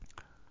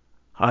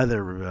Hi there,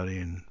 everybody,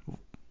 and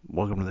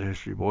welcome to the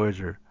History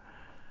Voyager.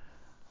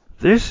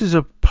 This is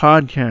a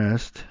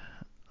podcast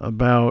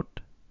about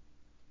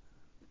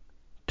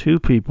two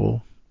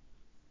people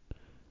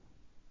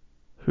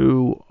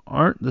who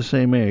aren't the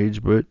same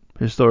age, but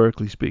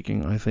historically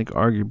speaking, I think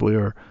arguably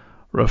are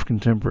rough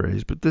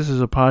contemporaries. But this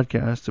is a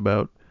podcast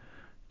about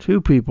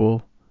two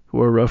people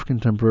who are rough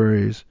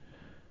contemporaries,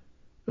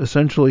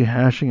 essentially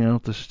hashing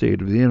out the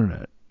state of the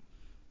internet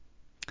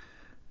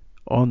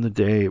on the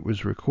day it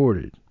was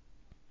recorded,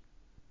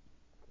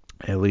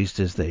 at least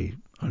as they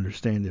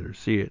understand it or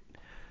see it.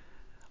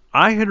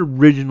 I had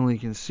originally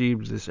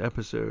conceived this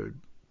episode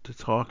to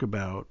talk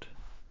about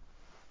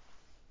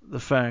the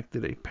fact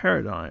that a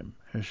paradigm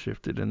has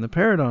shifted, and the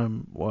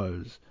paradigm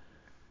was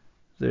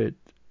that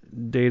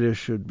data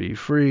should be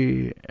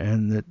free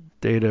and that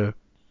data,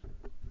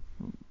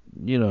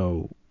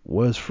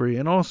 was free.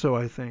 And also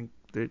I think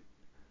that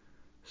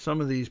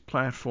some of these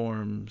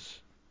platforms,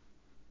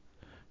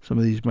 some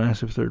of these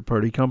massive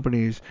third-party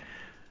companies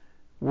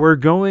were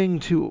going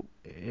to,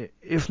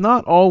 if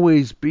not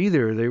always be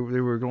there, they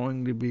were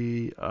going to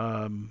be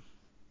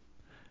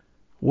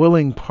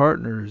willing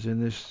partners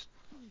in this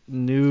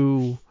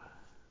new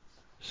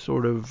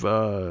sort of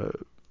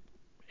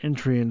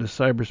entry into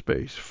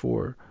cyberspace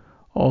for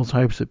all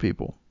types of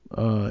people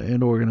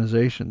and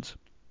organizations.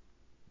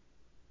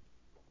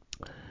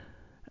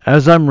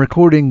 As I'm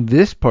recording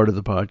this part of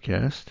the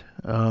podcast,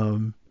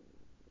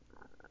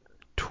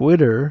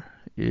 Twitter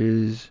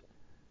is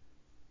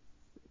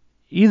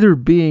either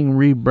being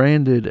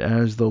rebranded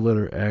as the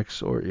letter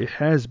X, or it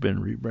has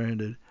been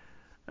rebranded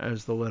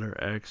as the letter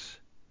X.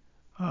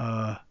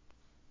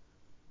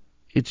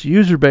 Its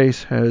user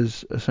base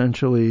has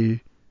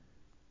essentially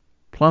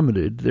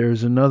plummeted.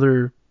 There's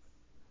another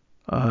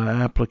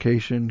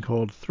application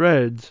called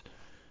Threads,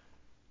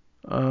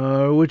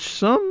 which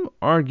some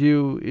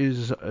argue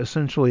is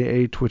essentially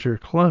a Twitter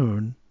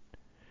clone.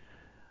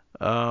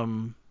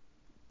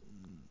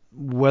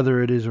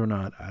 Whether it is or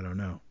not, I don't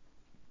know.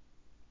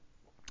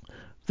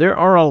 There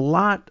are a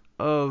lot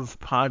of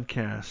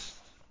podcasts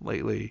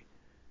lately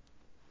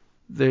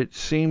that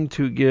seem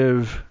to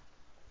give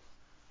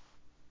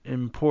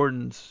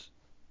importance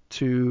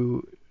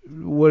to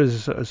what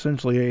is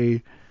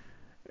essentially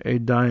a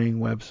dying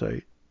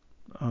website.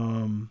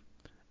 And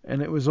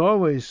it was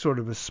always sort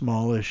of a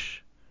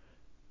smallish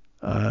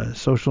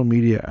social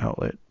media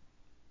outlet.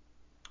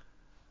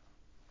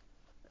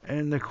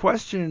 And the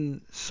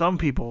question some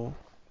people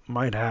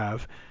might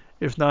have,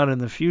 if not in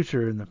the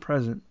future, in the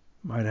present,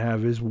 might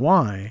have, is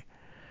why?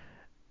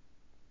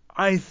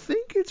 I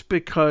think it's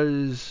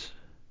because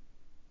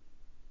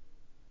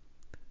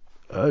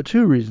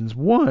two reasons.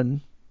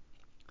 One,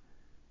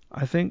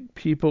 I think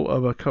people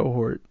of a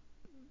cohort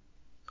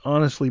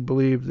honestly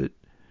believe that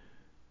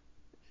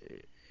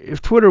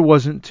if Twitter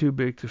wasn't too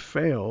big to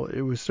fail,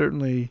 it was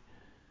certainly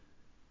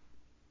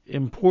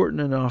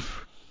important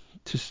enough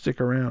to stick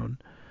around.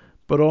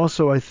 But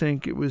also I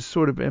think it was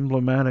sort of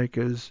emblematic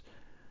as,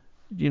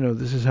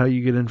 this is how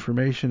you get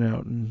information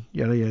out and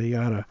yada, yada,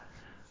 yada.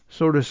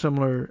 Sort of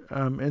similar.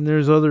 And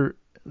there's other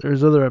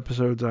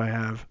episodes I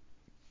have.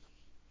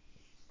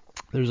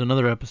 There's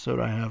another episode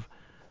I have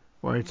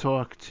where I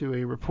talk to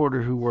a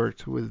reporter who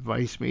worked with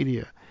Vice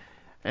Media.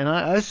 And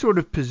I sort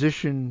of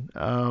position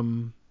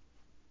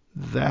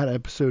that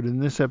episode and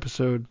this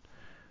episode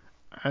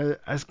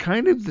as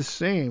kind of the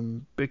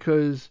same,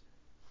 because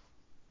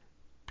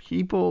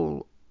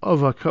people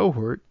of a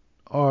cohort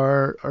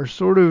are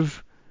sort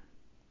of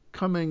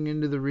coming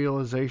into the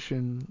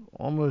realization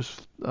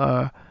almost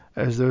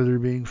as though they're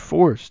being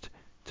forced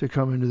to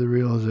come into the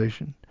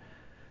realization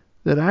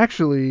that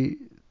actually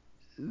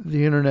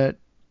the internet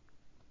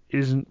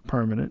isn't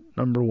permanent,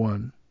 number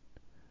one.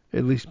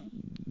 At least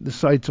the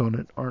sites on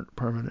it aren't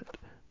permanent,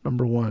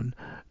 number one.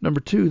 Number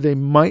two, they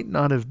might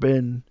not have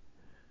been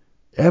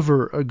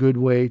ever a good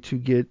way to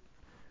get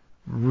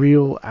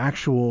real,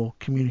 actual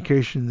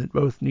communication that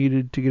both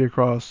needed to get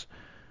across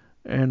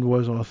and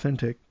was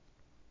authentic.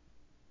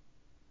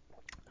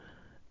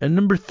 And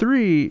number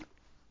three,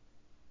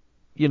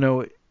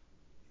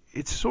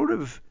 it's sort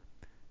of,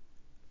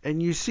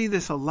 and you see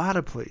this a lot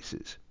of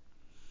places,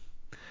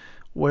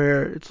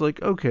 where it's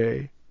like,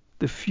 okay,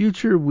 the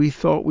future we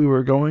thought we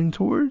were going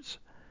towards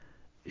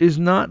is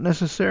not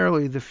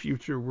necessarily the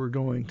future we're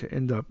going to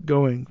end up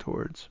going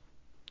towards.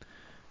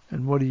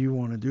 And what do you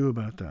want to do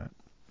about that?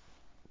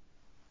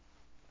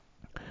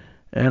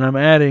 And I'm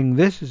adding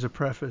this as a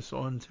preface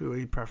onto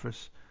a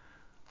preface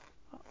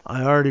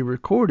I already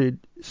recorded,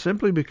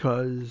 simply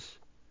because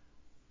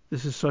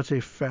this is such a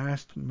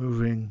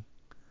fast-moving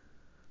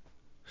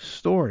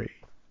story.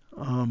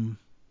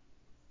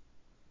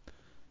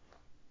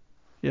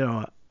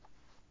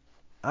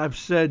 I've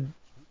said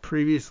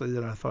previously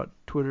that I thought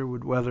Twitter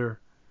would weather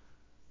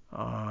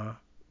Elon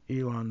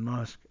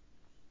Musk.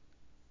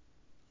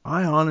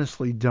 I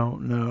honestly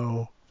don't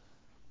know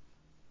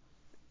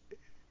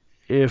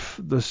if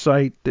the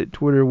site that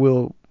Twitter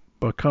will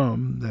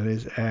become, that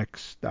is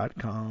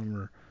X.com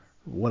or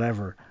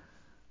whatever,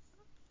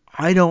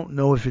 I don't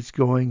know if it's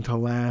going to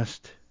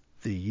last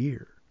the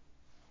year,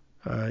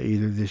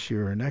 either this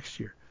year or next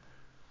year.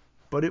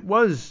 But it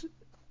was,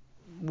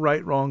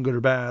 right, wrong, good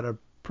or bad, a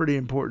pretty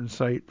important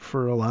site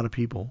for a lot of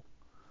people.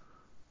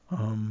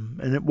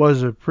 And it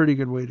was a pretty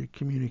good way to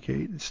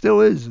communicate. It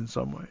still is in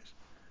some ways.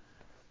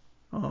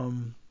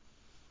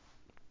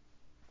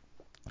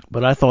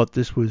 But I thought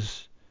this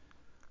was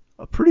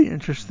a pretty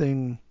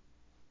interesting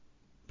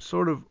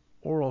sort of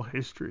oral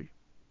history.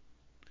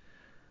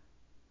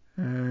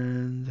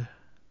 And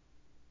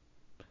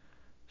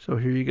so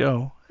here you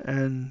go.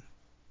 And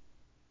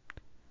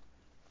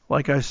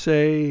like I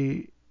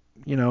say,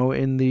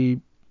 in the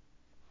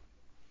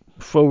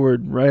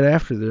forward right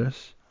after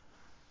this,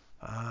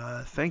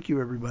 thank you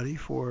everybody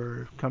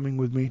for coming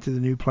with me to the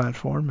new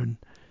platform and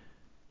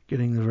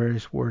getting the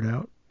various word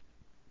out.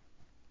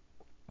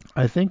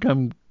 I think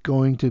I'm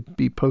going to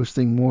be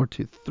posting more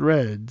to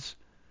Threads,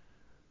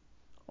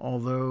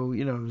 although,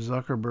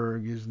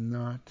 Zuckerberg is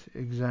not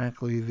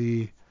exactly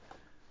the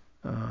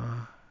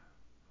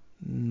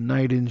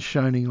knight in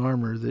shining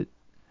armor that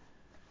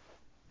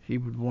he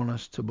would want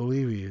us to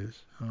believe he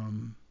is.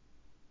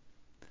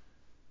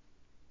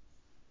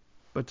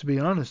 But to be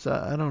honest,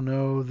 I don't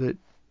know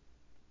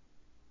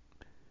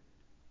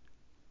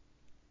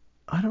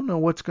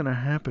what's going to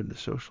happen to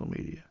social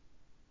media.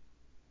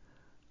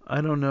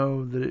 I don't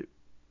know that it,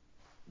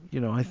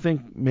 I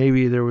think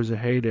maybe there was a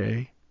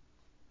heyday,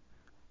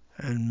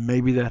 and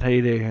maybe that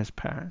heyday has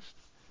passed,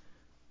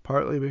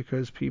 partly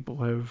because people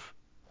have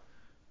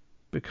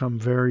become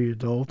very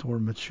adult or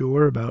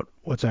mature about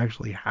what's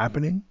actually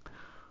happening,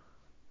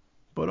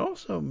 but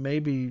also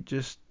maybe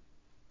just,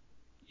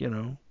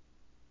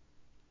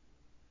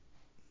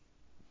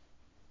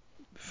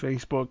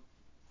 Facebook,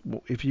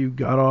 if you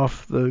got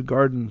off the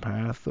garden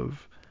path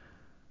of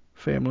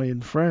family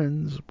and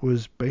friends,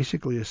 was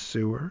basically a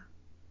sewer.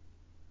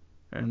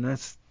 And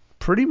that's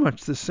pretty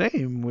much the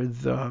same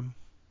with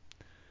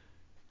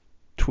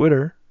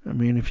Twitter. I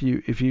mean, if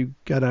you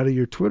got out of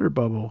your Twitter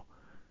bubble,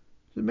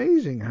 it's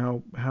amazing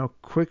how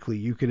quickly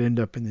you could end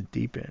up in the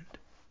deep end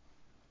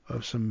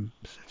of some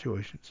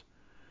situations.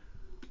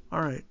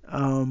 All right.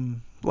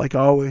 Like I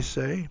always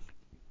say,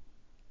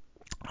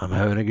 I'm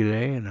having a good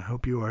day, and I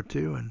hope you are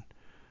too. And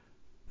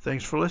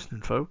thanks for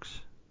listening,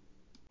 folks.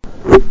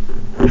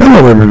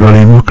 Hello, everybody,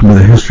 and welcome to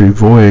the History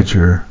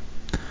Voyager.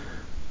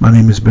 My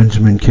name is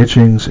Benjamin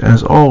Kitchings.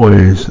 As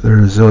always, there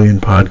are a zillion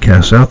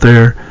podcasts out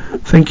there.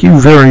 Thank you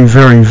very,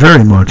 very,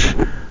 very much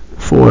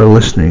for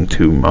listening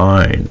to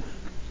mine.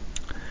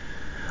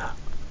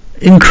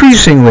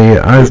 Increasingly,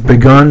 I've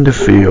begun to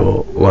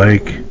feel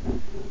like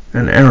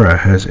an era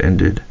has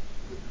ended.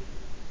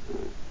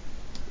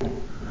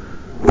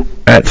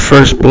 At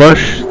first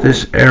blush,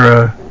 this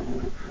era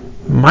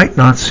might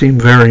not seem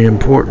very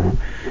important.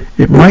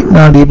 It might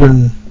not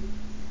even,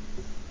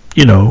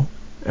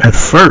 at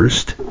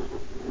first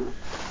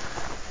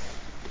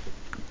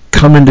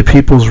come into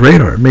people's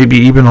radar, maybe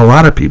even a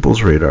lot of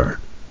people's radar.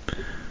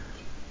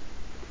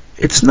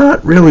 It's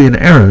not really an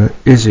era,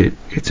 is it?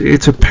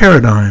 It's a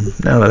paradigm,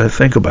 now that I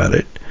think about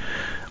it.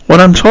 What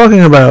I'm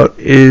talking about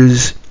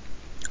is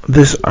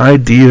this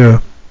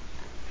idea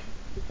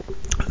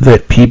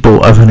that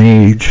people of an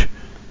age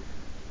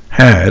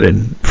had,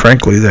 and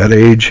frankly that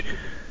age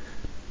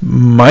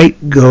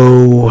might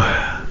go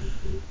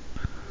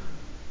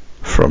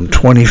from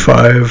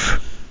 25,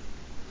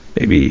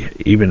 maybe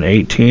even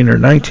 18 or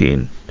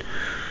 19,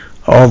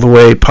 all the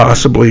way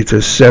possibly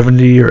to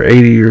 70 or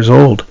 80 years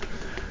old.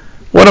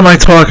 What am I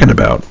talking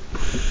about?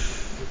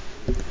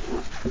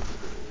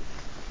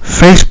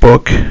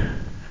 Facebook,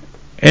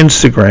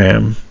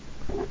 Instagram,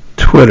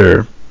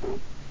 Twitter,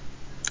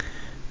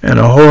 and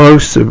a whole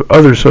host of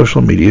other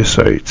social media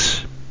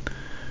sites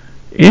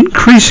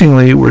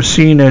increasingly were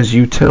seen as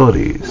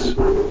utilities,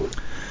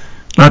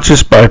 not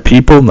just by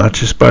people, not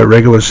just by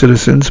regular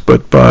citizens,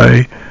 but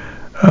by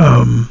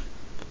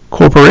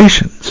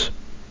corporations.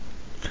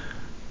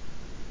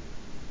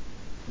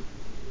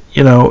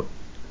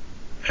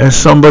 As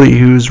somebody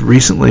who's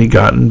recently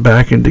gotten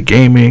back into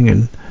gaming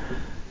and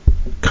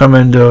come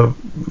into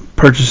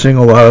purchasing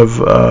a lot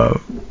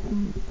of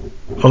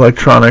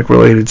electronic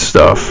related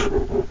stuff,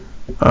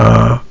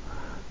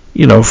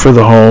 for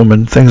the home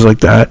and things like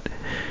that,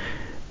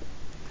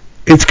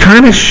 it's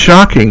kind of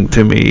shocking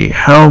to me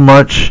how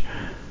much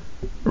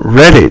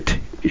Reddit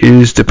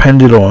is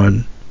depended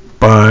on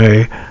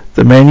by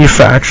the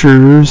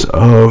manufacturers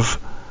of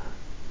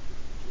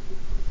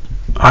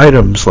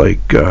items like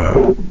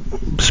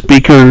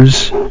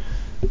speakers,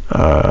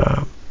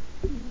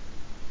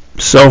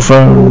 cell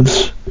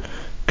phones,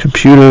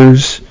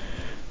 computers,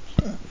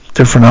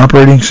 different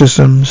operating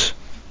systems.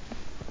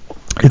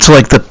 It's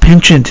like the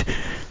penchant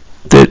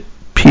that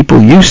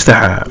people used to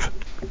have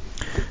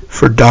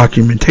for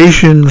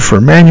documentation,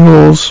 for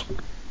manuals,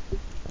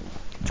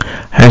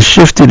 has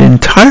shifted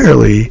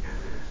entirely,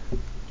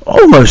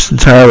 almost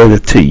entirely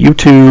to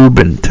YouTube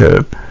and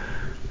to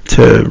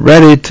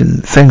Reddit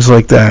and things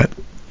like that.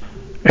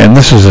 And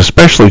this is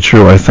especially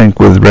true, I think,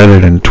 with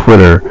Reddit and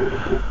Twitter.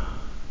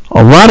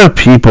 A lot of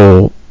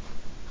people,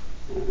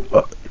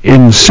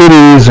 in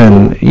cities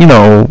and,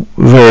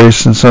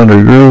 various and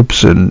sundry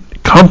groups and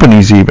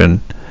companies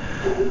even,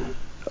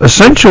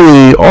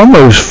 essentially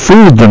almost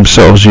fooled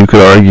themselves, you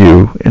could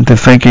argue, into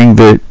thinking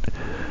that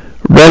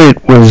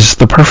Reddit was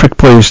the perfect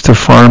place to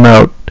farm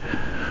out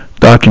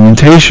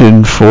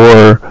documentation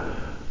for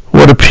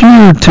what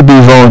appeared to be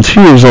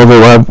volunteers,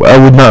 although I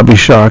would not be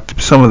shocked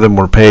if some of them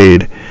were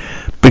paid,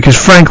 because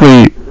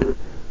frankly,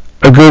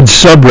 a good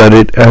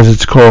subreddit, as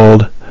it's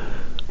called,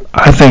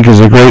 I think is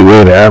a great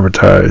way to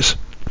advertise,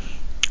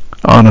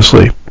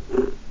 honestly.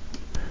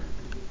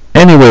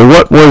 Anyway,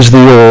 what was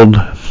the old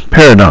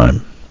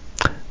paradigm?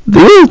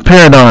 The old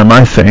paradigm,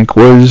 I think,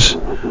 was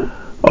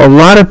a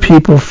lot of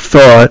people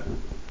thought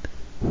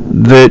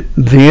that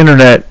the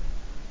internet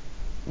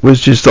was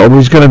just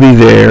always going to be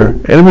there,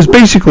 and it was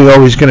basically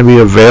always going to be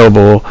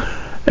available,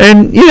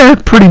 and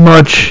pretty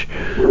much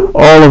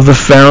all of the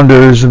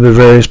founders of the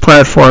various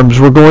platforms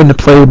were going to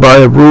play by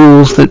the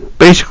rules that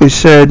basically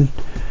said,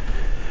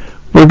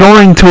 we're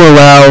going to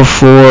allow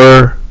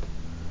for,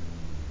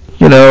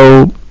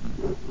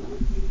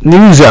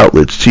 news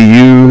outlets to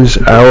use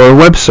our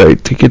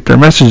website to get their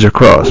message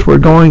across. We're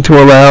going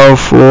to allow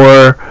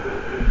for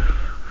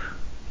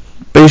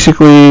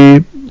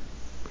basically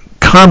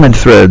comment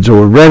threads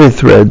or Reddit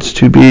threads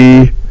to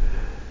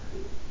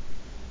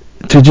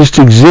just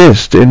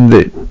exist, and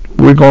that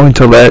we're going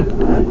to allow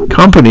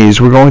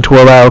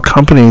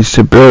companies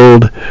to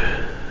build,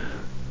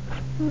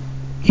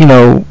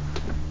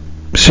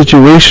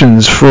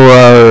 situations for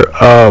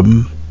our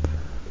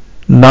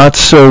not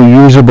so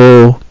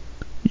usable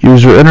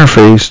user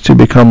interface to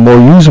become more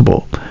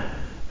usable,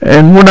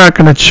 and we're not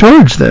going to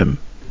charge them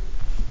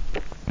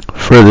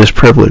for this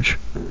privilege.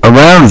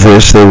 Around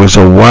this, there was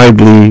a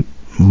widely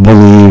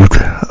believed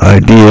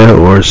idea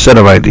or set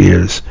of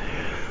ideas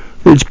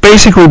which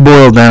basically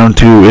boiled down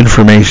to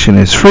information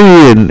is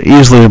free and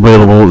easily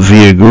available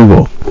via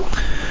Google.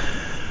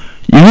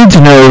 You need to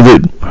know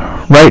that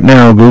right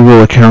now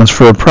Google accounts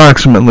for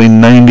approximately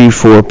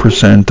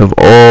 94% of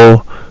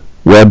all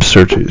web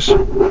searches.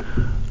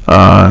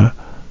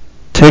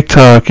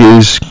 TikTok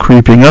is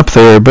creeping up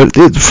there, but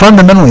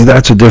fundamentally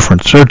that's a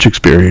different search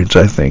experience,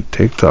 I think,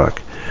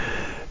 TikTok.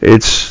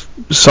 It's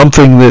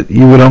something that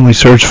you would only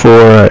search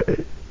for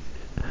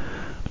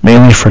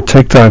mainly for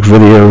TikTok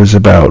videos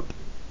about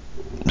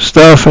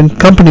stuff, and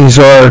companies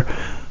are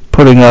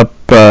putting up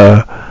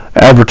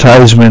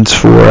advertisements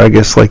for, I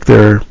guess, like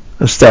their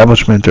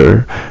establishment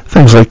or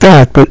things like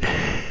that, but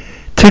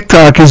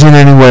TikTok isn't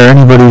anywhere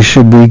anybody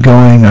should be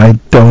going, I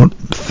don't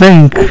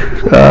think,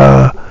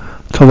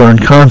 to learn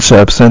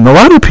concepts. And a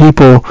lot of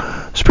people,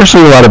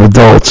 especially a lot of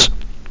adults,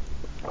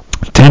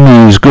 tend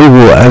to use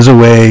Google as a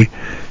way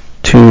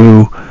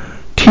to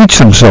teach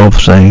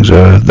themselves things.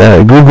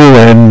 That Google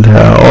and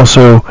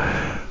also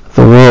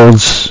the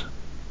world's,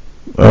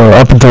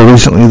 up until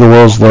recently, the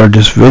world's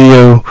largest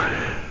video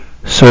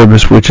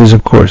service, which is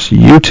of course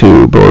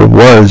YouTube, or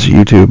was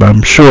YouTube.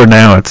 I'm sure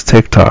now it's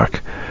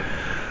TikTok.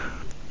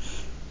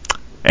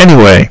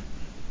 Anyway,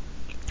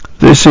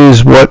 this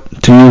is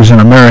what, to use an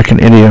American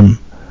idiom,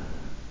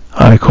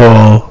 I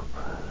call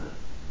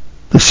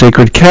the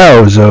sacred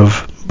cows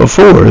of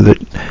before, that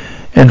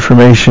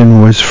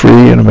information was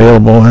free and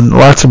available, and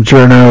lots of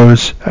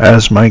journos,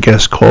 as my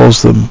guest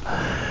calls them,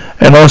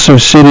 and also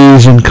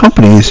cities and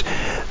companies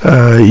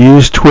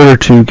use Twitter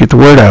to get the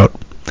word out.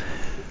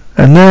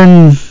 And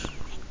then,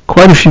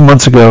 quite a few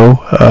months ago,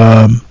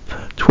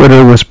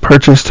 Twitter was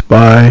purchased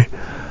by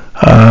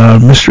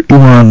Mr.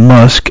 Elon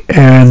Musk,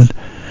 and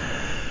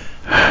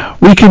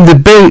we can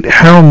debate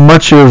how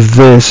much of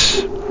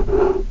this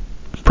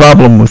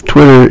problem with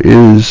Twitter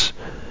is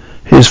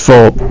his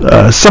fault.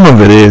 Some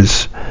of it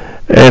is,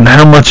 and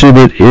how much of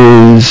it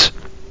is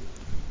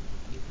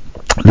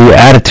the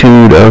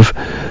attitude of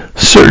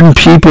certain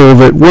people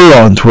that were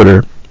on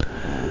Twitter.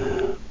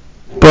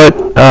 But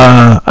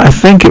I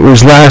think it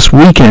was last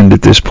weekend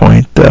at this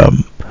point,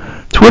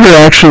 Twitter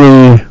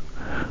actually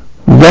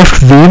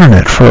left the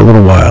internet for a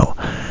little while.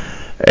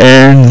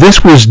 And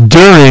this was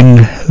during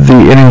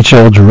the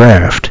NHL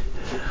draft.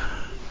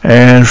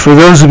 And for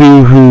those of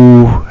you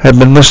who have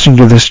been listening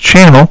to this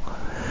channel,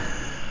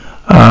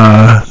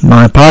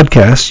 my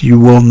podcast, you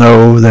will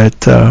know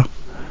that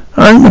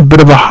I'm a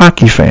bit of a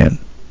hockey fan.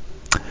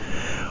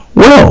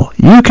 Well,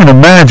 you can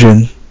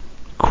imagine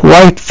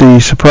quite the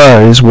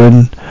surprise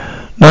when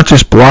not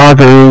just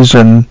bloggers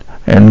and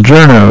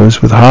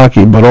journos with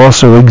hockey, but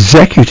also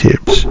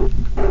executives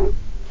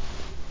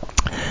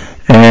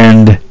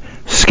and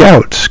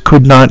scouts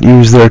could not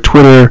use their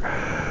Twitter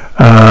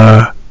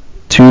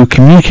to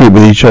communicate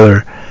with each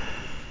other.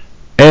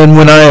 And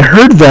when I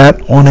heard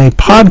that on a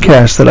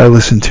podcast that I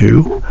listened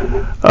to,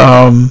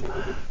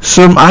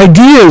 some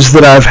ideas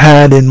that I've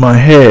had in my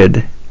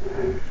head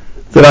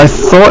that I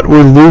thought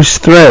were loose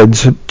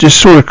threads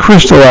just sort of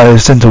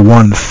crystallized into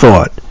one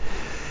thought,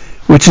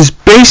 which is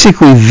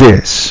basically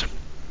this.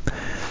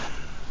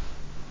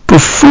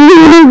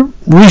 Before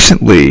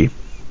recently,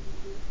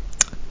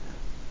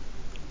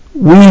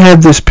 we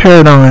had this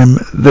paradigm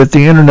that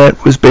the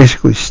internet was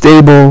basically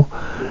stable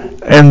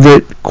and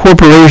that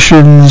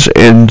corporations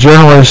and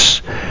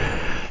journalists,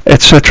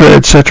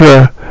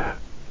 etc.,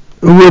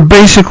 were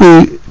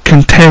basically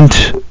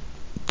content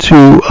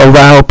to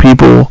allow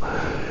people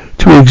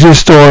to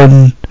exist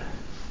on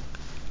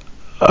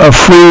a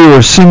free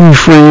or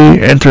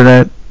semi-free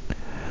internet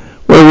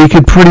where we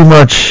could pretty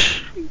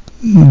much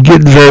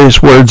get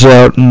various words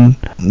out. And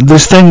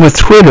this thing with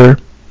Twitter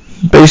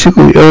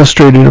basically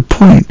illustrated a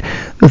point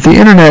that the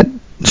internet,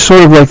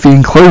 sort of like the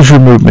enclosure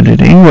movement in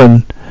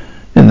England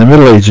in the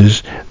Middle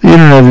Ages, the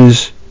internet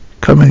is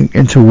coming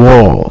into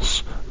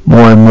walls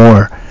more and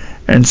more.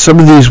 And some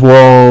of these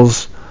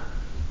walls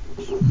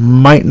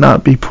might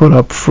not be put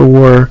up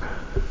for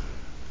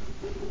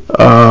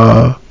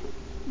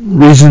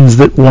reasons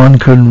that one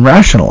can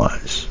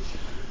rationalize,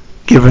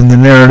 given the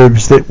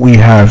narratives that we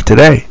have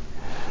today.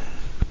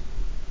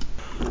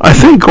 I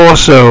think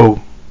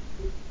also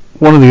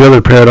one of the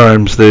other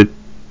paradigms that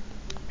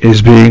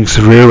is being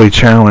severely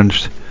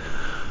challenged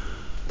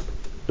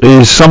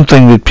is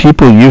something that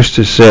people used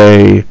to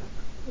say,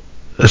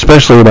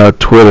 especially about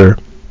Twitter,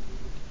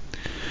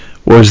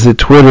 was that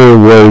Twitter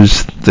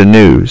was the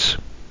news.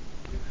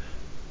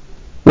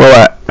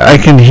 Well, I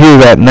can hear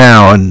that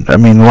now, and I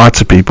mean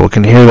lots of people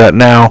can hear that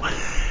now,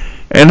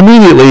 and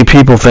immediately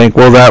people think,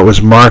 well, that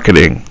was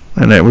marketing.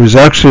 And it was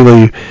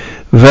actually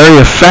very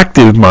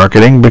effective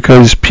marketing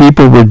because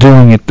people were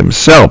doing it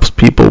themselves.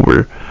 People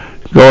were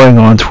going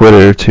on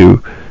Twitter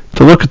to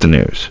look at the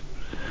news.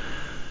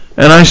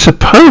 And I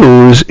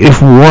suppose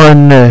if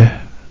one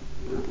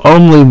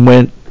only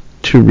went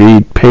to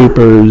read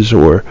papers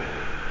or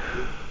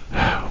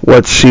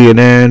what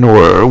CNN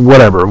or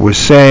whatever was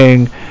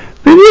saying,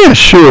 then yeah,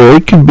 sure,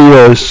 it can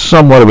be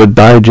somewhat of a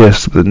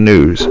digest of the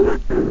news.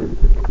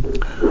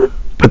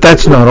 But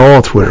that's not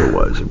all Twitter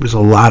was. It was a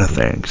lot of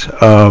things.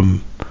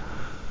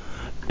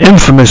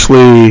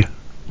 Infamously,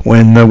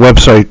 when the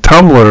website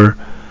Toler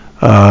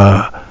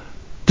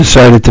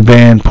decided to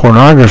ban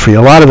pornography,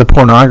 a lot of the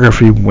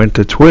pornography went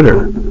to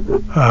Twitter.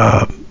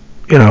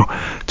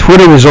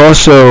 Twitter was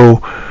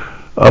also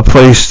a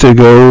place to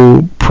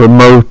go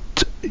promote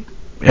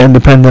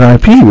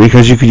independent IP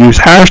because you could use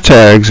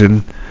hashtags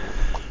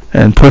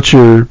and put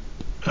your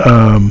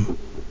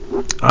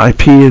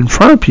IP in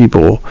front of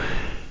people.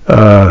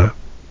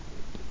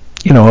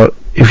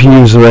 If you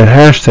use the right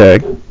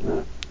hashtag,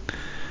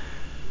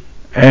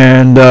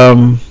 and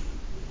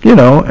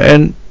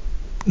and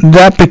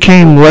that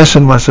became less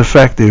and less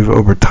effective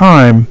over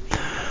time,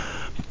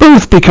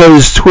 both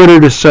because Twitter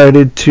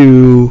decided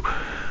to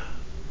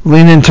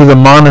lean into the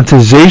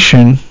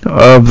monetization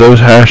of those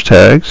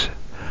hashtags,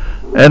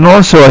 and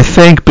also I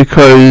think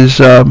because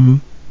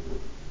and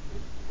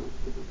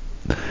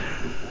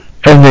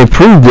they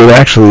proved it,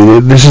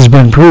 actually, this has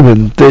been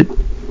proven, that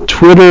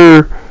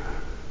Twitter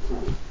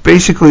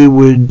basically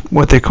would,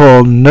 what they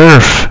call,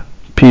 nerf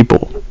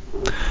people.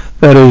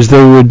 That is,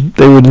 they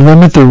would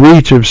limit the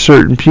reach of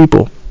certain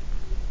people.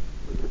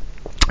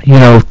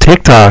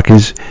 TikTok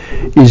is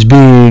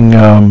being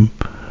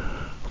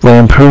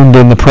lampooned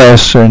in the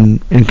press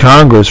and in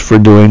Congress for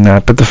doing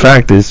that, but the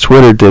fact is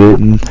Twitter did it,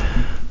 and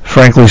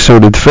frankly so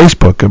did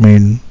Facebook. I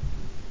mean,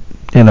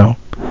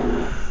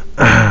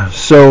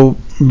 so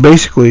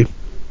basically,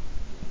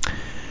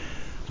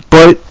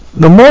 but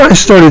the more I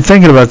started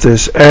thinking about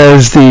this,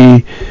 as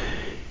the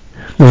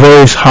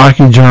various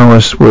hockey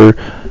journalists were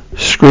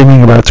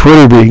screaming about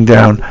Twitter being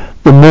down,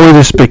 the more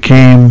this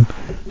became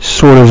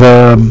sort of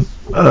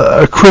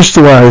a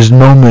crystallized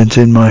moment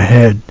in my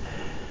head.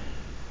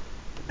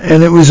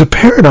 And it was a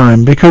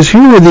paradigm, because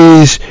here were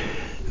these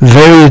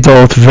very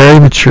adult, very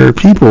mature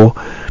people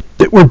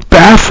that were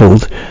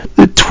baffled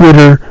that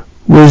Twitter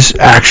was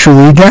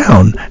actually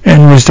down,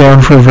 and was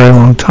down for a very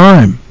long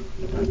time.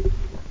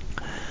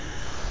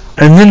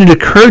 And then it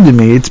occurred to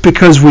me, it's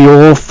because we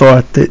all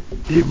thought that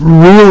it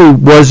really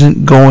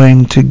wasn't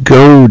going to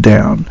go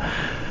down,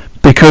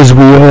 because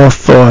we all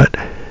thought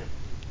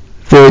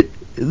that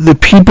the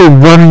people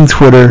running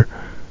Twitter,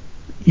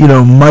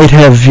 might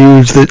have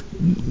views that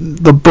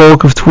the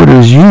bulk of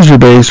Twitter's user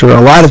base, or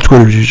a lot of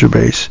Twitter's user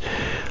base,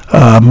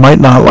 might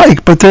not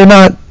like, but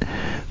they're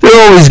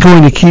always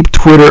going to keep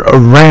Twitter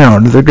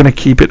around. They're going to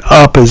keep it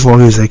up as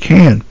long as they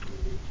can.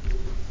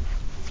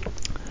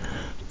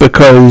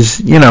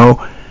 Because,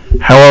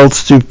 how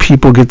else do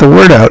people get the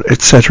word out,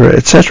 etc.,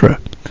 etc.?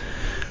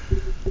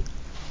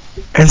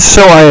 And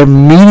so I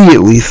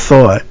immediately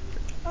thought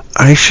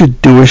I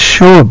should do a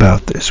show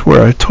about this,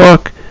 where I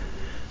talk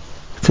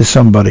to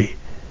somebody,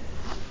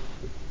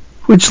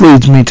 which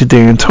leads me to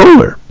Dan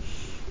Toler.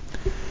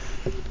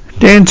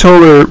 Dan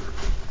Toler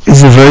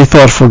is a very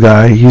thoughtful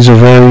guy. He's a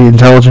very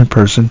intelligent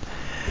person.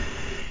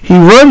 He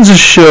runs a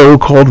show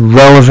called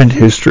Relevant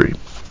History.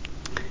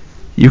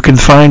 You can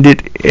find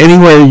it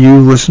anywhere you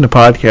listen to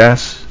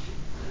podcasts.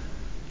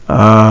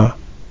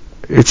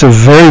 It's a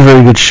very,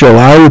 very good show.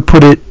 I would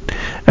put it,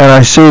 and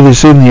I say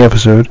this in the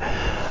episode,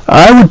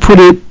 I would put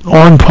it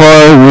on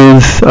par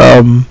with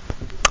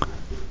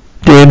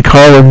Dan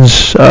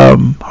Carlin's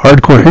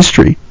Hardcore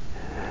History.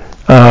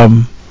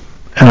 And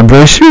I'm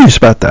very serious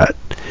about that.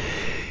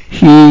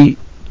 He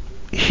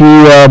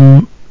he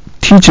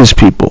teaches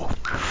people.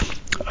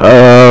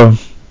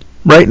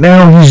 Right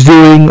now he's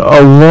doing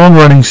a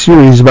long-running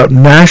series about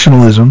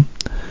nationalism.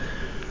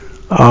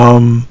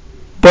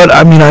 But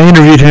I mean, I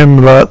interviewed him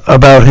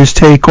about his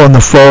take on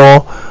the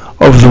fall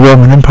of the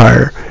Roman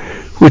Empire,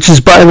 which is,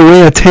 by the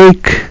way, a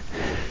take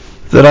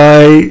that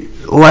I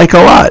like a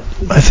lot.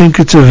 I think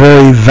it's a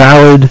very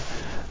valid,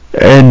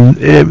 and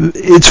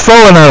it's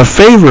fallen out of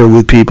favor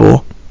with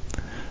people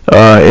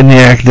in the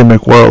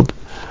academic world.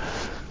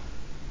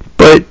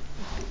 But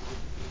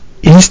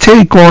his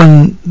take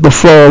on the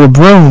fall of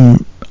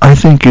Rome, I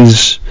think,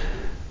 is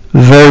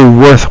very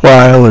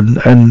worthwhile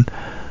and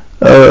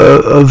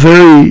a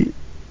very,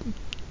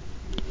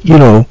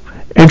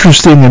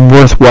 interesting and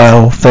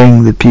worthwhile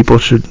thing that people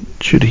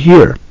should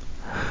hear.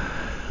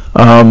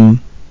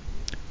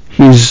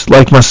 He's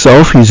like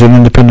myself. He's an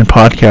independent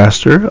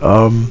podcaster.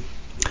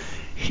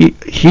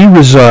 He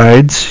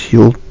resides.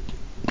 He'll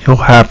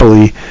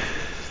happily.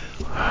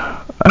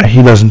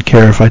 He doesn't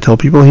care if I tell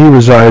people. He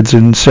resides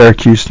in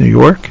Syracuse, New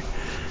York.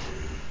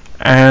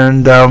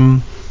 And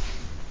anyway,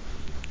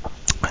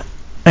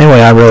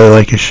 I really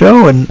like his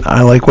show, and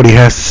I like what he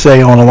has to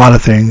say on a lot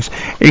of things,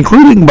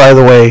 including, by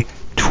the way,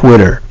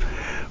 Twitter,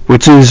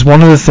 which is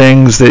one of the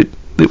things that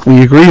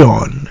we agree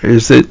on,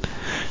 is that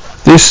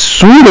this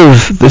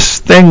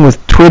thing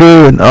with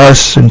Twitter and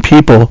us and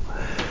people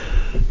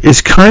is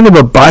kind of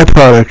a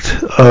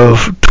byproduct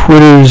of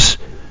Twitter's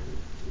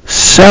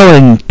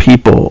selling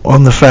people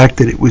on the fact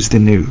that it was the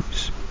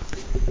news.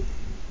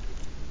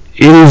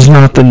 It is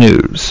not the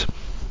news.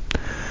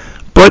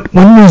 But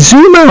when we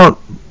zoom out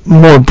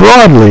more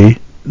broadly,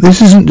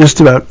 this isn't just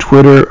about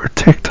Twitter or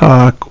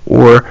TikTok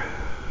or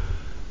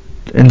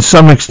in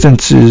some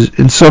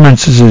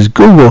instances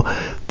Google.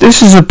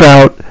 This is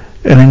about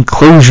an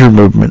enclosure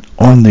movement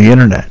on the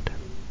internet.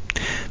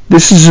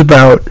 This is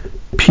about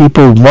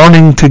people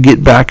wanting to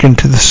get back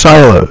into the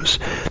silos.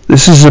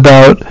 This is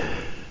about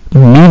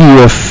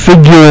media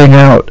figuring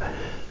out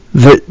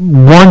that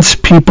once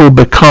people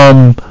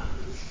become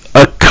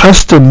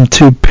accustomed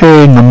to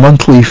paying a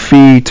monthly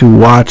fee to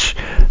watch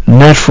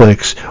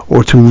Netflix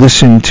or to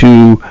listen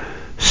to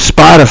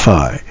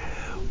Spotify,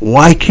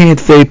 why can't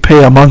they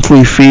pay a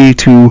monthly fee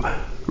to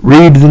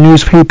read the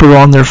newspaper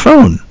on their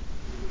phone?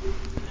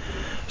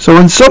 So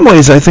in some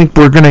ways, I think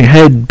we're going to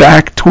head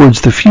back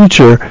towards the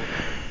future.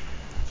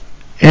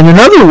 And in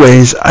other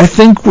ways, I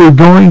think we're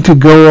going to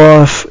go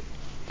off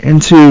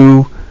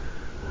into,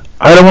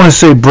 I don't want to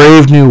say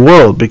brave new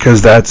world,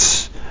 because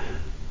that's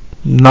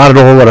not at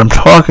all what I'm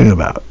talking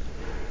about,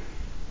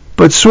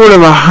 but sort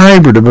of a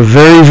hybrid of a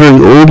very,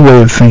 very old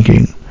way of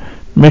thinking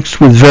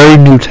mixed with very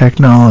new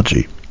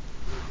technology.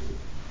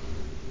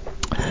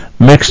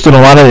 Mixed in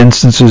a lot of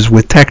instances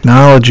with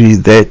technology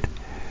that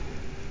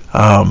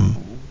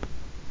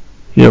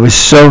is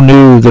so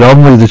new that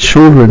only the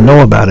children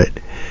know about it.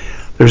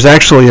 There's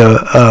actually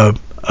a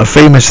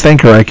famous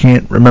thinker, I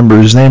can't remember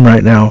his name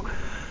right now,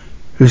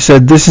 who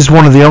said this is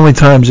one of the only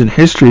times in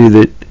history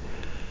that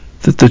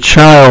the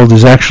child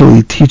is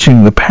actually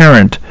teaching the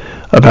parent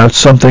about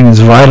something as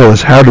vital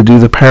as how to do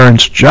the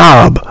parent's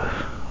job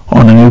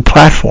on a new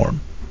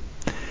platform.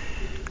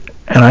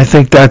 And I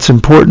think that's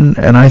important,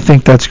 and I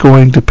think that's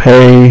going to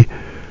pay.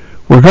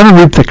 We're going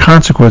to reap the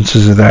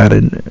consequences of that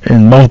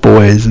in multiple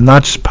ways, and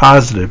not just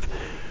positive,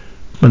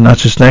 but not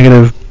just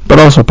negative, but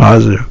also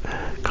positive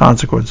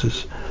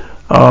consequences.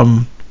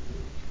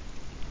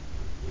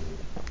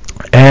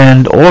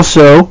 And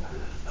also,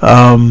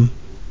 a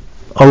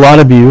lot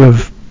of you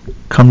have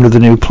come to the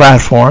new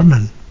platform,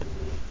 and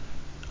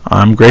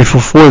I'm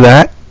grateful for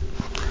that.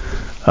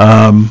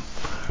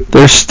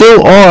 There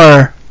still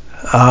are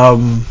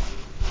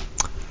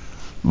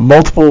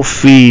multiple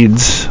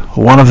feeds.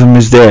 One of them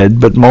is dead,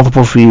 but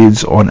multiple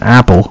feeds on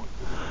Apple.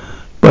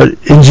 But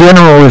in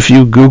general, if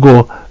you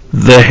Google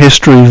the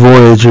History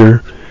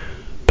Voyager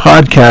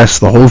podcast,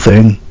 the whole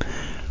thing,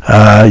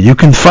 you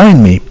can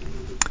find me.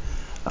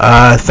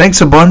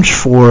 Thanks a bunch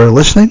for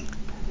listening,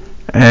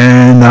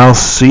 and I'll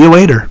see you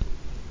later.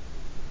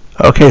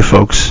 Okay,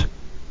 folks.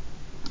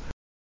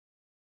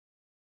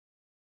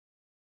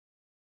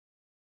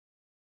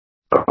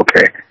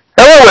 Okay.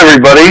 Hello,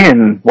 everybody,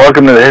 and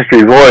welcome to the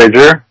History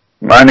Voyager.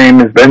 My name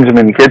is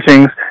Benjamin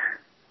Kitchings,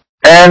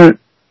 and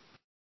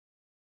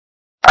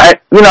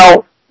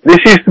this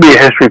used to be a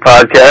history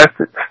podcast.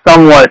 It's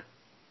somewhat,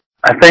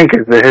 I think,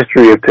 is the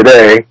history of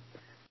today,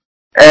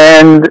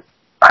 and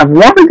I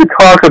wanted to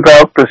talk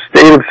about the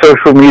state of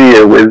social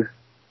media with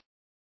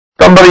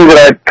somebody that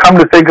I've come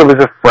to think of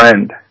as a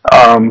friend,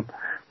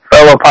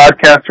 fellow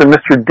podcaster,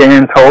 Mr.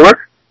 Dan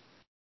Toler.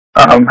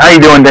 How you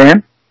doing,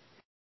 Dan?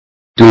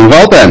 Doing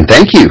well, Ben.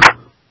 Thank you.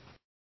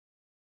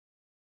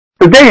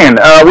 So, Dan,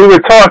 we were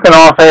talking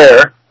off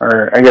air,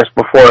 or I guess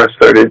before I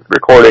started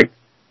recording,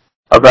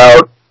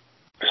 about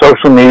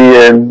social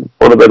media and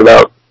a little bit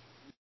about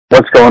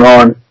what's going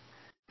on.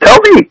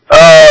 Tell me,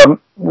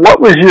 what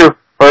was your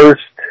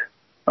first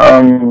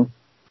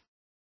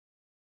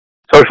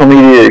social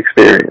media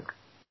experience?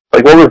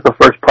 Like, what was the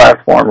first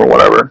platform or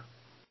whatever?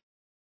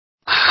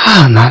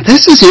 Now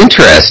this is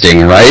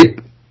interesting, right?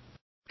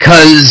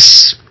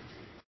 Because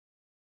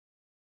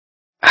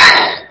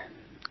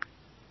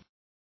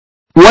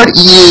what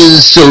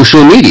is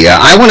social media?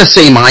 I want to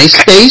say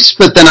MySpace,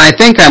 but then I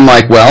think I'm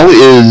like, well,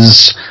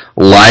 is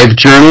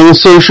LiveJournal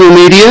social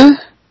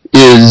media?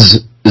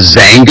 Is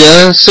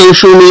Zanga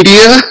social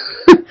media?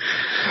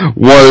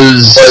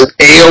 Was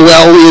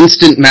AOL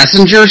Instant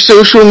Messenger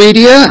social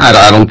media?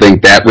 I don't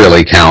think that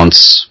really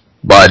counts,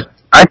 but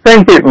I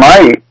think it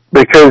might,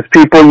 because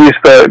people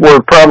were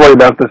probably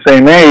about the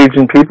same age,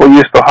 and people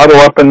used to huddle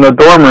up in the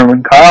dorm room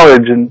in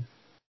college and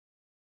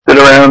sit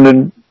around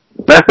and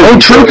message. Oh,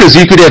 true, because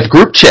you could have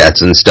group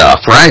chats and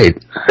stuff, right?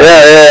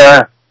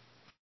 Yeah.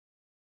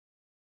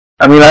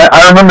 I mean,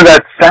 I remember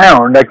that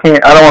sound. I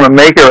don't want to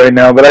make it right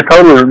now, but I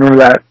totally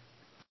remember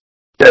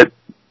that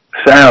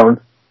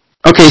sound.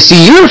 Okay,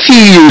 see, you're a few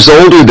years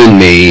older than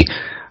me.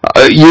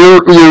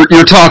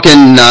 You're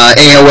talking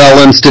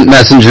AOL Instant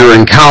Messenger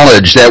in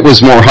college. That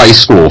was more high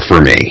school for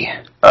me.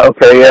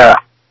 Okay, yeah.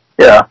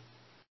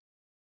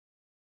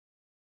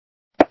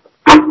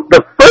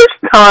 The first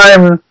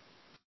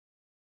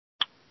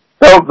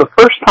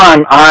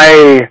time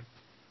I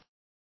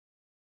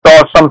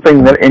saw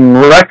something that, in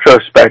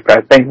retrospect, I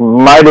think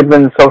might have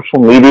been social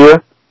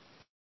media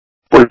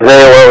was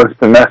AOL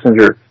Instant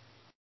Messenger.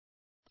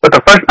 But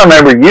the first time I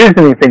ever used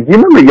anything, do you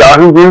remember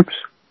Yahoo groups?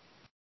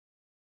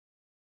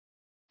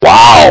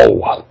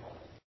 Wow.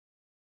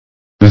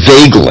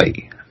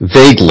 Vaguely.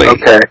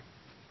 Okay.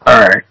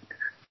 Alright.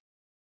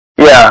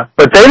 Yeah,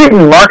 but they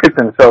didn't market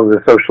themselves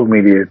as social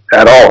media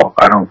at all,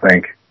 I don't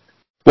think.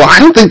 Well,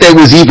 I don't think that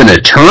was even a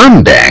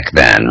term back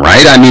then,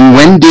 right? I mean,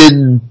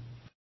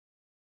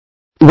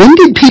 when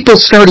did people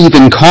start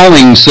even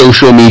calling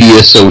social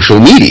media social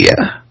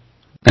media?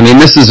 I mean,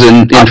 this is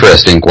an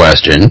interesting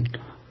question.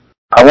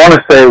 I want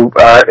to say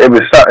it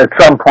was at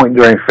some point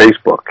during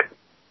Facebook.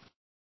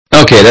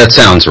 Okay, that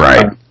sounds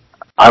right.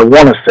 I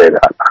want to say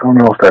that. I don't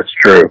know if that's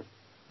true.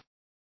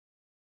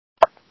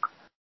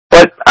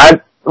 But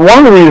one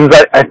of the reasons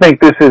I think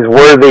this is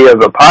worthy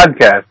of a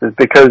podcast is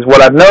because what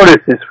I've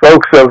noticed is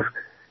because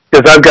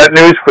I've got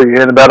news for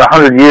you, in about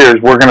 100 years,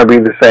 we're going to be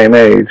the same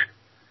age.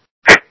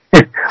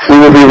 We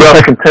will be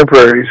rough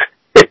contemporaries.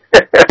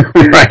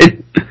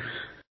 Right.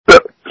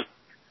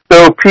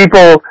 So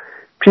people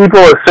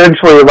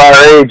essentially of our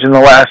age in the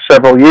last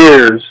several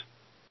years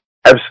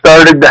have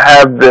started to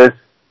have this,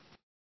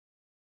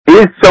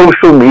 is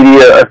social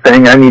media a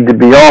thing I need to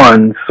be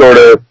on sort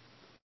of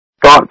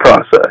thought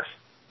process.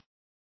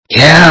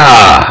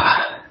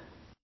 Yeah.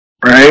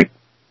 Right?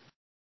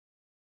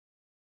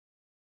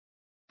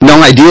 No,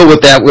 I deal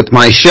with that with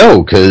my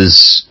show,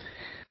 because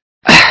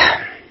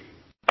I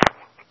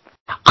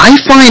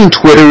find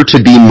Twitter to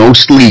be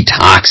mostly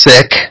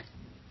toxic.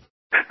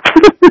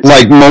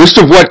 Like, most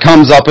of what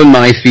comes up in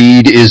my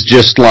feed is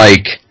just,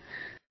 like,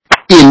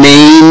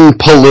 inane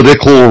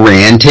political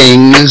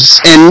rantings.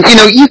 And,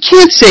 you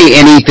can't say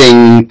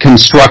anything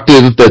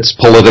constructive that's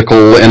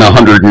political in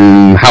 100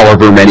 and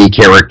however many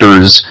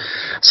characters.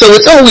 So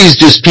it's always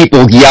just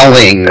people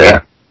yelling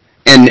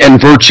and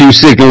virtue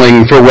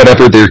signaling for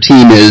whatever their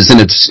team is, and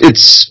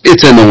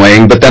it's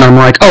annoying. But then I'm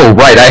like, oh,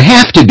 right, I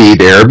have to be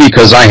there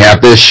because I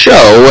have this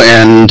show,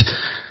 and,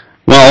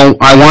 well,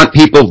 I want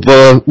people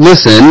to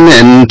listen,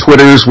 and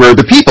Twitter's where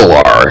the people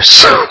are.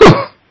 So.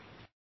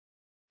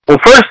 Well,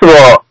 first of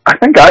all, I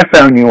think I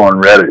found you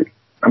on Reddit.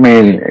 I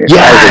mean,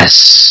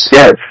 yes.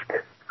 Yes.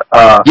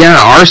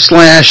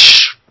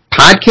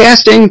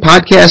 r/podcasting,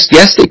 podcast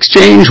guest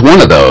exchange,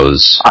 one of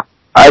those.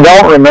 I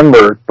don't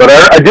remember, but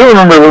I do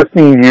remember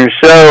listening to your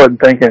show and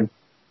thinking,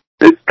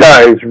 this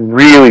guy is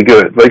really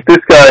good. Like,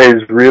 this guy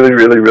is really,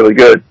 really, really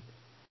good.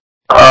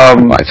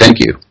 Why, thank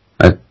you.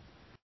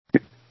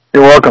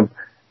 You're welcome.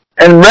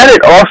 And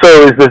Reddit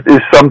also is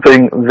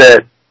something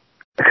that,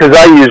 because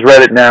I use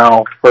Reddit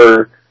now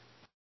for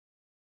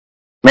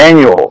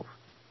manuals.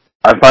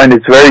 I find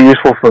it's very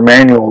useful for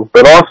manuals,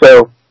 but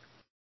also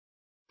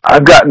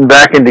I've gotten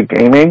back into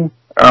gaming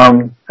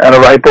at a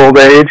ripe old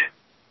age.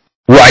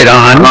 Right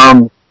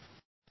on.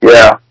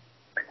 Yeah.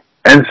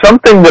 And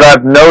something that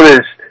I've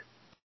noticed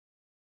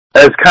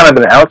as kind of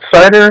an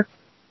outsider,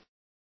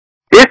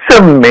 it's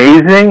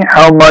amazing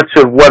how much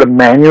of what a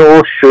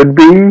manual should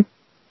be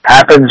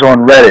happens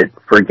on Reddit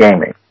for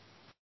gaming.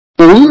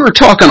 Well, we were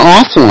talking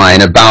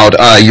offline about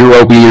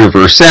Europa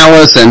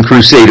Universalis and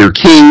Crusader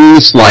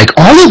Kings, like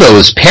all of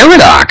those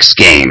Paradox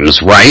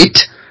games,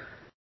 right?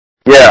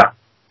 Yeah.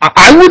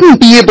 I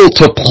wouldn't be able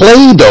to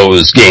play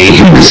those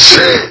games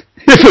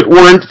if it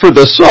weren't for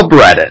the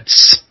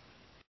subreddits.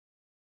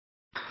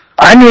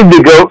 I need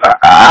to go.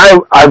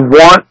 I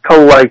want to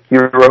like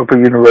Europa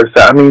Universalis.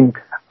 I mean,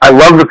 I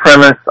love the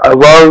premise. I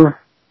love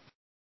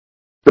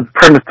the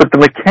premise, but the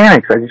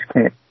mechanics, I just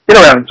can't get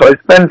around. So I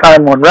spend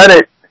time on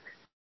Reddit,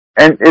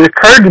 and it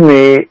occurred to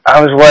me,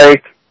 I was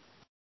like,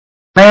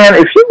 man,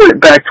 if you went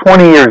back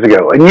 20 years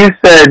ago and you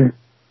said,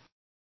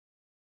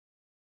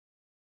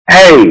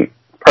 hey,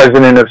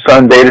 president of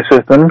Sun Data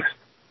Systems,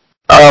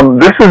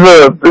 this is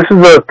a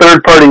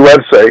third-party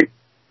website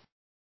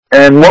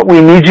And what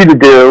we need you to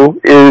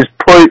do is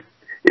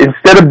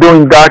instead of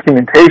doing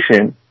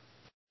documentation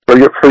for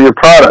your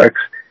products,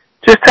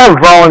 just have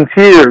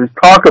volunteers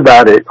talk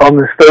about it on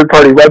this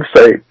third-party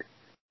website,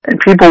 and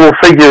people will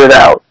figure it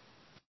out.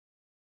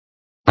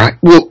 Right.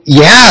 Well,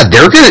 yeah,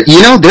 they're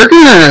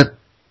gonna,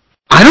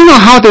 I don't know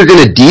how they're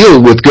gonna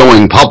deal with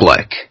going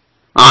public,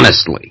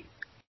 honestly.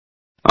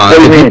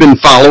 Have you been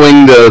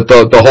following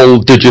the whole,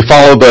 did you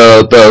follow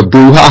the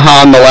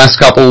brouhaha in the last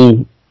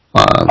couple,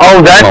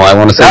 I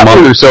want to say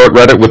month or so at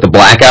Reddit with the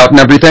blackout and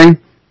everything?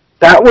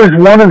 That was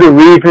one of the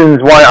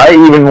reasons why I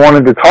even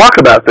wanted to talk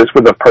about this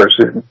with a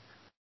person,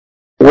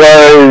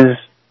 was,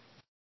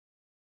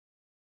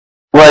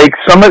 like,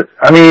 some of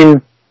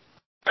the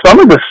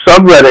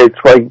subreddits,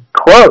 like,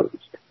 closed.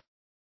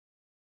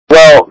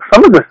 Well,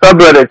 some of the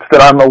subreddits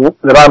that I'm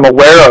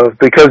aware of,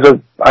 because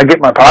I get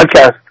my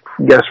podcast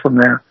guests from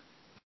there,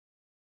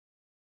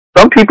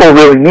 some people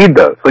really need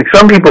those. Like,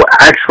 some people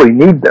actually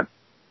need them.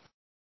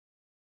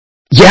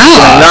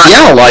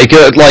 Yeah, like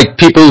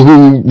people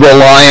who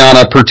rely on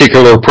a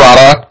particular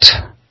product,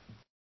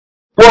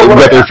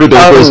 whether for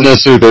their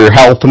business or their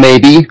health,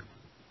 maybe.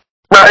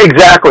 Right,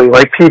 exactly.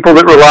 Like people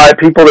that are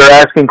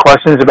asking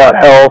questions about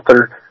health,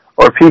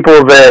 or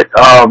people that,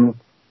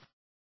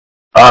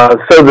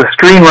 so the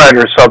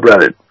screenwriter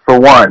subreddit, for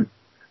one,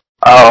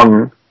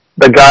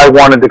 the guy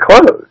wanted to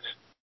close.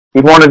 He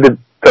wanted to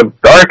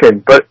darken,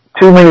 but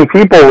too many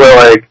people were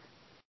like,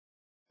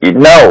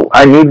 no,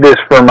 I need this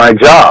for my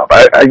job.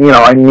 I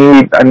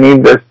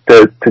need this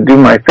to do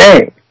my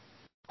thing.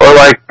 Or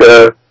like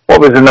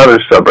what was another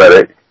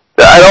subreddit?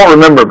 I don't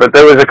remember, but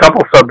there was a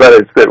couple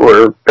subreddits that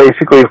were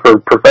basically for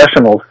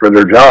professionals for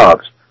their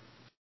jobs.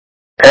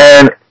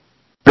 And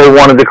they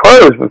wanted to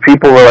close, but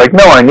people were like,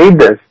 no, I need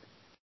this.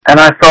 And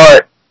I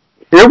thought,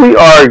 here we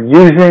are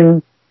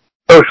using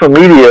social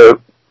media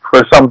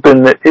for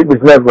something that it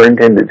was never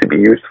intended to be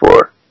used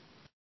for.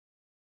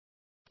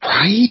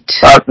 Right?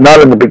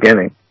 Not in the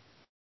beginning.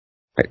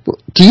 Right.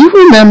 Do you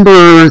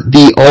remember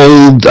the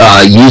old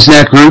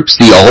Usenet groups,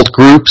 the alt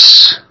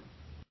groups?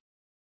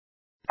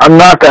 I'm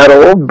not that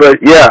old, but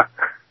yeah.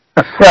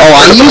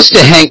 I used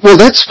to hang... Well,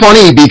 that's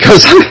funny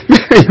because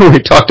we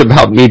talked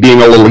about me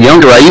being a little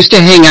younger. I used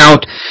to hang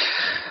out,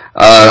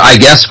 I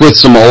guess, with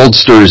some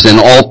oldsters in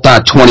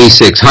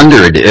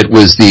alt.2600. It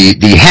was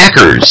the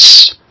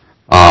hackers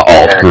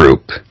alt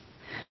group.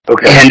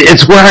 Okay. And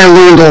it's where I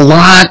learned a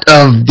lot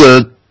of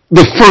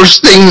the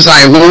first things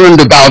I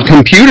learned about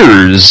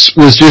computers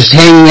was just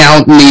hanging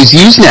out in these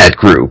Usenet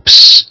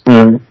groups.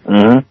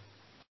 Mm-hmm.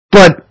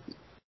 But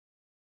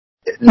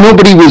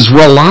nobody was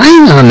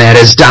relying on that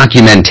as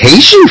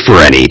documentation for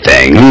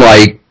anything.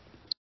 Like,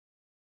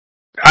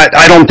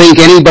 I don't think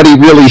anybody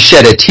really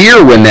shed a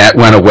tear when that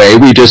went away.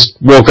 We just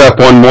woke up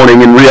one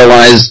morning and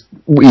realized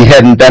we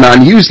hadn't been on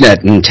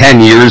Usenet in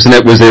 10 years and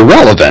it was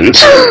irrelevant.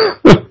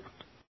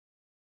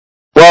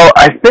 Well,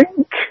 I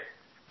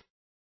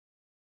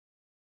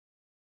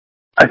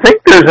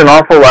think there's an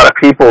awful lot of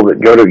people that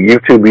go to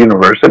YouTube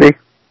University.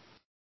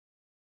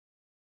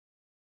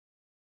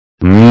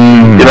 You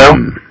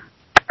know?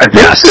 I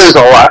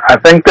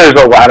think there's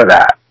a lot of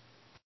that.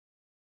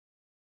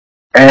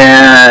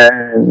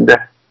 And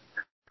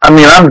I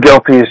mean, I'm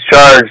guilty as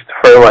charged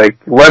for like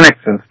Linux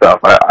and stuff.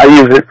 I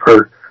use it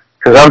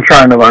because I'm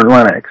trying to learn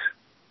Linux.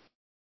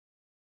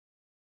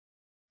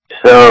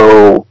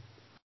 So,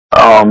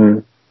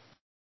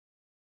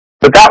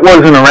 but that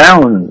wasn't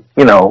around,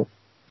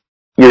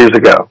 years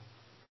ago.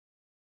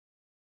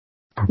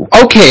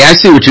 Okay, I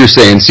see what you're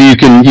saying. So you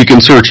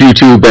can search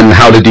YouTube and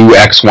how to do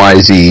X, Y,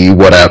 Z,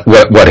 what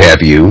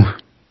have you.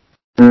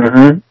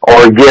 Mm-hmm.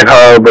 Or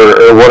GitHub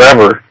or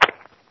whatever.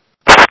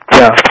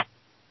 Yeah.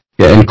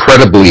 Yeah,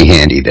 incredibly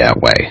handy that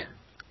way.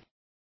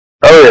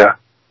 Oh yeah.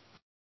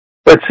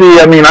 But see,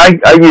 I mean,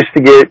 I used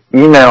to get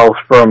emails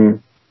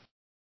from.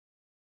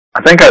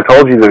 I think I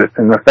told you this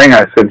in the thing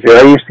I said to you.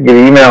 I used to get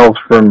emails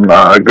from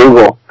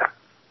Google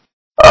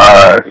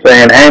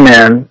saying, "Hey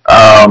man,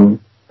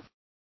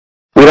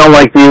 we don't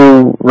like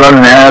you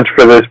running ads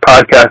for this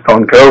podcast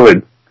on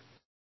COVID."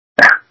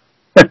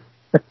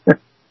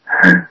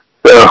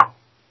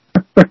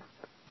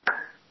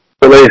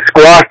 So they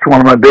squawked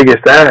one of my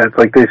biggest ads.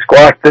 Like they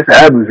squawked, this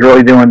ad was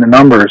really doing the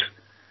numbers.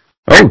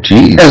 Oh,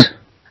 geez.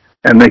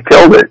 And they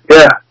killed it.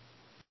 Yeah.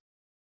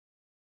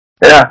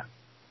 Yeah.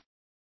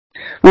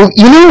 Well,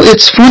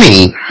 it's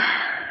funny.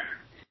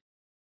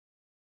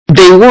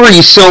 They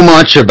worry so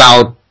much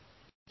about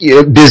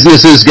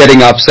businesses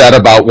getting upset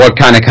about what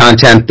kind of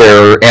content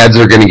their ads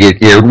are going to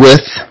get aired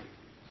with.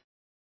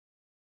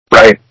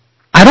 Right.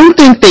 I don't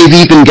think they've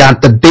even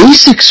got the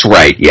basics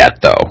right yet,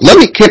 though.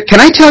 Can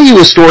I tell you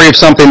a story of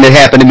something that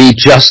happened to me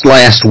just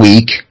last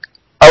week?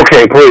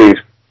 Okay, please.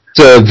 It's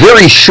a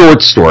very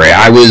short story.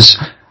 I was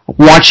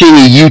watching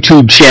a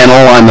YouTube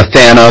channel I'm a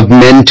fan of,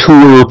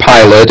 Mentour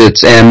Pilot.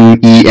 It's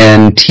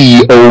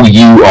Mentour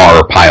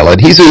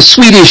Pilot. He's a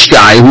Swedish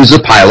guy who's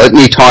a pilot, and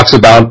he talks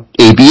about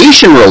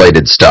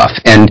aviation-related stuff.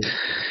 And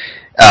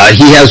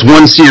he has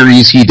one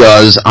series he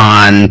does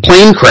on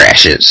plane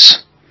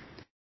crashes.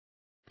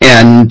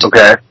 And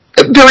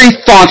very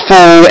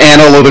thoughtful,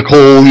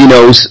 analytical,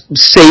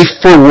 safe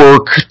for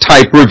work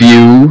type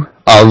review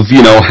of,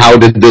 how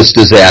did this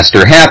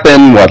disaster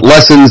happen? What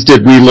lessons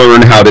did we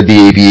learn? How did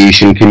the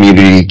aviation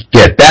community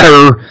get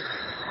better?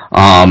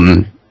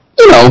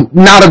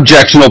 Not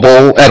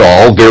objectionable at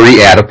all,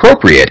 very ad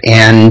appropriate.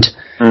 And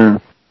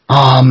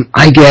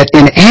I get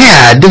an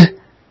ad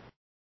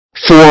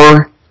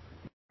for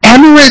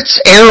Emirates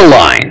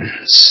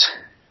Airlines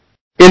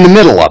in the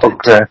middle of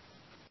it.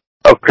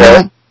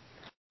 Okay.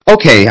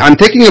 Okay, I'm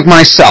thinking of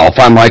myself.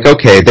 I'm like,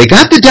 okay, they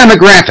got the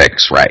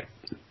demographics right.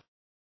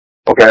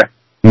 Okay.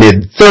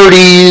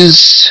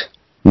 Mid-30s,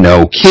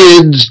 no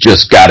kids,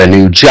 just got a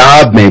new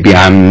job. Maybe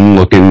I'm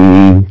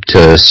looking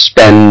to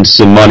spend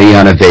some money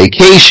on a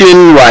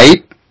vacation,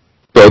 right?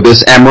 Throw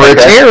this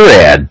Emirates Air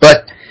ad.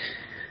 But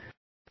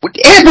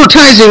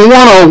advertising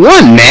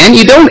 101, man.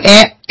 You don't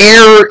air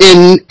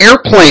an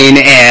airplane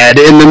ad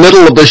in the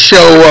middle of a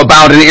show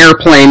about an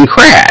airplane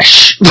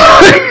crash.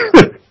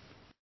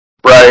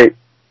 Right.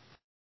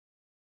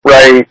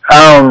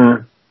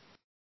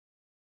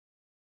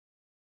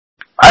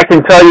 I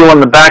can tell you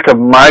on the back of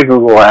my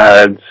Google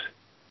ads,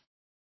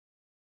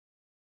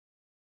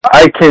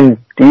 I can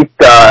deep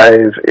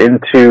dive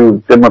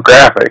into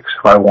demographics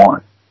if I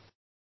want.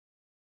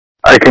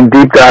 I can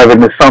deep dive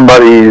into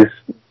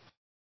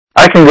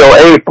I can go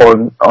ape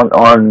on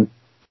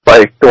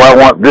like, do I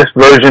want this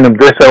version of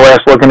this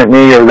OS looking at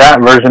me or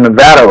that version of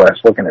that OS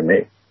looking at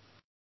me?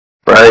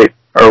 Right?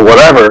 Or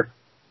whatever.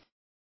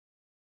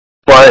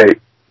 But,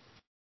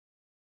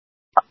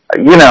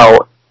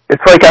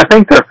 it's like I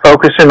think they're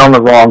focusing on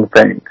the wrong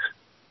things.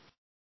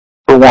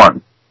 For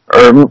one.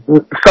 Or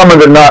some of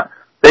them not.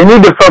 They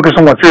need to focus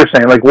on what you're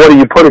saying. Like, what are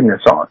you putting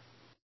this on?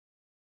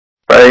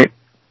 Right?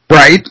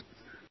 Right.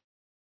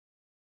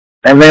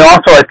 And they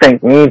also, I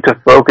think, need to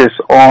focus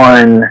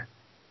on,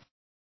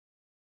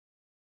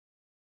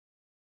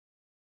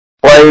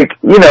 like,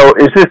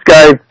 is this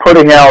guy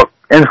putting out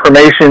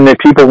information that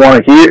people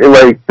want to hear,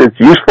 like, that's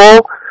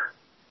useful?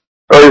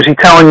 Or is he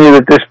telling you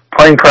that this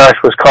plane crash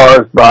was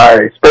caused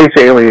by space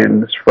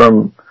aliens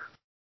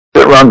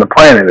that run the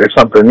planet or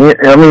something?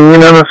 I mean, you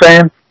know what I'm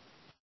saying?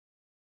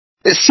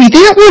 See,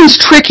 that one's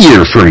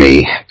trickier for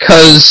me,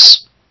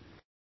 because,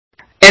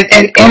 and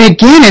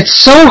again, it's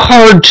so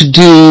hard to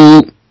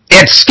do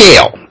at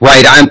scale,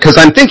 right? Because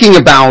I'm thinking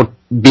about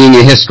being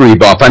a history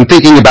buff. I'm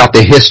thinking about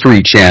the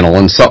History Channel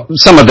and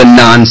some of the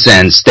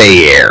nonsense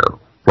they air,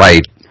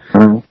 right?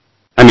 Mm-hmm.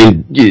 I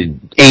mean,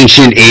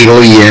 ancient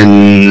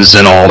aliens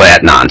and all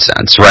that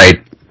nonsense,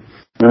 right?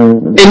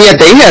 Mm-hmm. And yet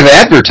they have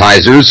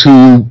advertisers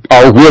who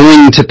are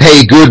willing to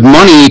pay good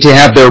money to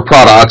have their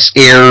products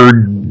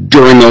aired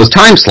during those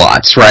time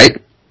slots,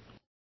 right?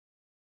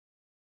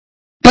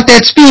 But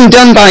that's being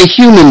done by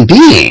human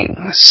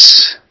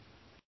beings.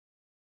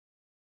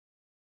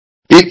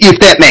 If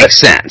that makes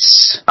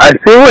sense. I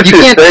see what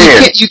you're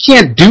saying. You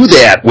can't do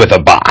that with a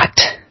bot.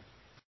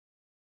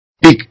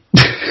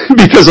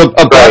 Because a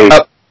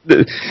bot,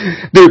 there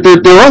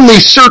are only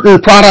certain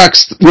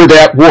products where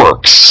that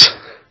works,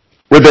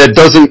 where that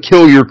doesn't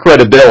kill your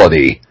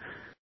credibility.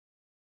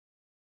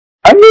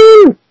 I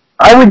mean,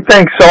 I would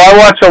think so. I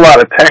watch a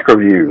lot of tech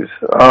reviews.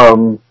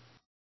 Some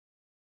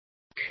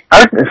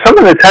of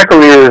the tech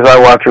reviews I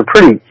watch are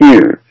pretty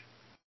huge.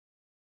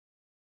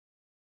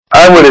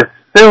 I would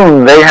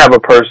assume they have a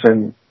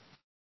person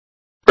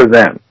for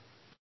them.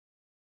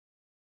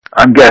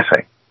 I'm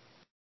guessing.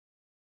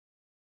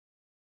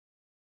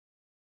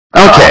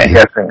 Okay. I'm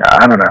guessing.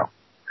 I don't know.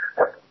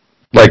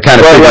 Like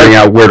kind of figuring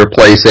out where to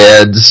place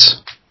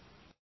ads.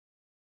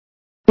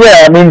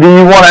 Yeah, I mean, do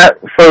you want to,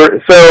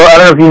 so I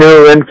don't know if you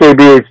know who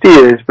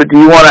NKBHD is, but do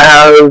you want to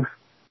have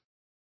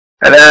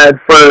an ad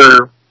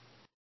for,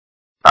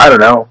 I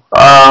don't know,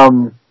 a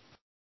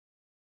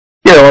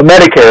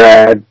Medicare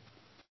ad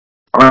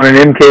on an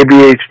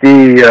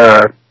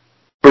NKBHD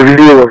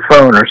review of a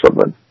phone or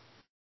something?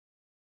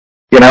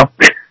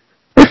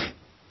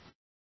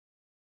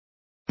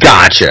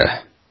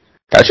 Gotcha.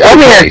 Let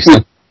me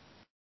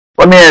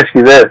ask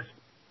you this.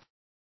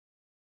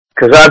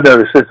 Because I've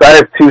noticed this. I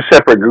have two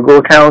separate Google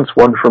accounts,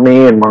 one for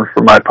me and one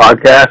for my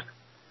podcast.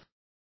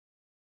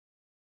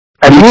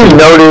 Have you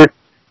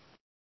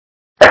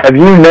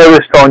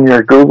noticed on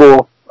your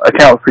Google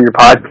account for your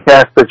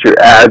podcast that your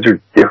ads are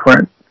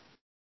different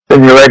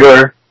than your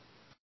regular?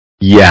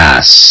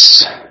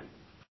 Yes.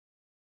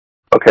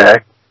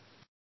 Okay.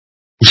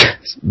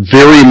 Yes,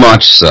 very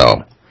much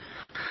so.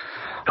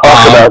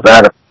 Talk about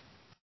that.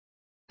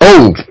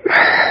 Oh.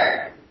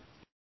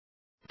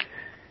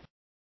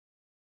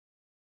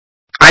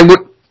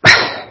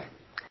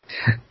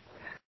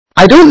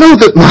 I don't know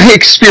that my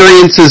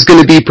experience is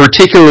going to be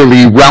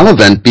particularly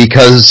relevant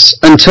because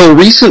until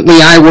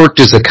recently I worked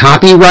as a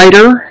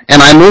copywriter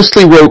and I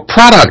mostly wrote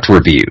product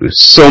reviews.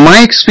 So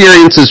my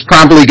experience is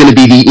probably going to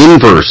be the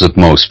inverse of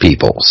most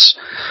people's.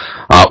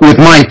 With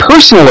my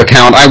personal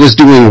account, I was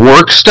doing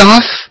work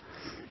stuff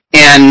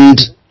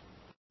and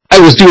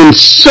I was doing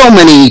so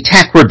many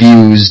tech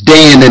reviews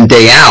day in and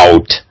day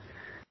out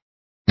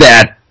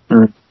that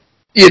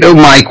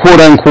my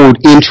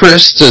quote-unquote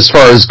interest as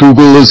far as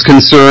Google is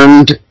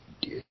concerned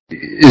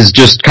is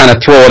just kind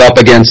of throw it up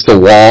against the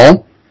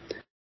wall.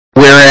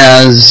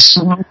 Whereas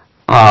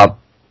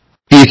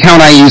the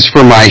account I use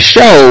for my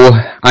show,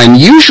 I'm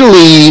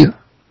usually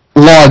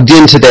logged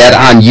into that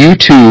on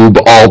YouTube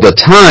all the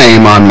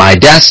time on my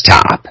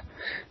desktop,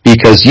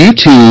 because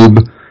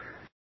YouTube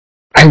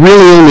I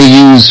really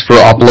only use for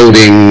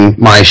uploading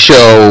my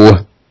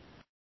show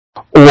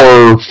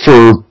or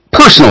for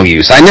personal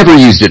use. I never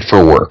used it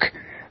for work.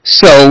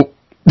 So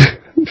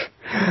the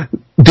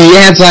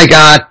ads I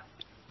got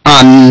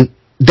on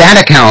that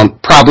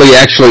account probably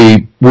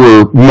actually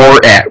were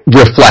more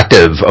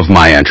reflective of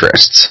my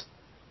interests.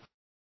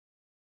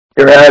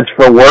 Your ads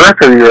for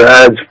work or your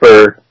ads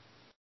for...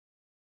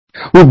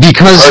 Well,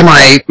 because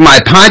my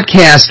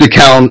podcast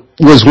account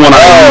was one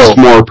I used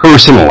more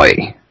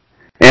personally.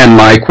 And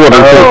my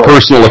quote-unquote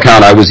personal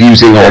account I was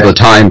using all the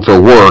time for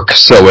work,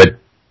 so it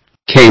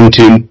came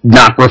to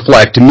not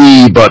reflect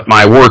me, but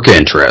my work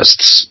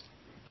interests.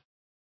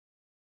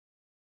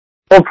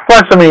 Well,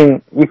 plus,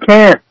 you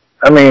can't,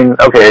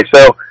 okay,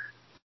 so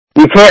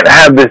you can't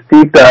have this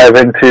deep dive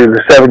into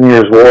the 7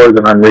 Years' War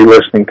that I'm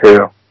re-listening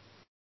to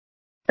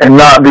and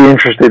not be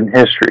interested in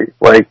history.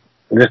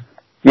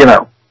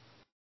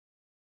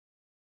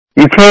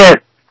 You can't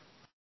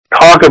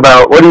talk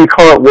about, what do you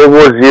call it, World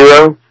War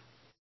Zero?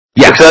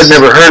 Yes. Because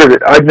I've never heard of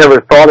it. I've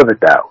never thought of it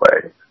that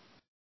way.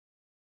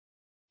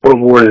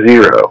 World War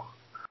Zero.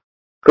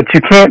 But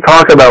you can't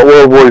talk about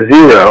World War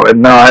Zero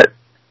and not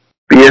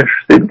be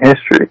interested in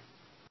history.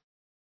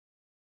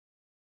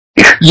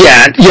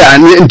 Yeah,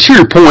 and to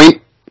your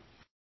point,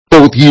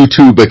 both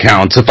YouTube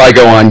accounts, if I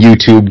go on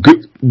YouTube,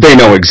 they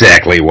know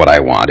exactly what I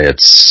want.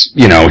 It's,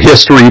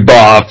 history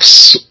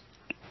buffs,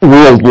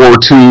 World War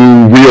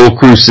II, real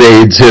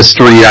Crusades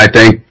history, I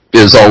think,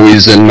 is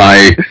always in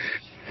my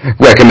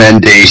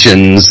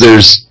recommendations.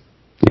 There's,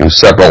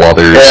 several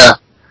others. Yeah.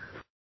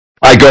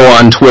 I go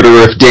on Twitter.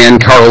 If Dan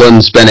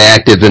Carlin's been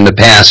active in the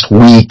past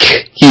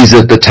week, he's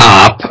at the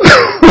top.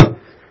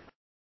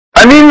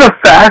 The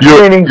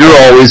fascinating...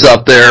 You're always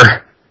up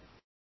there.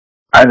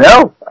 I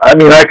know. I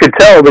could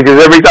tell,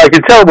 because I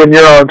could tell when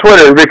you're on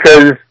Twitter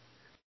because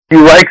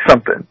you like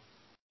something.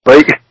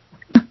 No,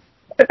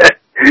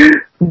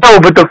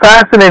 but the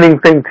fascinating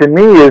thing to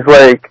me is,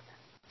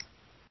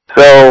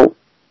 so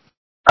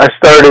I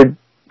started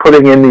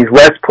putting in these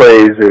Let's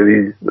Plays or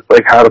these,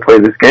 how to play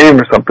this game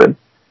or something.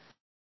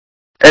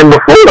 And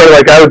before,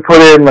 I would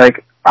put in,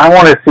 I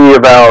want to see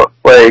about,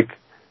 before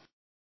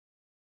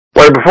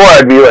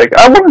I'd be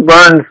I want to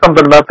learn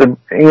something about the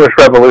English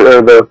Revolution,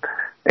 or the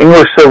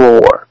English Civil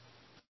War.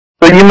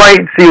 So you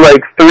might see,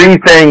 3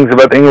 things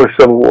about the English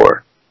Civil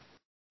War.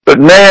 But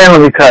man,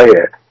 let me tell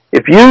you,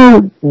 if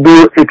you're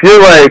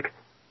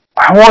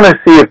I want to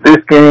see if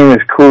this game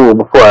is cool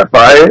before I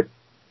buy it,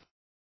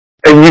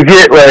 and you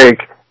get,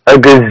 a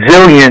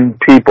gazillion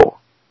people.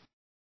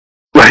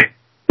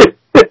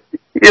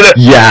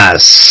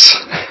 Yes.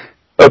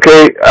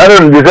 Okay, I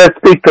don't know, does that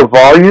speak to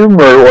volume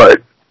or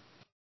what?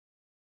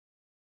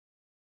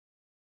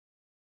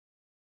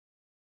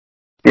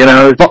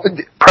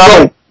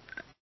 Probably.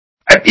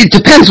 It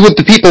depends what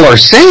the people are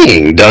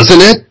saying,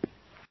 doesn't it?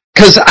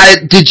 Because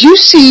did you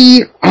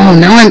see? Oh,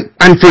 now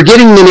I'm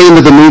forgetting the name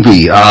of the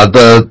movie.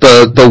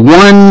 The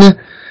one.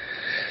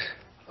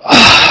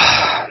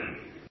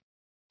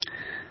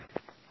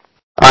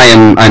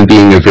 I'm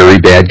being a very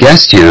bad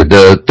guest here.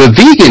 The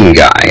vegan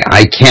guy.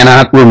 I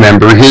cannot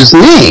remember his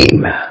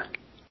name.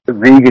 The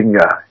vegan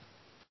guy.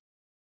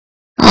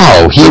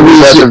 Oh, he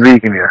was the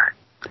vegan guy.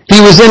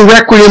 He was in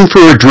Requiem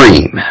for a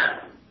Dream.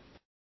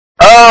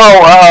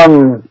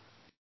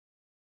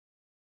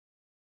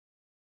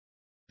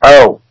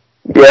 Oh,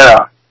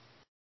 yeah.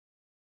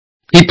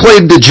 He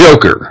played the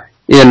Joker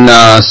in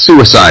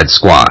Suicide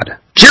Squad.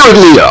 Jared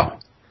Leto.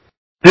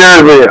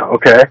 Jared Leto,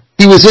 okay.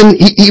 He was in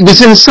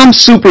some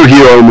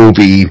superhero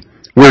movie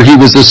where he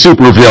was the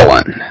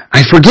supervillain.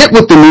 I forget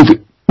what the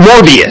movie...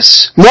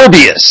 Morbius.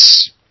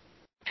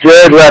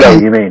 Jared Leto,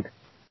 you mean?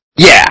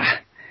 Yeah.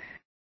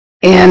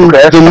 And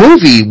the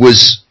movie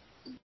was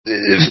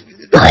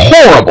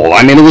horrible.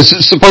 It was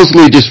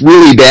supposedly just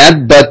really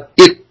bad, but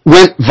it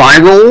went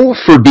viral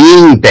for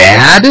being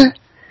bad,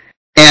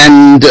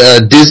 and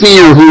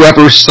Disney or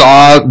whoever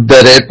saw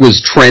that it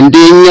was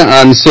trending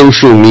on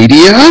social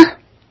media,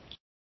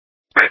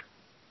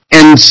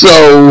 and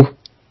so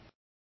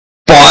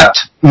bought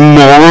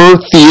more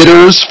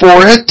theaters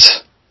for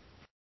it,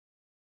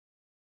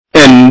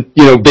 and,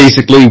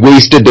 basically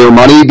wasted their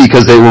money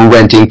because they were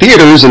renting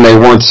theaters and they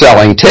weren't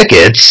selling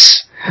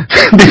tickets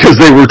because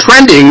they were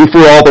trending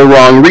for all the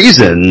wrong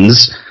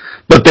reasons,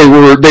 but they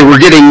were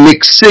getting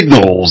mixed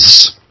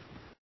signals.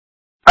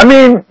 A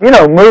movie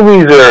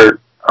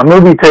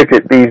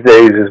ticket these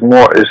days is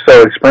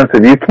so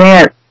expensive. You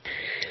can't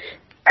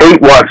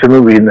hate watch a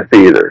movie in the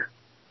theater.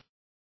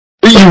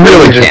 You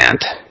really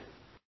can't.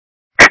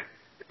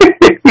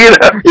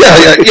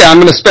 Yeah, I'm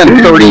going to spend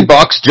 $30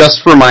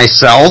 just for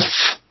myself.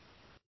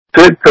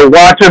 To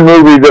watch a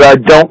movie that I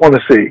don't want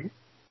to see.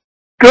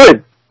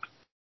 Good.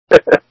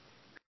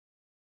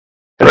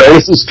 Right?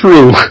 This is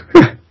true.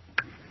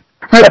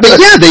 Right, but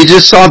yeah, they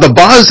just saw the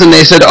buzz and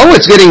they said, oh,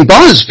 it's getting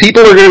buzz.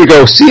 People are going to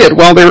go see it.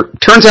 Well,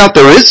 turns out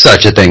there is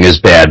such a thing as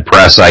bad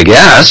press, I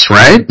guess,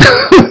 right?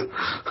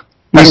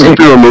 Listen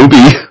to a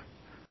movie.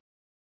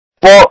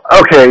 Well,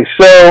 okay,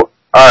 so,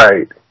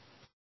 alright.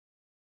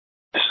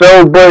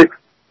 So, but,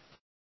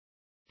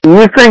 do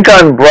you think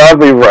I'm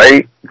broadly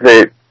right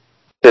that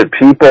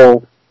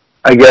people,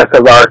 I guess,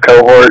 of our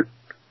cohort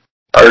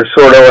are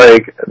sort of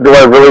like, do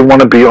I really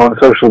want to be on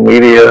social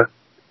media?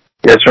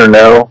 Yes or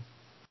no?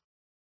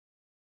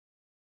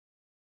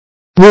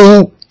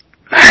 Well,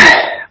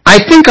 I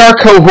think our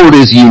cohort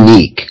is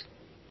unique.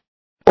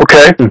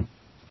 Okay.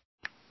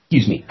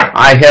 Excuse me.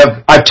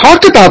 I've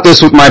talked about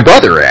this with my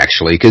brother,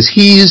 actually, because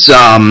he's,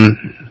 well,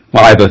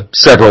 I have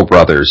several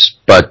brothers,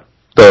 but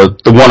the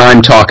one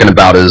I'm talking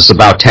about is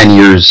about 10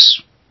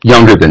 years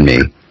younger than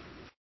me.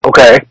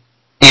 Okay.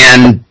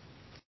 And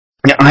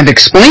I've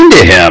explained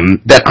to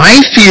him that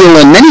I feel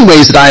in many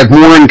ways that I have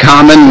more in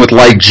common with,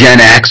 like, Gen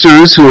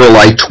Xers who are,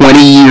 like, 20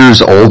 years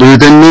older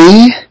than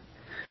me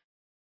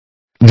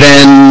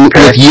than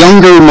with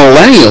younger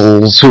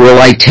millennials who are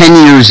like 10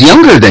 years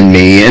younger than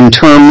me in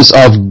terms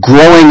of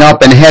growing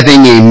up and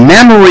having a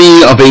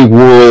memory of a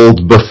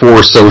world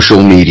before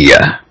social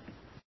media.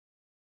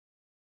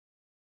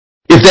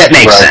 If that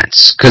makes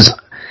sense. Because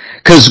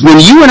when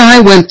you and I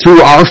went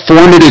through our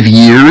formative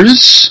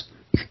years,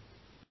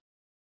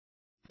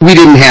 we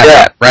didn't have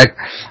that, right?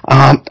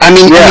 I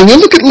mean, you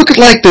look at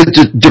like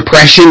the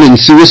depression and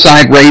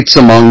suicide rates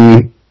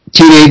among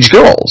teenage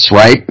girls,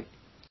 right?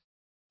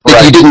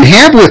 That you didn't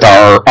have with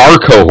our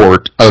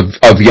cohort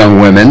of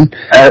young women.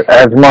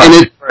 As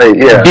much,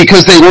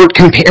 because they weren't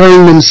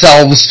comparing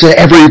themselves to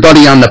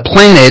everybody on the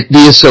planet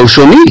via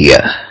social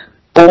media.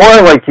 Or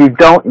like you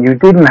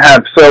didn't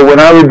have, so when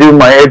I would do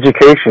my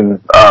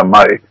education,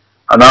 my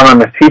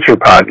anonymous teacher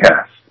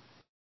podcast,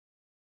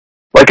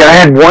 like I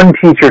had one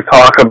teacher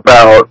talk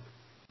about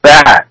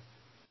that,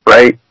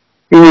 right?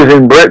 He was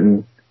in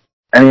Britain,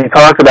 and he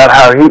talked about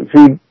how he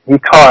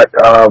taught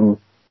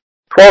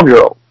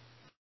 12-year-olds.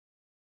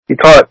 He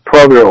taught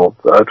 12-year-old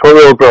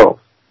girls.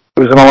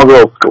 It was an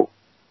all-girls school.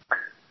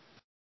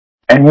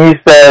 And he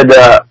said,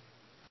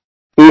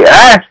 he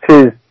asked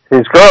his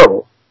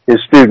girls,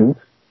 his students,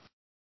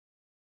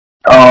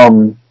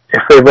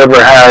 if they've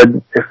ever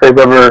had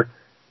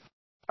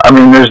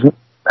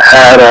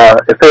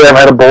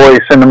a boy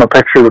send them a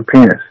picture of a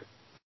penis.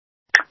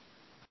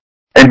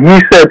 And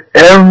he said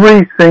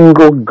every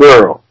single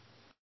girl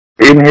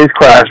in his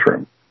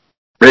classroom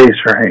raised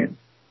her hand.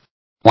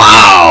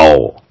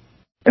 Wow.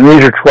 And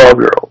these are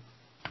 12-year-olds.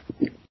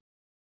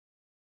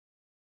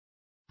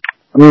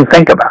 I mean,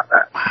 think about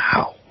that.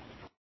 Wow.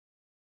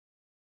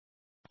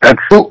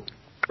 That's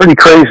pretty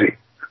crazy.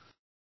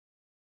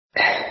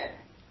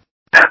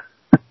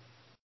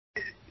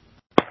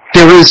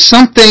 There is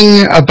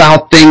something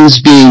about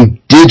things being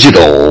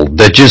digital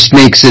that just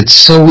makes it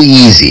so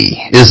easy,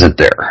 isn't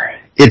there?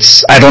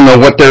 I don't know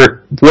what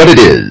it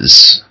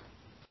is.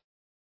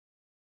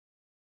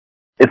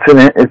 It's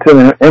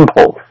an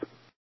impulse.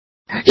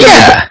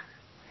 Yeah.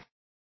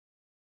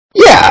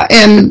 Yeah,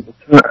 and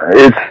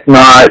it's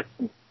not,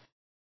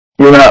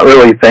 you're not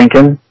really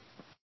thinking.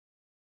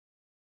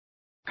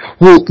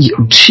 Well,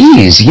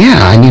 geez,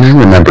 yeah. I mean, I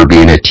remember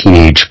being a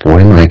teenage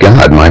boy. My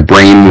God, my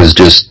brain was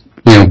just,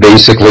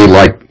 basically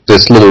like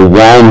this little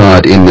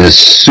walnut in this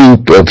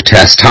soup of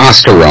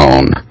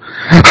testosterone.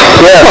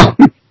 Yeah.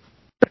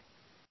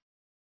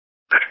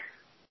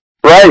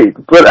 Right,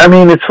 but I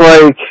mean, it's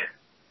like,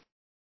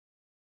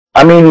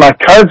 my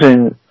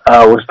cousin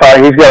was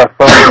talking. He's got a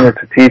phone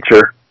that's a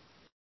teacher,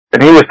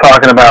 and he was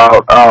talking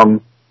about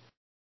how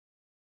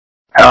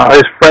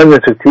his friend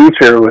that's a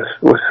teacher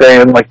was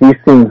saying, like, he's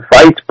seen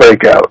fights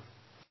break out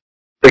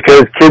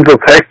because kids will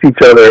text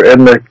each other,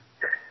 and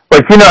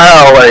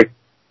how, like,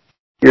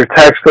 your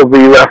text will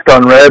be left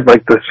unread,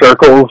 like the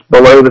circles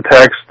below the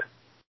text.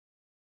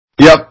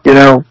 Yep.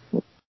 You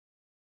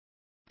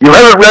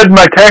haven't read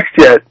my text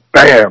yet.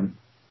 Bam.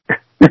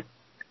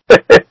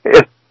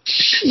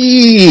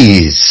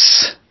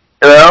 Jeez.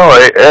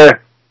 I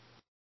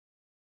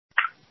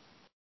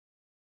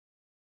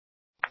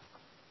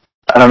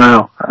don't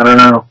know.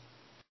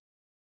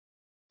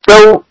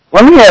 So,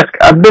 let me ask,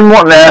 I've been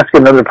wanting to ask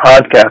another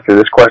podcaster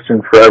this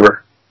question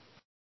forever.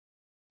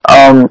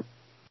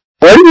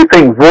 Where do you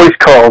think voice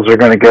calls are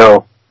going to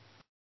go?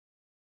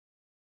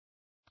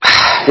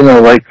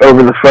 Like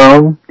over the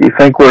phone? Do you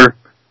think we're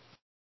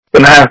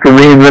going to have to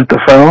reinvent the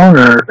phone,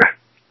 or?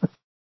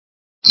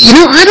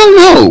 I don't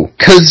know,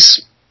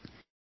 because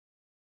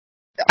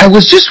I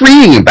was just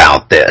reading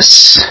about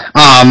this.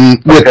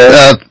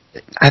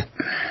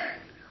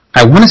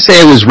 I want to say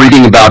I was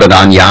reading about it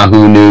on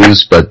Yahoo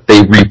News, but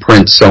they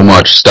reprint so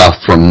much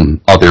stuff from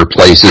other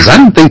places. I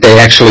don't think they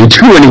actually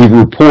do any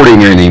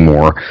reporting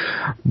anymore.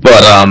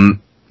 But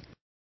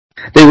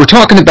they were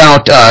talking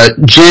about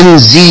Gen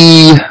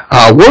Z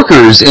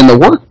workers in the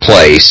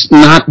workplace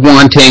not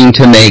wanting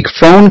to make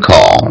phone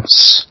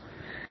calls.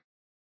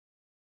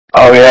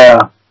 Oh,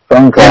 yeah.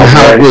 phone calls, and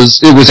how right?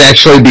 it was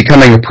actually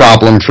becoming a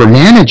problem for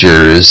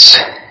managers.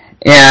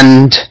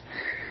 And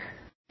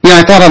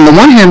I thought on the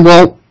one hand,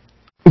 well,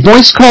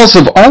 voice calls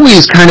have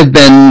always kind of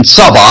been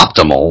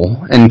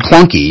suboptimal and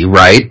clunky,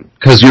 right?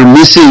 Because you're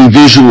missing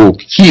visual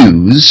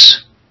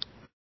cues.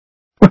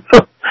 We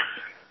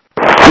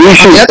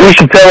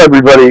should tell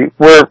everybody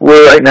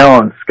we're right now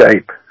on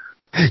Skype.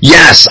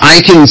 Yes,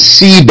 I can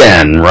see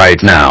Ben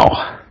right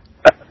now.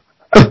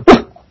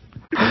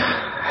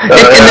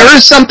 And there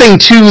is something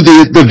to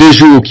the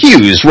visual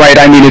cues, right?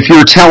 I mean, if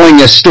you're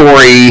telling a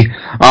story,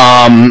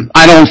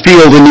 I don't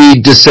feel the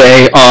need to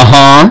say,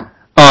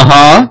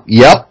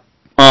 yep,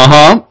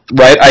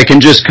 right? I can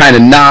just kind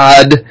of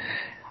nod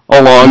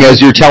along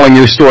as you're telling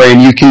your story,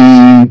 and you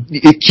can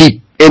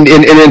keep, and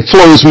it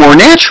flows more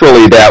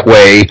naturally that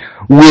way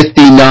with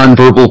the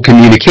nonverbal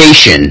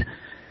communication.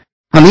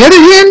 On the other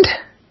hand,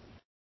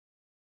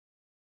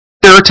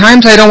 there are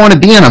times I don't want to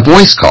be on a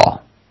voice call.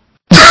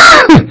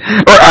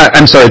 Or,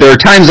 I'm sorry, there are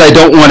times I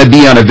don't want to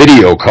be on a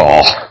video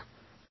call.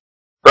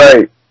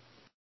 Right.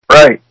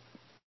 I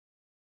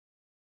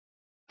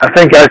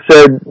think I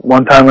said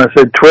one time,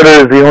 Twitter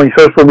is the only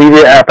social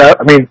media app out.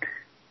 I mean,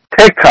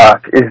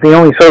 TikTok is the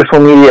only social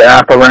media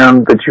app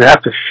around that you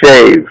have to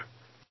shave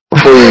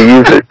before you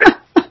use it.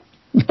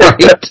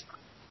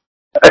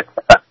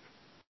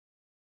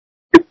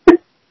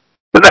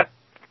 Right.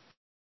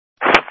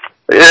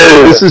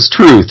 This is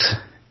truth.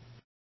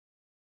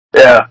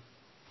 Yeah.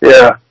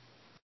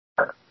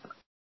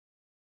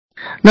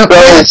 No,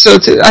 so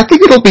I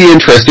think it'll be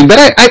interesting, but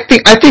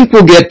I think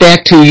we'll get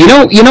back to you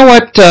know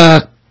what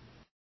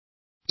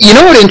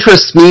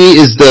interests me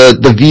is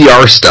the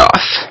VR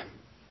stuff.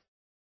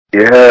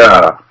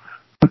 Yeah.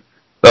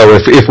 So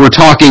if we're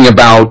talking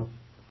about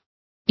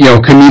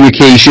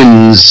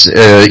communications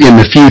in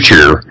the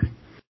future,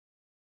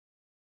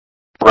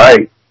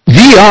 right?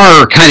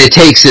 VR kind of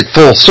takes it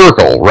full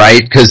circle,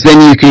 right? Because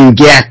then you can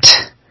get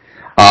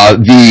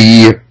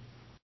the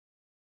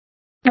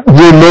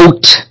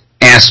remote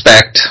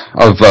aspect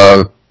of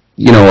a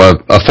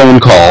phone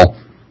call,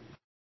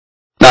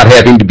 not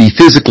having to be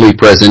physically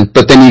present,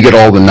 but then you get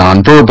all the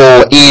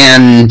nonverbal,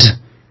 and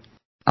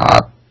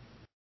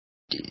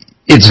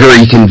it's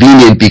very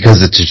convenient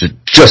because it's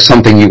just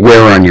something you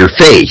wear on your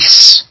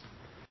face.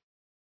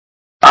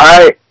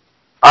 I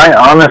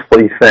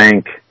honestly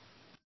think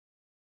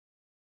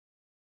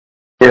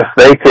if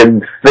they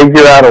could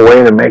figure out a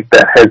way to make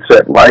that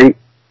headset light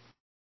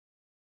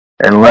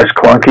and less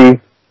clunky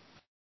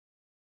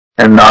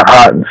and not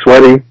hot and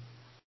sweaty,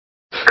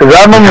 because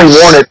I've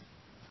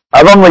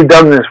only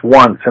done this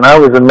once, and I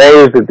was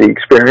amazed at the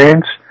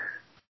experience,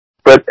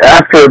 but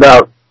after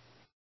about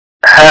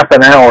half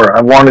an hour,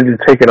 I wanted to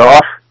take it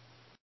off.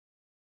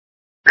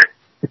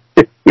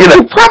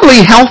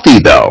 Probably healthy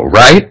though,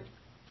 right?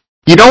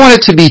 You don't want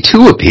it to be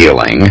too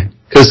appealing,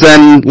 because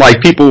then,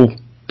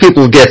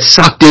 people get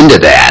sucked into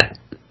that.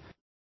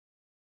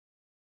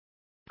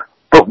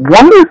 But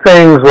one of the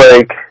things,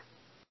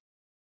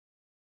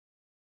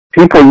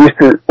 people used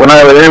to, when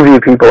I would interview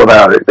people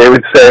about it, they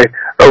would say,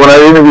 or when I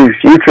would interview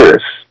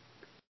futurists,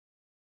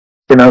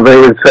 they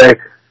would say,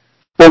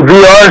 well,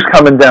 VR's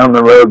coming down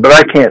the road, but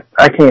I can't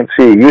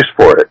see a use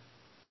for it.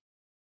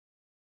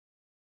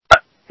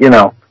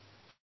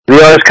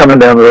 VR's coming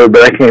down the road,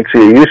 but I can't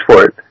see a use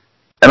for it.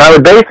 And I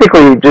would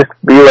basically just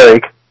be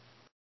like,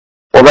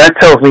 well, that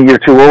tells me you're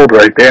too old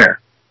right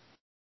there.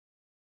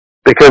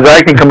 Because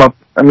I can come up,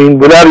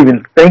 without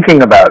even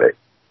thinking about it.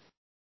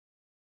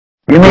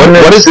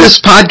 What is this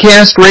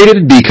podcast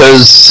rated?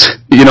 Because,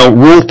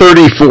 Rule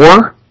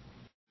 34?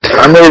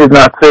 I'm rated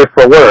not safe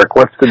for work.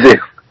 What's the deal?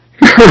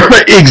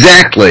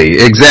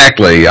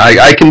 Exactly.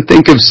 I can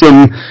think of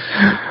some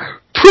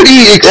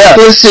pretty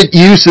explicit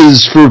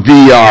uses for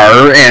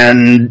VR,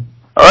 and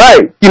all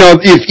right.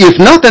 If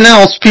nothing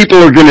else, people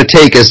are going to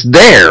take us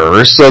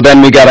there. So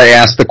then we got to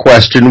ask the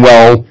question: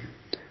 well,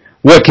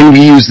 what can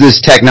we use this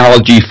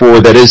technology for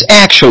that is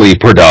actually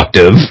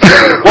productive?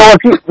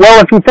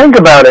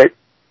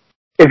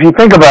 If you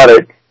think about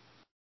it,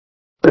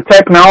 the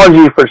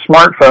technology for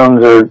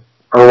smartphones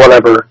or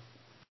whatever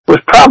was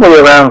probably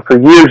around for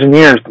years and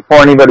years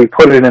before anybody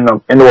put it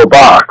into a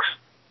box.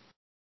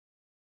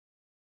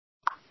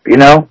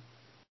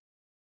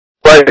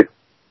 But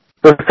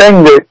the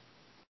thing that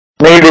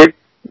made it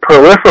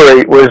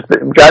proliferate was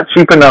that it got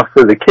cheap enough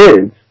for the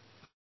kids.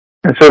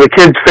 And so the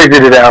kids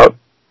figured it out.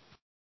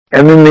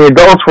 And then the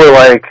adults were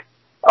like,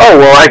 oh,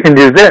 well, I can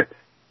do this.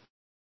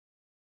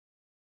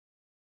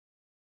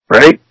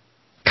 Right?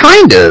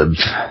 Kind of.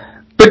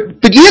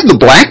 But you had the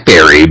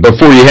BlackBerry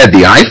before you had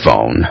the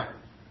iPhone.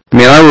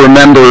 I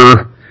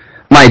remember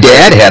my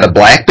dad had a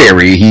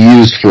BlackBerry he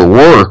used for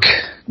work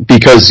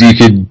because you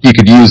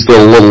could use the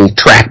little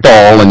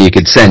trackball and you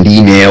could send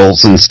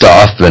emails and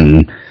stuff,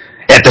 and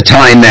at the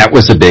time that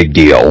was a big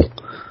deal.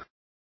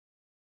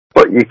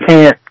 But you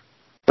can't.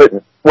 But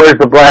where's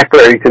the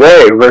BlackBerry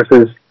today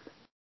versus?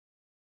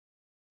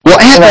 Well,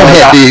 Apple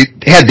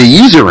had the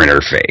user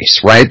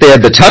interface, right? They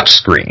had the touch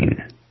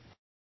screen.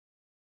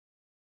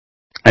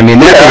 I mean,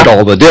 that made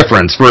all the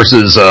difference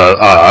versus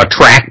a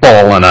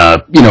trackball and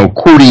a,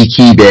 QWERTY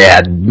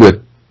keypad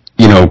with,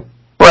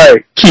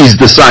 keys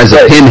the size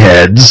of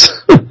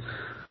pinheads.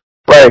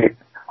 Right.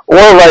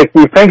 Or, like,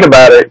 you think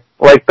about it,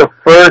 like the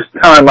first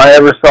time I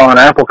ever saw an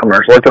Apple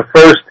commercial, like the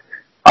first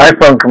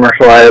iPhone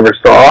commercial I ever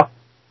saw,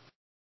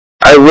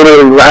 I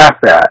literally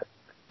laughed at.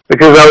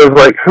 Because I was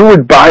like, who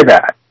would buy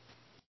that?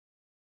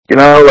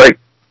 Like,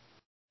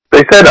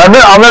 they said,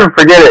 I'll never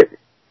forget it.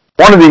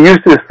 One of the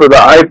uses for the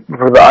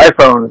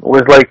iPhone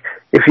was like,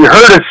 if you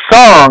heard a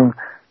song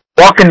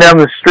walking down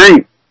the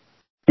street,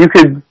 you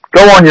could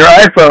go on your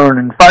iPhone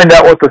and find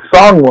out what the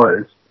song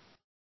was.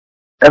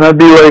 And I'd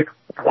be like,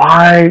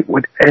 why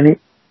would any...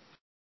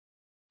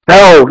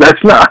 No,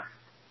 that's not...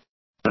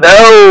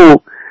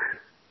 No!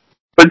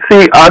 But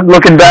see, I'm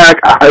looking back,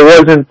 I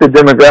wasn't the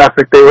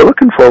demographic they were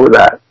looking for with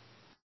that.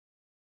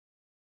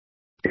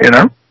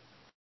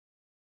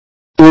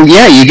 Well,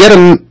 yeah, you get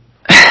them...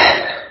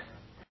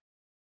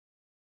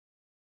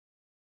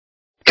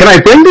 Can I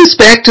bring this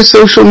back to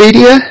social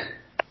media?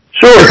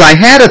 Sure. Because I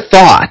had a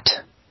thought.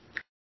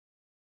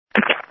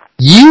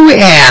 You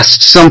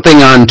asked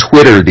something on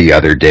Twitter the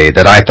other day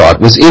that I thought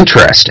was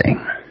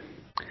interesting.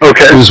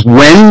 Okay. It was,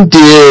 when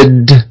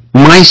did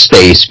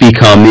MySpace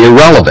become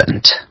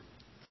irrelevant?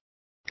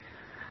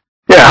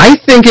 Yeah. I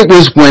think it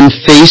was when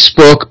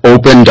Facebook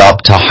opened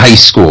up to high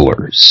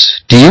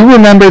schoolers. Do you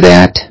remember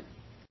that?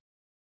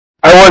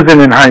 I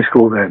wasn't in high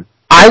school then.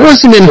 I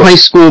wasn't in high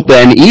school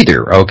then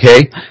either,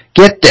 okay?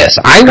 Get this.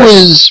 I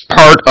was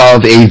part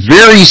of a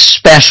very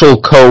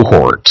special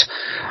cohort.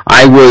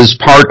 I was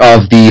part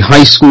of the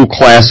high school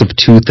class of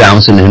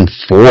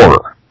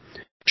 2004,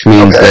 which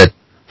means that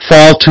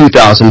fall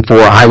 2004,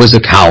 I was a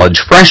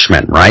college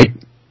freshman, right?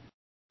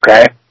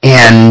 Okay.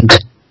 And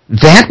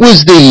that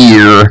was the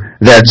year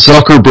that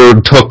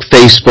Zuckerberg took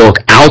Facebook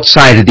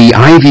outside of the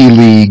Ivy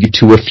League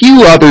to a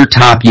few other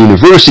top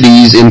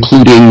universities,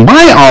 including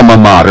my alma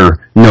mater,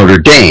 Notre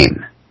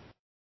Dame.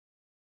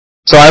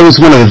 So I was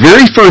one of the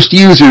very first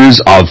users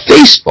of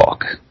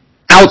Facebook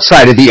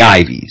outside of the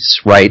Ivies,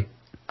 right?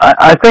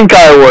 I think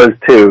I was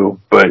too,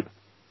 but...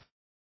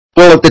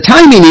 Well, at the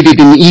time you needed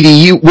an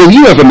EDU. Well,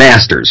 you have a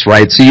master's,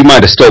 right? So you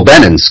might have still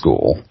been in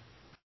school.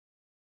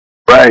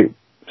 Right.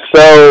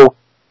 So...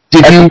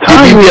 Did you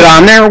get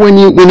on there when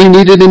you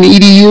needed an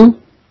EDU?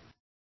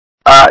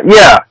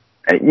 Yeah.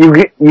 You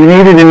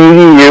needed an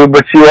EDU,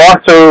 but you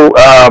also...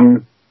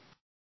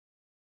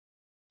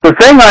 the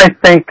thing I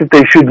think that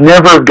they should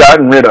never have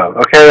gotten rid of,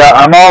 okay,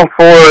 I'm all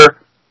for,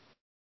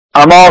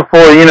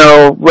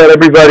 let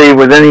everybody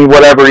with any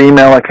whatever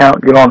email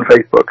account get on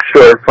Facebook.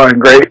 Sure, fine,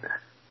 great.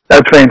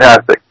 That's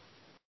fantastic.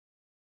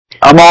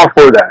 I'm all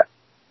for that.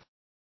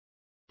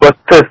 But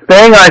the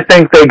thing I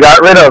think they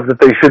got rid of that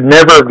they should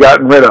never have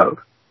gotten rid of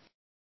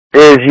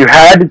is you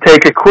had to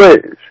take a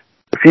quiz.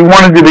 If you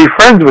wanted to be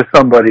friends with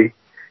somebody,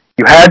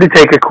 you had to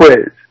take a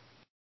quiz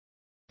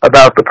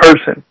about the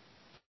person.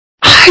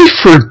 I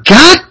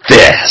forgot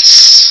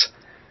this.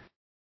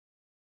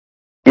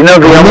 The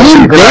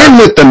Ben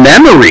with the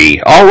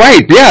memory. All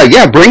right,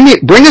 yeah.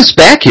 Bring us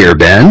back here,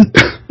 Ben.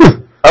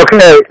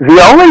 Okay,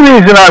 the only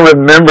reason I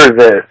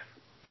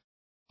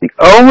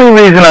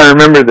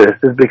remember this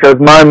is because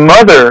my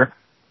mother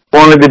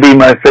wanted to be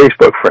my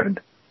Facebook friend,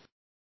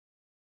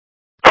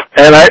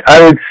 and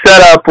I would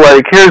set up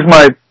like, here's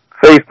my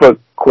Facebook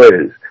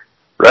quiz,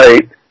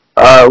 right?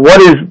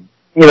 What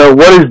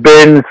is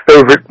Ben's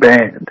favorite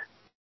band?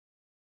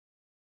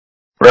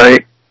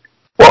 Right?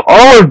 Well,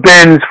 all of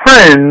Ben's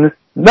friends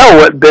know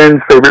what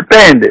Ben's favorite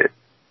band is.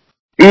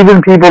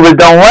 Even people that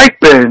don't like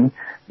Ben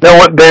know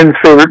what Ben's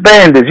favorite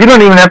band is. You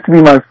don't even have to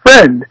be my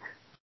friend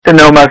to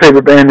know my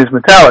favorite band is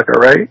Metallica,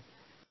 right?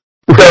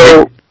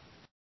 So,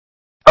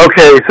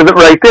 okay, so that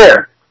right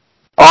there.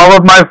 All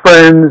of my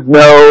friends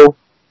know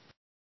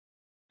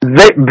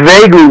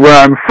vaguely where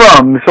I'm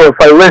from, so if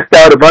I list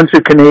out a bunch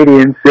of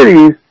Canadian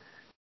cities,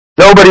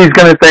 nobody's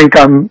going to think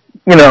I'm,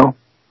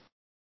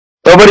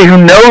 nobody who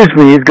knows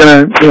me is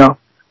going to,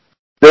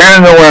 they're going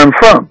to know where I'm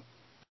from.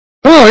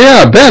 Oh,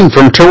 yeah, Ben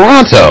from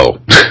Toronto.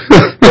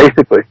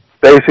 Basically.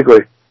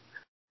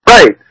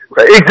 Right,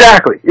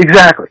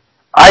 exactly.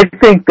 I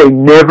think they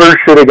never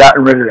should have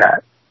gotten rid of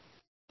that.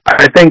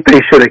 I think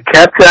they should have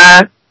kept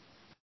that,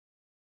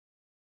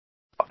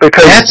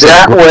 because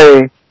that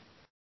way...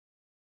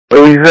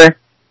 What did you say?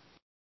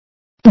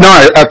 No,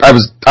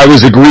 I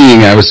was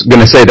agreeing. I was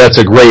going to say that's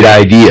a great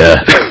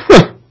idea.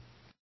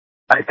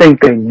 I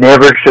think they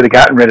never should have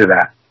gotten rid of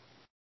that.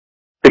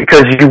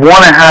 Because you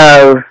want to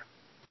have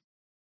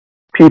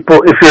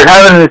people, if you're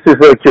having this as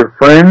like your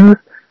friends,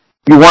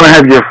 you want to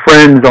have your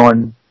friends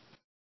on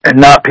and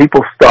not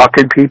people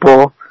stalking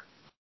people.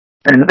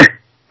 And,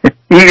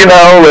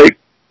 like...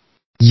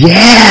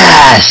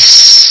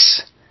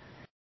 Yes!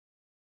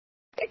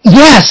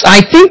 Yes,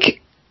 I think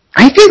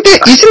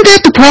that, isn't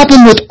that the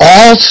problem with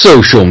all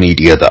social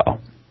media, though?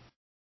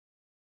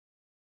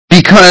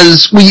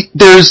 Because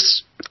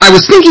I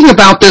was thinking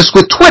about this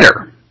with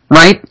Twitter,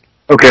 right?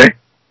 Okay,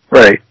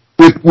 right.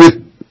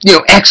 With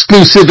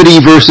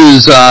exclusivity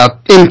versus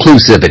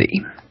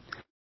inclusivity.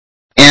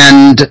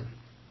 and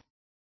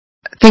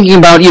thinking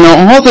about,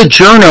 all the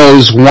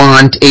journos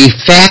want a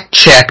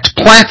fact-checked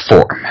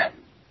platform.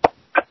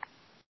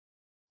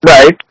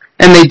 Right.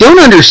 And they don't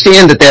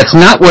understand that that's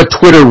not what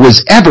Twitter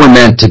was ever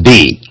meant to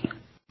be.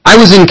 I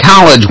was in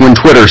college when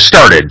Twitter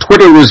started.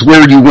 Twitter was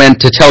where you went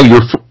to tell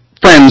your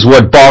friends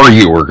what bar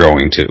you were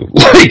going to.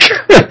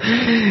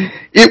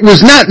 It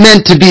was not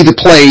meant to be the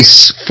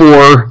place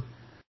for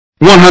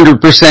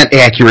 100%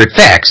 accurate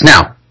facts.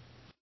 Now,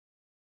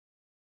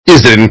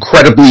 is it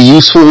incredibly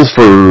useful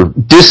for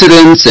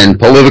dissidents and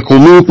political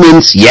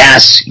movements?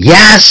 Yes,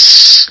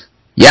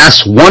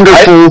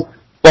 wonderful,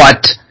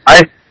 but...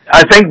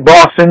 I think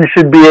Boston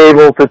should be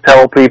able to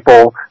tell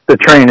people the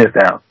train is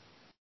down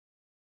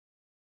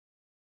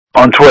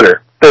on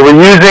Twitter. Boston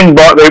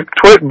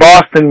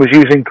was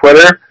using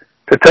Twitter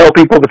to tell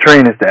people the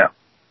train is down.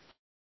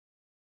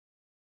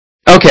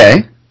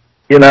 Okay.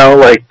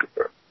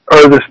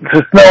 Or the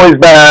snow is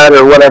bad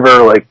or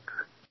whatever, like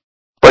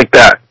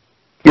that.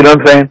 You know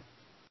what I'm saying?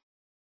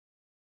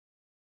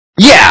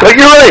 Yeah. But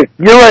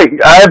you're right.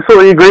 I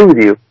absolutely agree with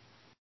you.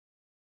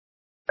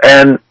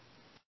 And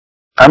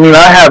I mean,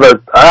 I have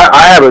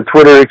a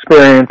Twitter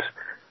experience.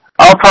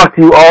 I'll talk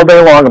to you all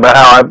day long about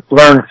how I've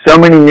learned so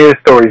many news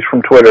stories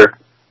from Twitter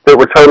that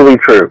were totally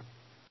true.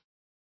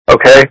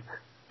 Okay?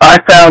 I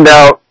found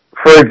out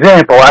from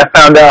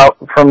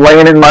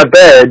laying in my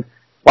bed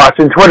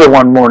watching Twitter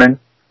one morning,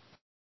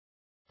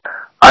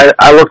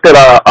 I looked at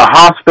a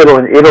hospital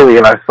in Italy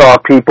and I saw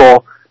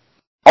people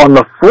on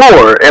the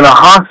floor in a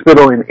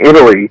hospital in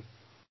Italy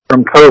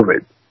from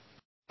COVID.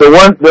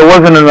 There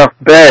wasn't enough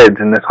beds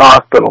in this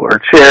hospital or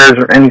chairs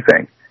or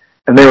anything.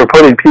 And they were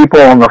putting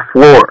people on the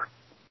floor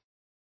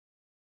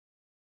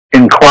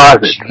in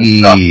closets.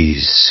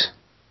 Jeez.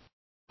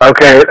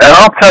 Okay, and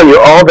I'll tell you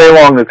all day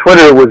long that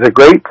Twitter was a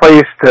great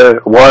place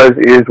a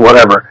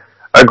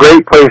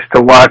great place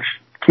to watch,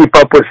 keep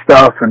up with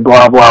stuff and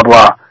blah, blah,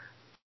 blah.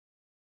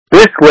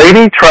 This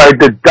lady tried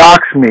to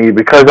dox me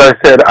because I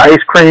said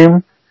ice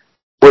cream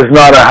was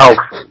not a health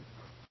food.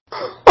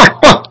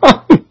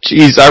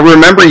 Jeez, I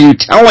remember you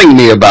telling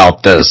me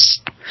about this.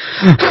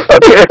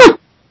 Okay.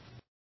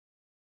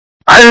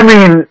 I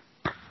mean,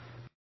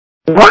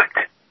 what?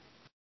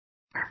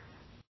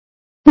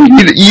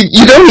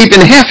 You don't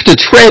even have to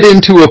tread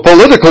into a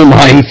political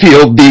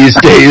minefield these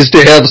days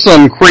to have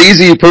some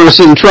crazy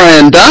person try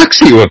and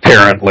dox you,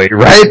 apparently,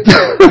 right?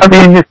 I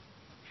mean,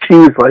 she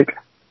was like,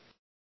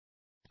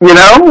 you're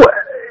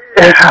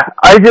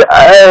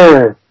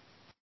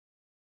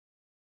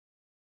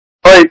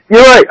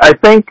right.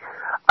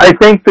 I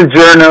think the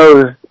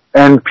journos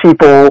and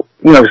people,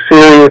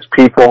 serious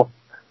people,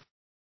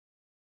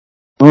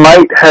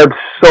 might have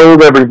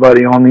sold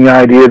everybody on the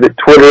idea that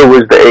Twitter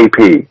was the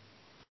AP.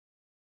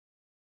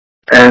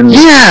 And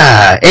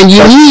yeah, and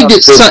you need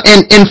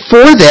and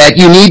for that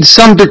you need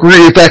some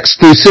degree of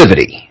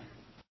exclusivity.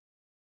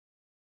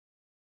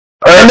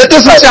 And that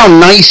doesn't sound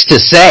nice to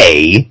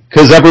say,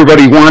 because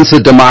everybody wants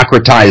a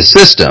democratized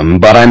system,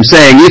 but I'm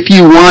saying if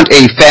you want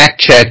a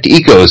fact-checked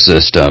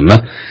ecosystem,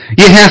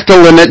 you have to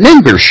limit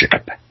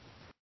membership.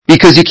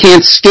 Because you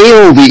can't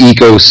scale the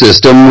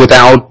ecosystem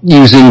without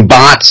using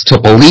bots to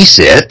police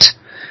it.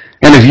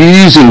 And if you're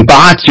using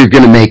bots, you're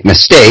going to make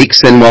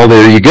mistakes, and well,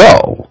 there you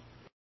go.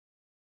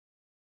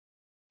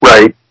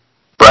 Right.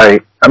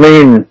 I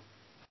mean,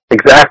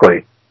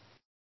 exactly.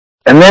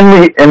 And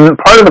then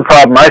part of the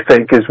problem, I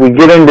think, is we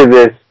get into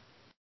this.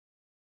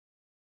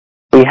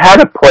 We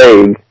had a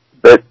plague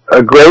that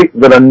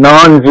a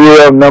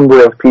non-zero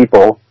number of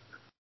people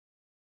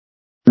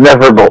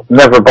never bought.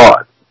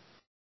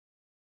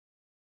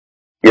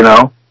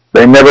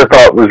 They never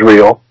thought it was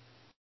real,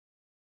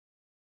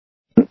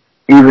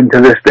 even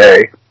to this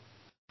day.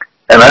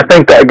 And I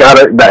think that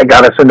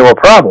got us into a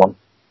problem.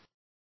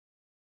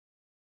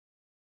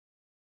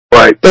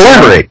 Right.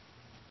 Elaborate.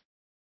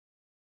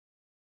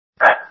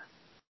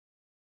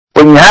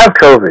 When you have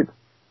COVID,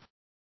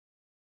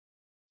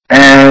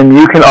 and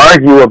you can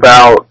argue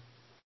about,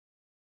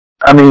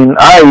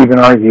 I even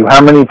argue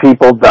how many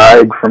people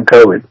died from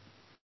COVID.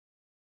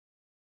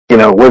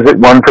 Was it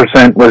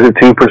 1%? Was it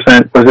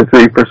 2%? Was it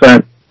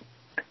 3%?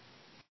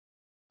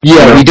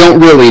 Yeah, we don't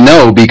really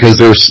know because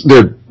there's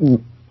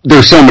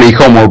so many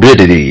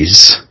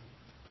comorbidities.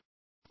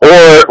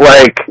 Or,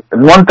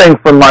 one thing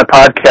from my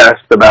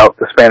podcast about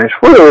the Spanish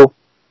flu,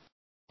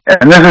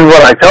 and this is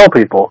what I tell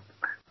people,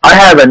 I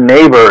have a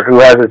neighbor who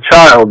has a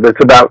child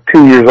that's about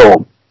 2 years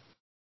old.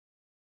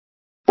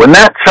 When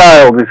that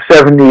child is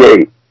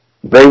 78,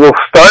 they will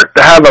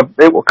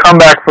it will come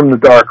back from the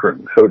dark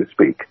room, so to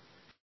speak.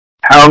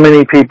 How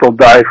many people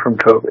died from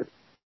COVID?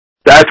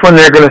 That's when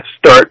they're going to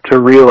start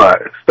to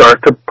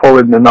pull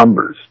in the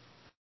numbers.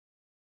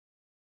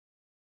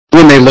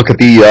 When they look at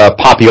the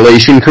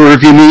population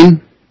curve, you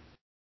mean?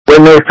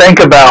 When they think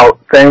about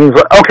things,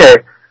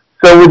 okay,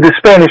 so with the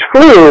Spanish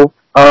flu,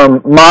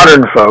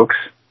 modern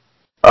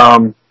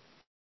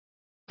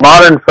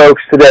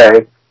folks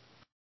today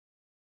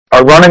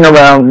are running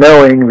around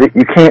knowing that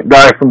you can't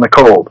die from the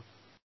cold.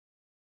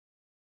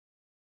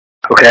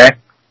 Okay?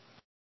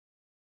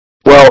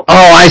 Well,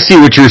 Oh, I see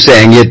what you're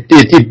saying.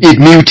 It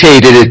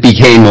mutated. It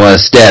became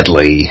less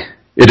deadly.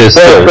 It is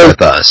still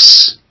with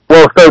us.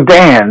 so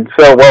Dan,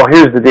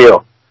 here's the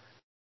deal.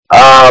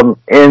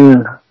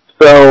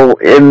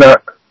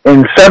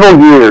 In several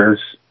years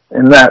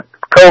in that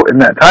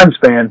time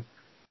span,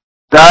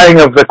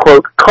 dying of the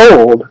quote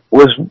cold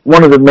was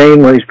one of the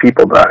main ways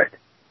people died.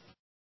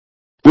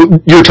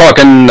 You're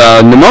talking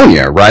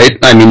pneumonia, right?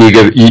 I mean, you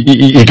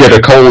get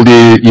a cold,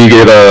 you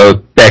get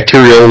a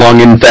bacterial lung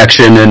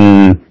infection,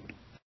 and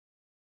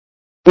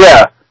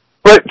yeah.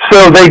 But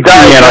so they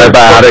died.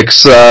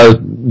 Antibiotics.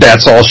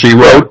 That's all she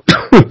wrote.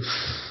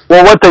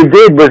 Well, what they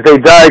did was they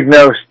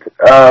diagnosed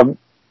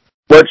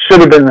what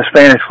should have been the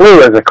Spanish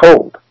flu as a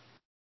cold,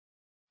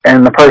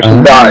 and the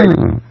person died.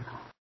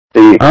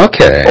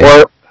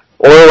 Okay.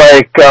 Or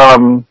like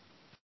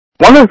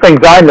one of the things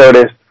I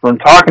noticed from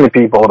talking to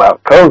people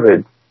about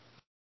COVID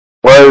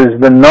was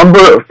the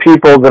number of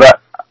people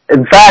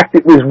in fact,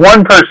 it was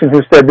one person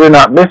who said they're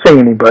not missing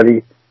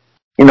anybody.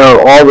 You know,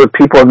 all the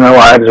people in their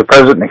lives are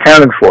present and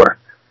accounted for.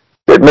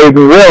 It made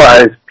me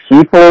realize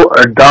people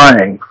are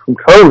dying from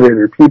COVID,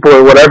 or people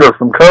or whatever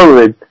from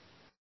COVID,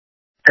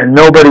 and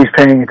nobody's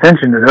paying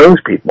attention to those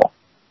people.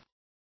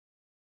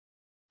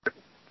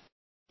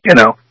 You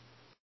know.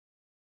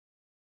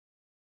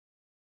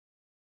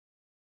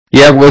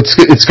 Yeah, well,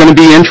 it's going to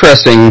be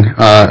interesting,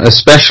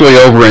 especially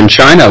over in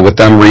China with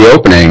them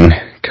reopening,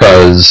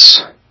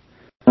 because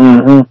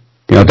you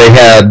know, they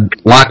had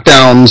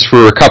lockdowns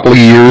for a couple of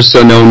years,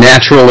 so no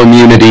natural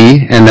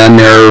immunity, and then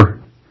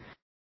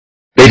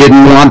they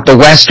didn't want the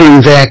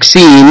Western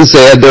vaccines.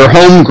 They had their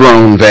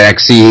homegrown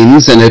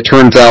vaccines, and it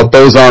turns out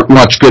those aren't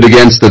much good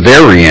against the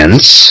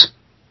variants.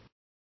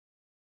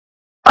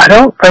 I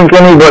don't think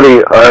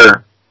anybody,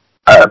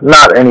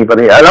 not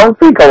anybody, I don't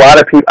think a lot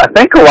of people, I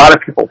think a lot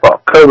of people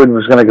thought COVID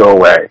was going to go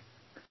away.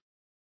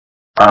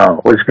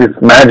 Was just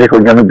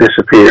magically going to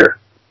disappear.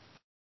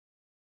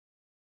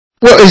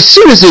 Well, as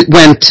soon as it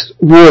went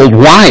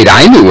worldwide,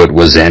 I knew it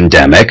was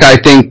endemic. I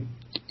think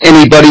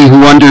anybody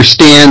who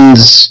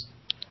understands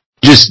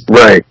just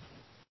basic,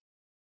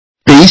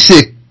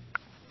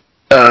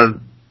 what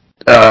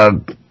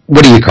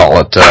do you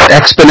call it,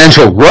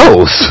 exponential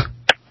growth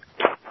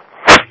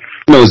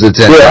knows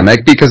it's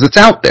endemic because it's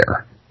out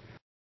there.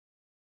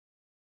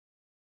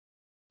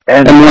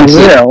 And once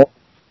go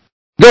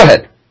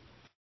ahead.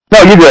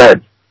 No, you go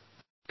ahead.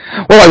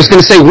 Well, I was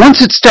going to say,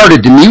 once it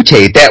started to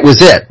mutate, that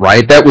was it,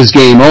 right? That was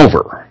game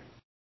over.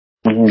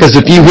 Because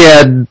if you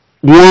had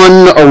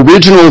one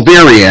original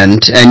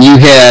variant and you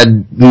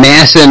had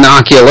mass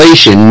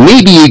inoculation,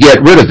 maybe you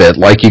get rid of it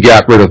like you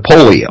got rid of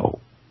polio.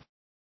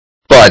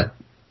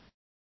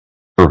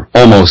 Or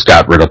almost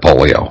got rid of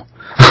polio.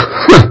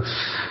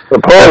 That's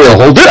a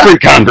whole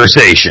different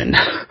conversation.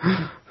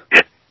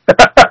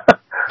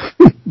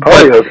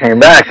 Polio came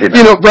back. You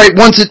know, right?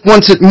 Once it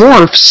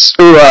morphs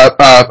or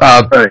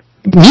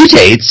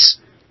mutates,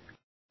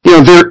 you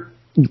know,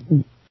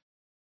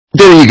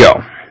 there you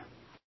go.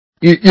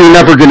 You're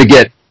never going to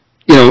get,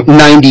 you know,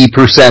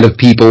 90% of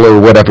people or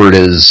whatever it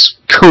is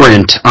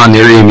current on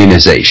their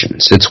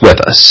immunizations. It's with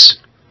us.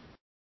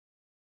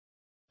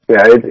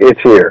 Yeah,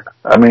 it's here.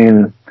 I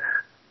mean,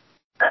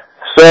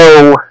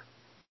 so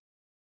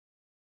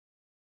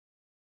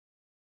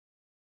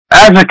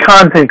as a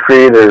content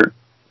creator,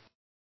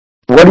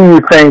 what do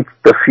you think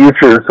the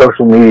future of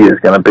social media is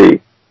going to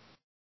be?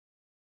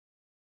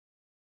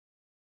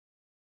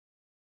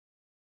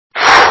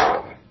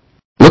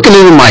 Looking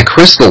into my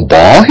crystal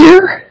ball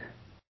here?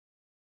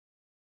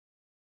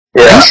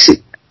 Yeah.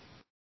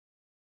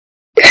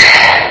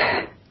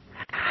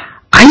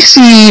 I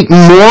see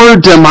more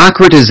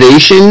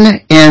democratization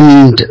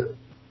and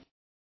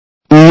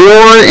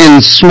more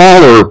and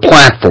smaller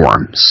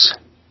platforms.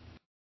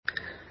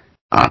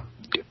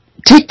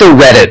 Take the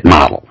Reddit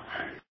model.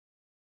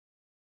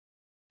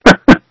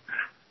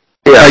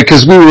 Yeah,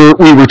 because we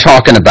were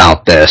talking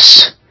about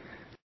this.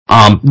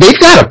 They've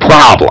got a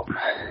problem.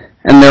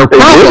 And their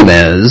problem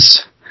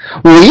is,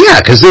 well, yeah,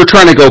 because they're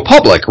trying to go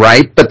public,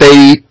 right? But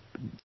their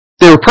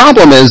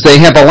problem is they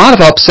have a lot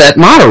of upset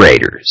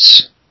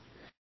moderators.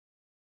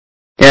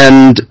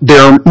 And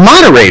their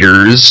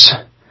moderators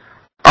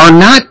are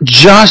not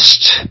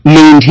just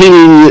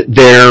maintaining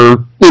their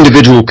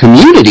individual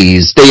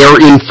communities, they are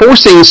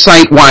enforcing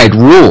site-wide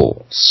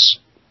rules.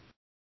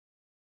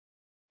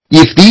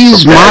 If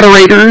these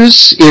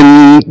moderators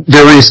in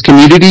various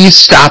communities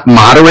stop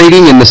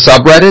moderating in the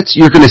subreddits,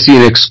 you're going to see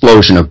an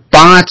explosion of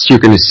bots, you're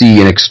going to see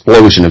an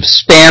explosion of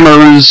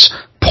spammers,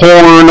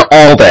 porn,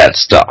 all that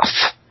stuff.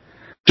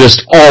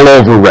 Just all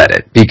over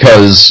Reddit,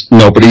 because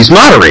nobody's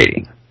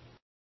moderating.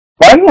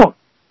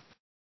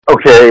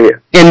 Okay.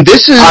 And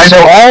this is I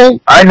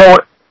know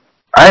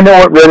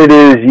what Reddit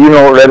is, you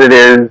know what Reddit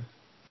is,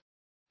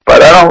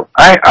 but I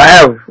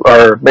have,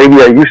 or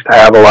maybe I used to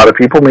have a lot of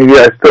people, maybe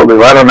I still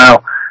do, I don't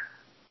know.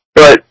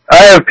 But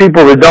I have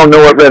people that don't know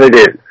what Reddit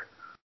is.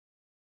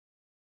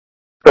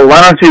 So why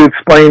don't you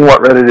explain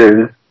what Reddit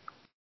is?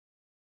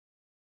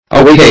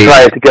 Okay. We can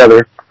try it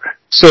together.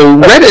 So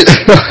Reddit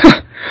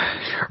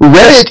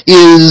Reddit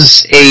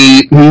is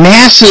a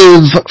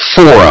massive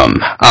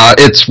forum.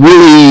 It's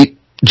really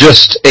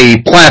just a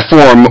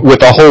platform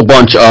with a whole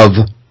bunch of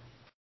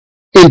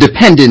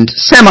independent,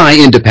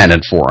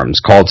 semi-independent forums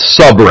called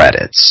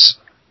subreddits.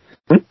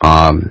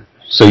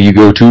 So you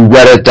go to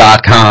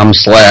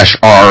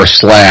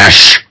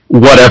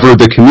reddit.com/r/whatever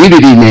the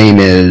community name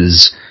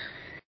is,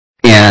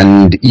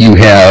 and you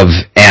have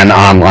an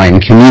online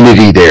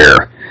community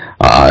there.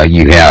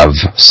 You have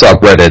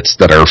subreddits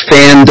that are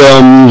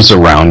fandoms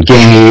around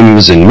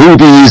games and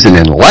movies and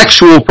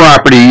intellectual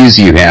properties.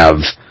 You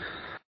have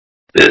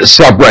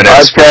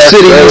subreddits for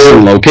cities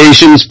and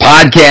locations,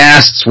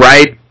 podcasts,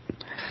 right?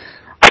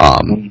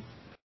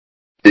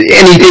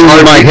 Anything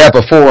you might have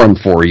a forum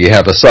for, you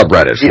have a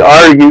subreddit for.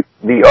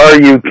 The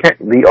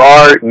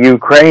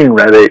R-Ukraine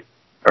Reddit,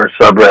 or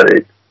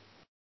subreddit,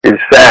 is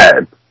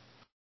sad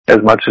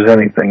as much as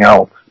anything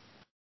else.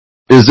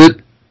 Is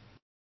it?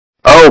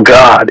 Oh,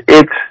 God.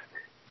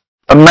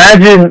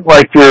 Imagine,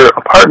 like, your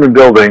apartment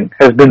building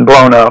has been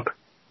blown up,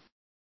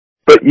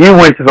 but you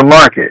went to the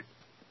market,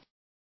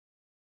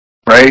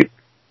 right?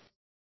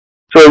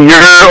 So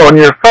you're on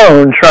your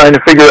phone trying to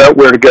figure out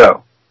where to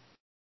go,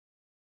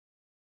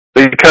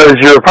 because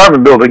your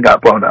apartment building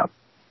got blown up.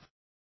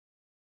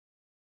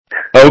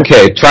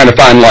 Okay, trying to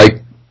find,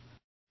 like,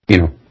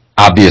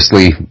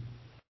 obviously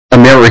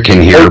American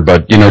here,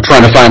 but,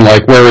 trying to find,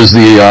 like, where is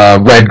the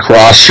Red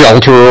Cross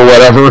shelter or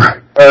whatever.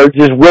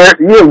 Just where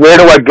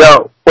do I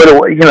go?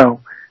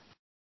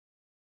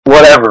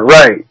 Whatever,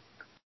 right.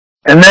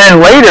 And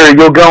then later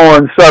you'll go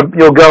on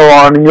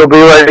and you'll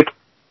be like,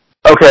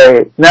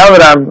 okay, now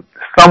that I'm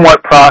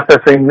somewhat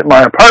processing that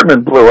my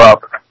apartment blew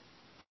up,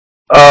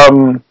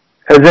 has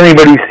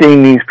anybody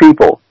seen these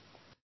people?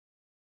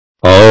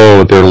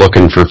 Oh, they're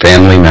looking for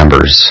family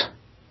members.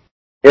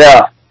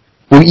 Yeah.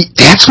 Well,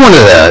 that's one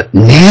of the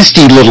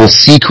nasty little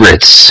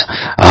secrets,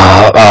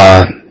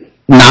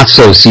 not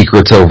so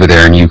secrets over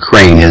there in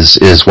Ukraine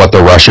is what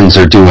the Russians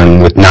are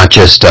doing with not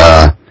just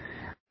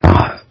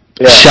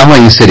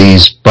shelling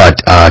cities,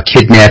 but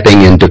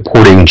kidnapping and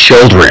deporting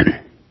children.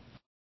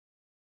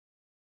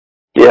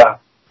 Yeah.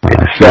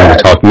 If you want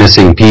to talk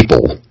missing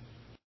people.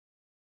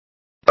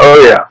 Oh,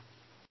 yeah.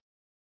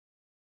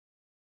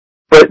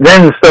 But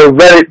then, so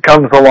Reddit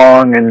comes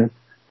along and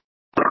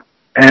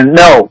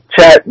no,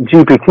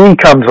 ChatGPT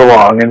comes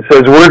along and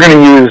says, we're going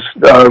to use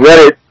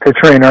Reddit to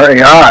train our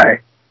AI.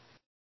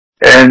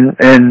 And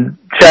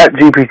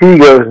ChatGPT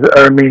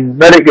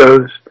Reddit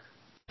goes,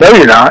 no,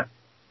 you're not.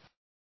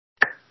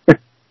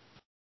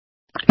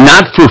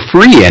 Not for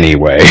free,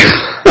 anyway.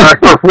 Not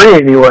for free,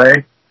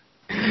 anyway.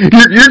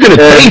 You're going to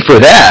pay for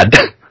that.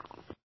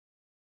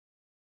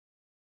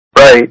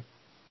 Right.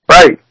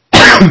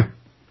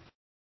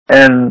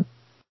 And,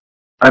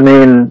 I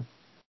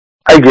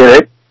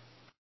get it.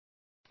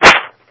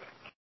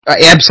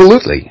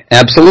 Absolutely.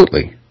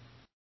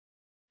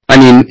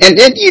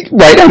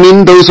 Right,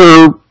 those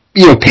are,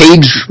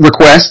 page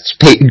requests,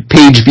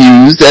 page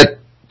views that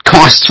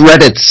costs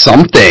Reddit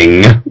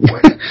something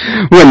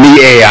when the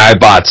AI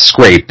bots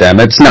scrape them.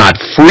 It's not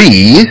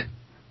free.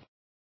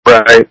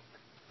 Right.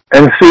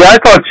 And see, I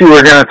thought you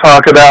were going to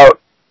talk about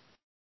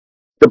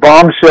the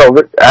bombshell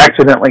that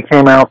accidentally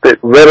came out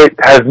that Reddit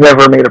has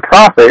never made a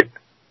profit,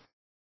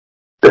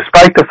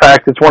 despite the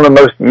fact it's one of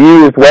the most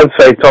used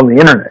websites on the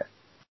internet.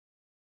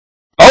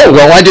 Oh,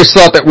 well, I just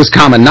thought that was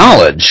common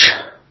knowledge.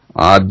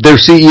 Their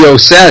CEO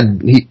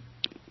said,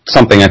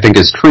 something I think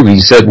is true,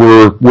 he said,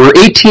 we're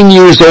 18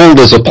 years old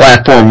as a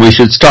platform, we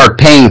should start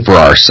paying for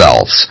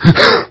ourselves.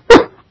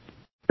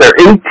 They're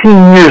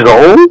 18 years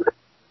old?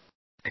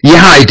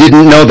 Yeah, I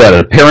didn't know that.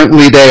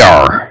 Apparently they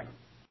are.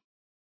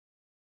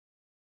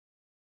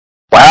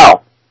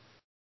 Wow.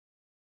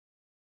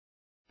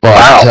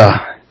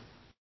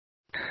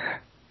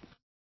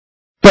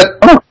 But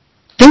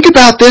think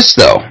about this,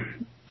 though.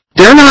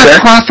 They're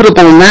not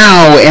profitable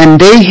now, and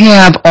they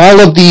have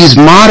all of these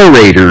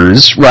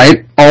moderators,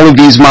 right? All of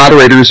these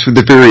moderators for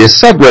the various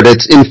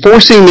subreddits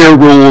enforcing their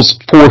rules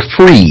for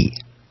free.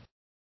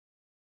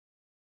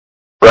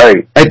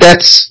 Right.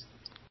 That's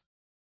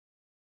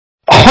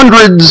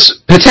hundreds,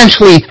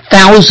 potentially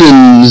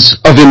thousands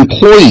of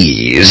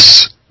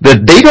employees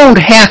that they don't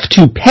have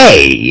to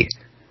pay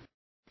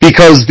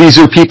because these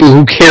are people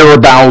who care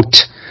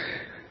about,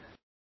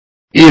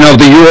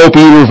 the Europa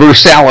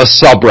Universalis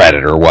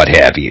subreddit or what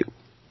have you,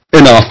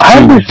 enough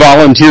to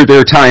volunteer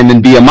their time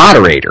and be a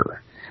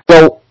moderator.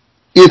 Well,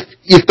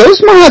 if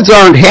those mods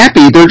aren't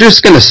happy, they're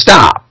just going to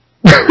stop.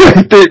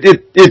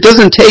 It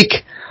doesn't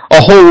take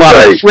a whole lot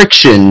of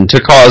friction to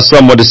cause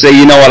someone to say,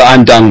 you know what,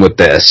 I'm done with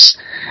this.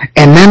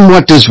 And then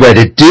what does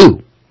Reddit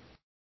do?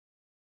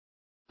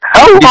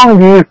 How long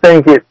do you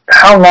think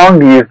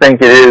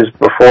it is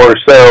before,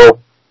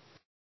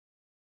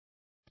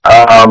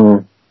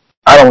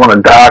 I don't want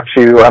to dox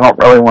you, I don't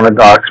really want to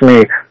dox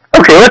me.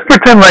 Okay, let's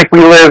pretend like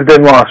we lived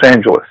in Los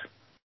Angeles.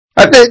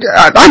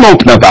 I'm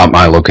open about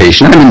my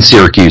location. I'm in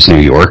Syracuse, New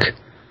York.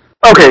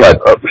 Okay,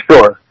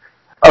 sure.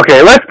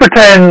 Okay, let's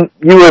pretend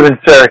you live in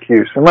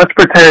Syracuse, and let's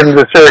pretend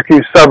the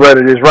Syracuse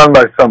subreddit is run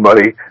by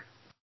somebody,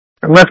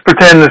 And let's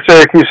pretend the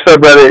Syracuse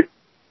subreddit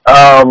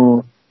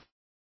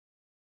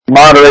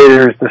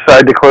moderators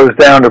decide to close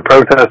down to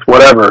protest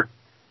whatever.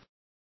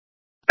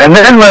 And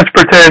then let's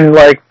pretend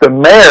like the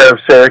mayor of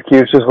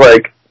Syracuse is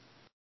like,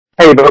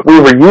 hey, but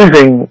we were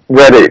using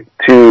Reddit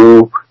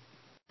to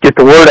get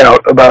the word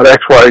out about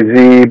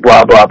XYZ,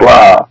 blah, blah,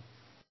 blah.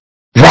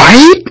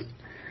 Right?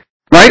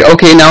 Right,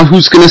 okay, now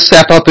who's going to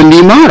step up and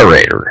be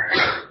moderator?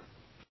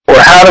 Or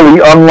how do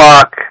we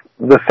unlock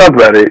the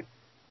subreddit,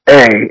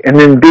 A, and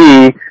then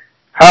B,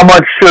 how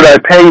much should I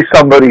pay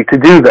somebody to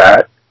do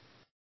that?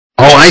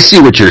 Oh, I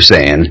see what you're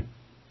saying.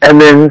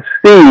 And then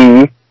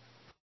C,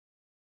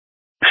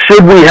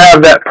 should we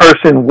have that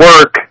person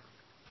work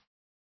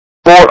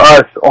for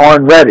us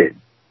on Reddit?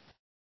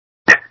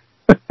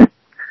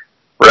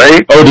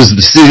 Right? Oh, does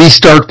the city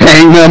start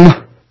paying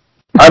them?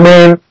 I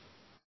mean,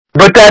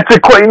 but that's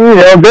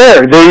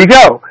there you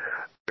go.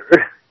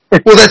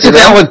 Well, that's a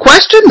valid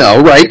question,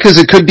 though, right? Because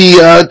it could be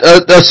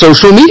a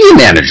social media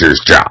manager's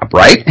job,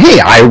 right? Hey,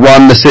 I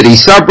run the city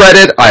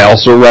subreddit, I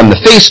also run the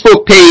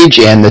Facebook page,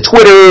 and the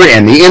Twitter,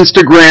 and the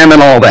Instagram,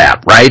 and all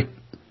that, right?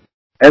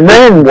 And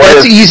then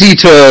that's easy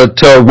to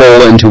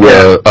roll into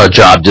a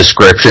job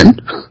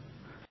description.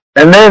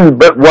 And then,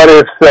 but what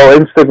if,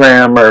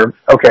 Instagram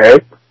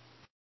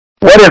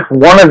what if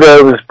one of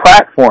those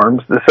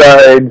platforms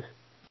decides,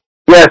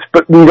 yes,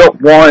 but we don't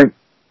want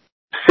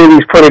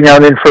cities putting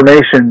out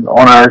information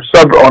on our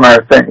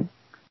thing,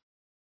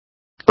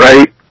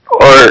 right?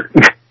 Or,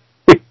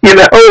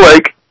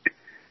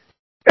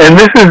 and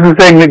this is the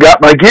thing that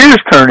got my gears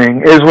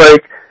turning, is when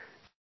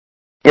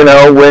you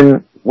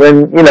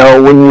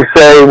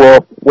say,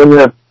 well, when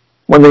the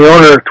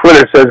owner of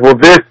Twitter says, well,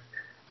 this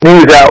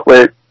news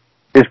outlet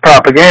is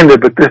propaganda,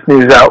 but this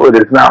news outlet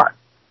is not,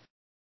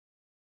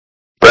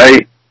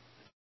 right?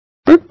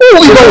 Well,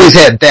 we've always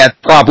had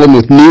that problem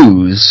with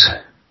news,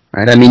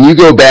 right? I mean, you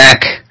go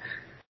back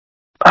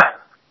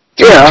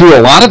through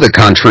a lot of the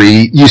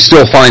country, you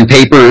still find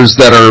papers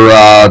that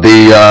are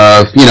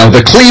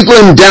the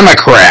Cleveland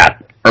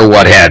Democrat or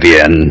what have you,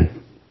 and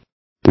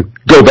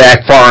go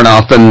back far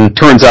enough, and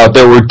turns out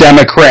there were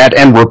Democrat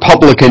and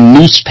Republican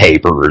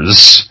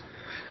newspapers.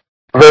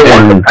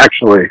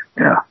 Actually,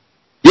 yeah.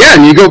 Yeah,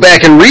 and you go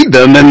back and read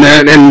them,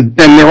 and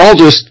they're all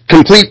just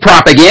complete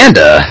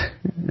propaganda.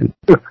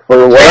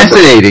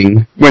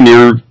 Fascinating when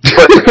you're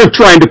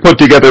trying to put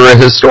together a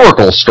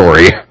historical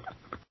story.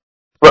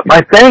 But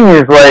my thing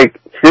is,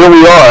 here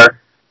we are.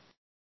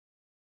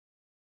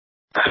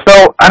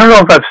 So, I don't know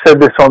if I've said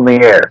this on the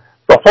air.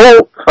 So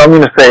I'm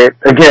going to say it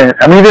again.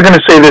 I'm either going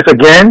to say this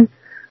again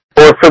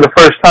or for the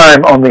first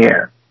time on the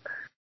air.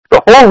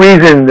 The whole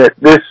reason that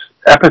this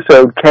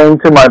episode came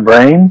to my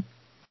brain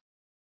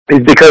is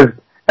because,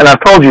 and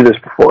I've told you this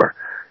before,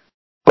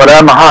 but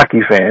I'm a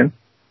hockey fan,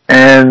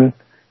 and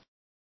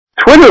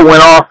Twitter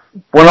went off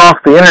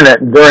the internet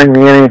during the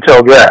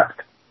NHL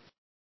draft.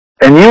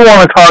 And you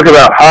want to talk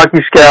about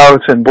hockey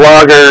scouts and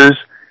bloggers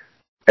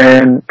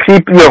and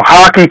people,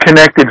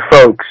 hockey-connected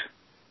folks,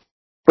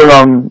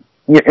 from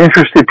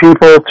interested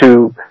people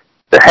to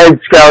the head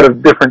scout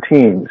of different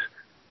teams,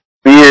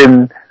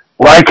 being,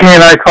 why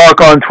can't I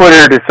talk on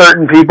Twitter to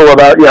certain people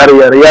about yada,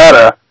 yada,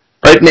 yada?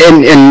 Right,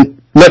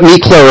 and let me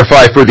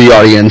clarify for the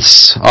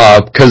audience,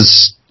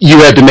 because you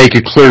had to make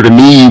it clear to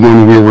me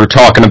when we were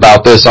talking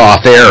about this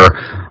off air.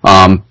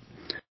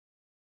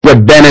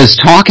 What Ben is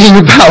talking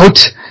about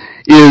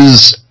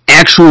is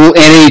actual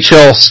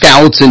NHL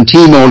scouts and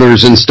team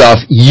owners and stuff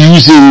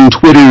using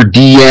Twitter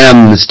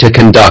DMs to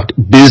conduct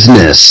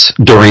business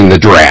during the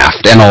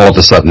draft, and all of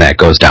a sudden that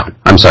goes down.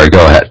 I'm sorry,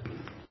 go ahead.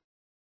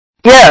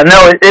 Yeah,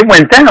 no, it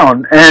went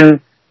down, and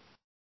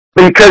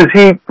because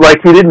he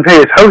didn't pay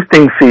his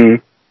hosting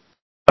fee,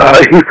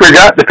 he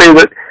forgot to pay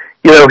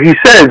he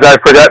says, I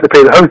forgot to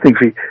pay the hosting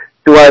fee.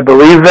 Do I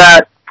believe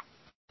that?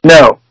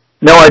 No,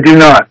 I do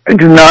not. I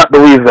do not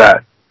believe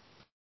that.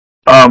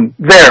 I'm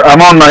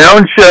on my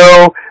own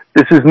show.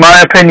 This is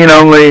my opinion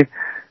only,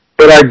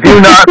 but I do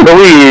not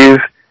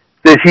believe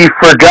that he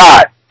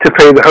forgot to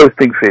pay the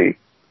hosting fee.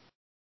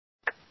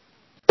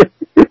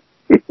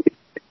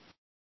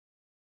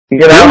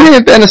 There may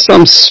have been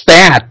some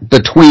spat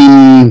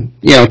between,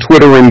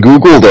 Twitter and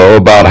Google, though,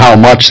 about how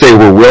much they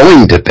were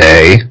willing to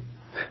pay.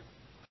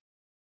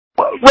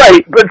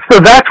 Right, but so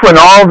that's when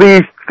all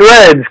these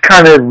threads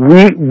kind of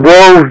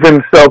wove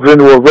themselves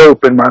into a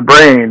rope in my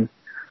brain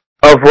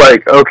of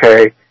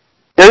okay,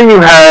 there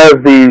you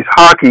have these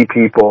hockey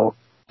people,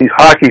 these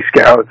hockey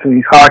scouts, and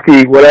these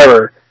hockey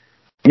whatever,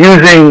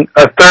 using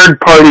a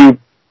third-party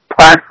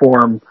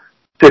platform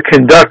to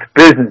conduct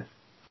business.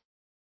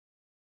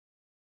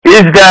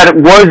 Was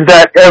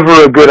that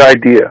ever a good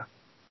idea?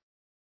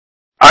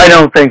 I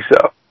don't think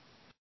so.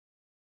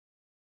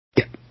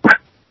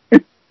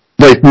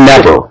 Like,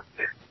 never.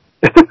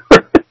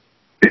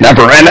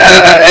 Never. And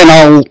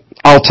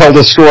I'll tell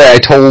the story I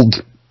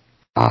told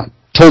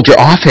you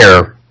off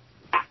air.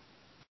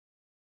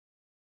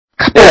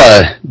 A couple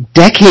of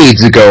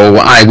decades ago,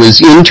 I was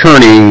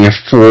interning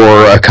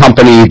for a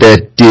company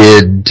that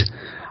did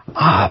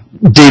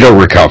data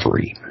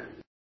recovery.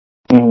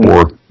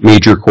 for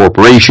major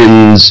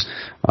corporations,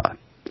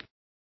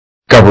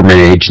 government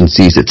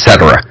agencies,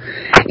 etc.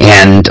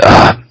 And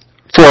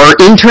for our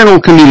internal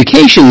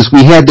communications,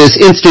 we had this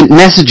instant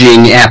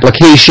messaging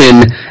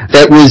application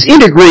that was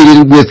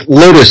integrated with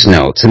Lotus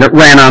Notes, and it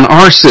ran on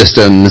our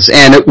systems,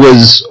 and it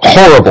was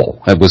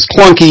horrible. It was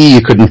clunky,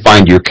 you couldn't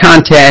find your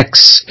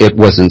contacts, it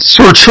wasn't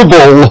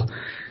searchable.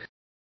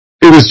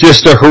 It was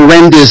just a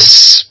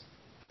horrendous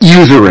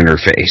user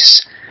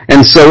interface.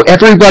 And so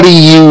everybody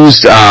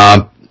used,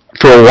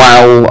 for a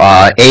while,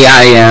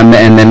 AIM,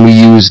 and then we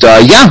used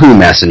Yahoo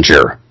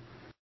Messenger.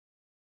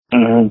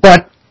 Mm-hmm.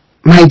 But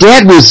my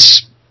dad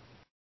was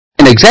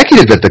an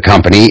executive at the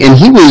company, and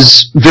he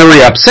was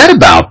very upset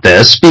about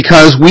this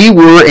because we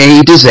were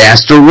a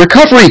disaster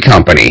recovery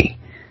company.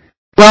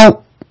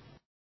 Well,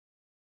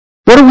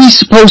 what are we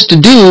supposed to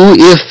do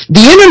if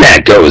the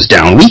internet goes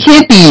down? We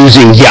can't be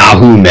using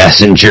Yahoo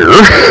Messenger.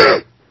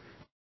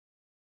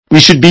 We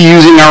should be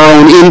using our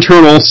own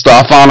internal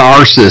stuff on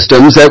our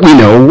systems that we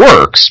know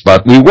works,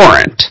 but we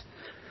weren't.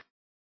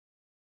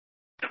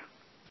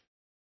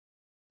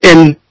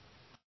 And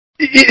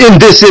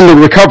this in the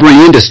recovery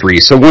industry,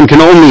 so one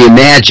can only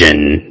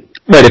imagine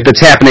that if it's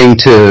happening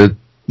to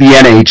the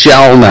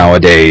NHL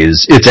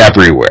nowadays, it's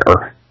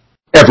everywhere.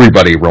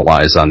 Everybody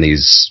relies on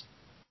these.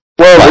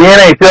 Well, the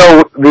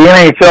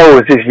NHL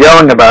was just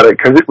yelling about it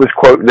because it was,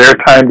 quote, their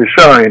time to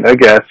shine, I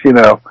guess, you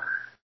know.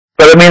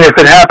 But I mean, if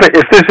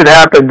this had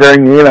happened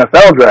during the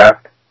NFL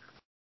draft,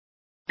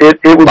 it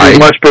would be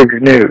much bigger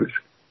news,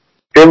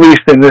 at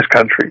least in this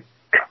country.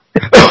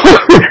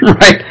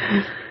 Right.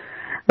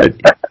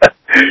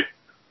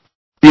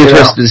 Be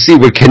interested to see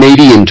what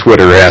Canadian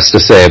Twitter has to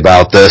say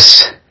about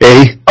this,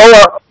 eh?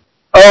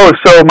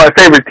 So my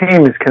favorite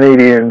team is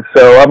Canadian,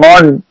 so I'm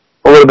on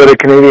a little bit of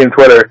Canadian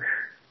Twitter.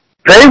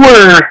 They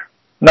were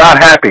not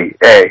happy,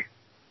 eh?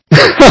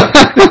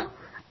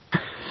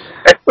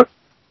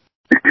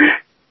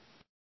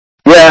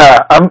 Yeah,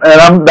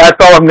 that's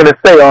all I'm going to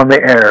say on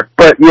the air.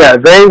 But yeah,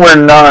 they were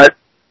not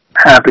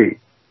happy.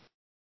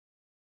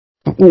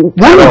 One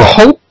would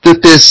hope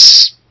that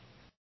this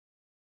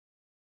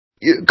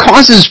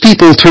causes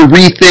people to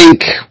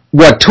rethink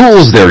what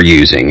tools they're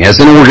using as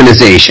an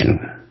organization.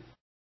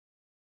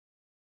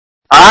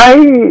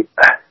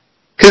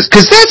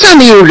 Because that's on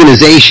the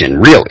organization,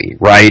 really,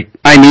 right?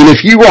 I mean,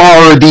 if you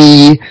are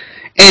the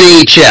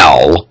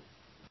NHL,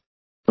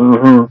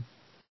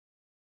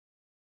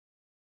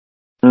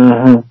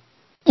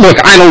 look,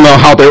 I don't know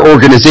how their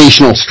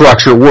organizational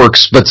structure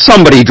works, but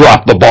somebody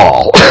dropped the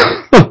ball.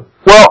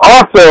 Well,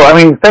 also, I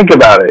mean, think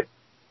about it.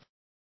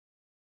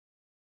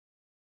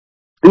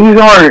 These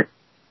aren't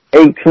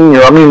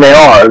 18-year-olds. I mean, they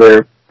are.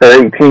 They're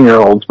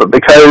 18-year-olds, but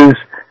because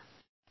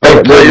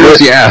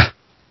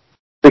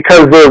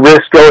because their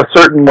wrists go a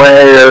certain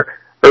way,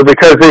 or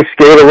because they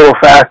skate a little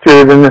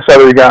faster than this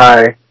other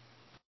guy,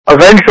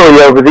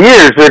 eventually, over the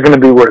years, they're going to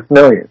be worth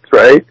millions,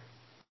 right?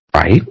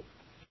 Right.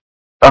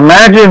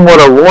 Imagine what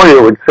a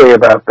lawyer would say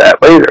about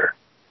that later,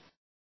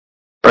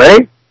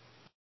 right?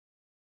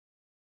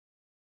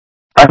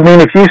 I mean,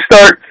 if you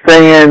start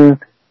saying,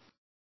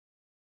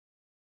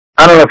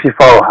 I don't know if you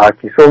follow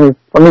hockey, so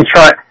let me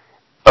try.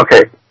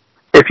 Okay,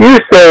 if you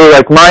say,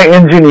 like, my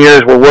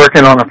engineers were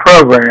working on a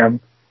program,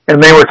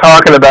 and they were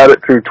talking about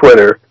it through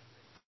Twitter,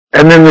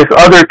 and then this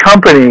other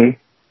company,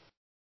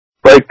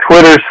 like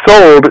Twitter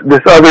sold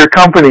this other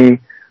company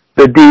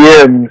the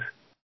DMs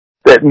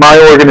that my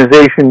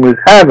organization was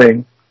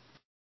having.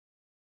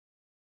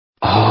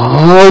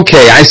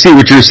 Okay, I see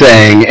what you're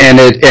saying, and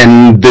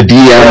the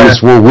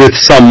DMs were with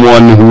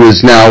someone who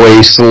is now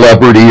a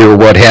celebrity or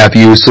what have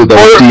you, so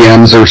those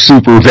DMs are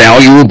super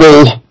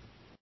valuable.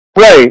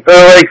 Right,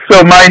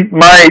 so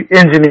my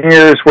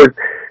engineers were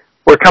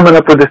coming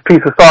up with this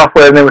piece of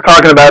software, and they were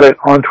talking about it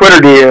on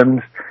Twitter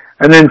DMs,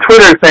 and then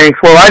Twitter thinks,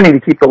 well, I need to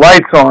keep the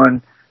lights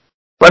on.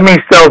 Let me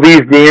sell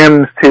these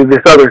DMs to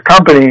this other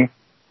company.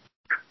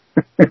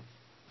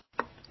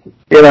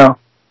 You know,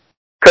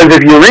 because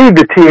if you read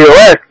the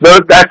TOS,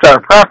 that's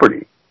our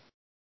property,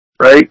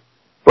 right?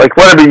 Like,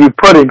 whatever you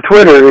put in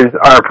Twitter is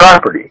our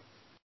property.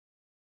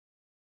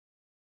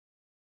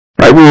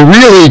 Right, we're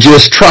really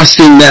just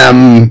trusting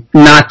them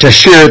not to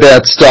share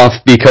that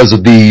stuff because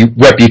of the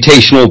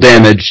reputational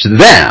damage to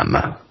them.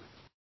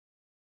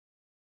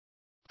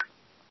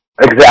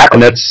 Exactly.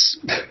 And that's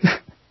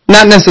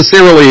not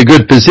necessarily a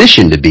good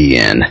position to be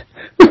in.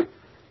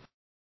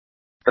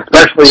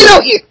 Especially,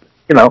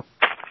 you know.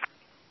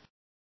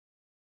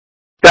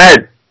 Go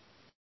ahead.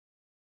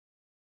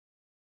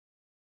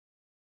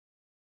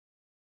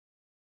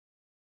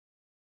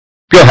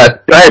 Go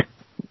ahead.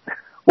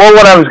 Well,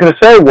 what I was going to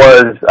say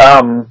was,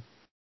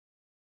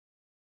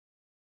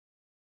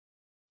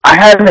 I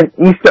had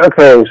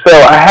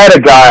I had a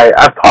guy,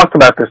 I've talked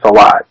about this a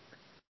lot.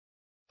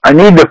 I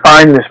need to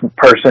find this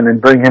person and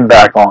bring him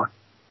back on.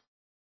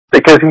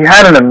 Because he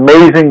had an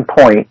amazing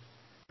point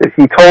that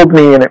he told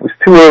me, and it was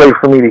too early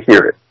for me to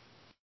hear it.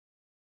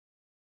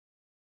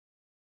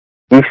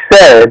 He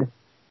said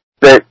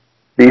that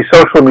these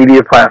social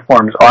media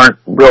platforms aren't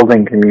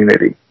building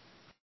community.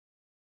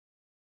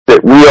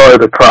 that we are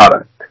the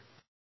product.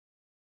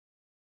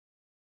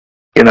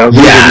 You know,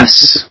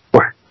 Yes.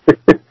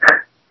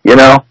 You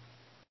know,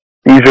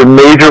 these are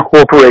major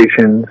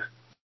corporations,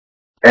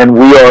 and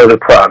we are the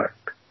product.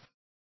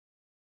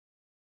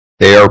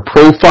 They are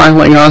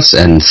profiling us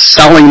and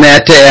selling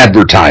that to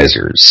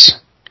advertisers.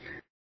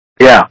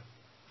 Yeah.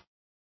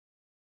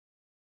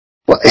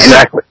 Well,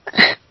 Exactly.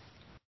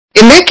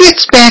 And that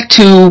gets back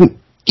to,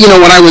 you know,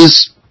 what I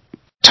was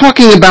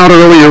talking about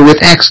earlier with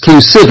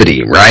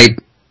exclusivity, right?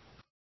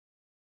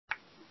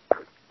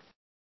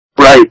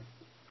 Right.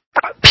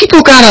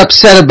 People got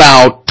upset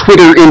about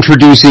Twitter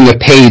introducing a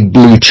paid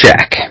blue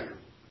check.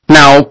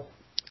 Now,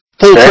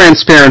 full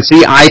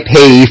transparency, I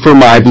pay for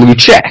my blue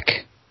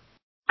check.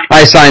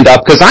 I signed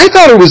up because I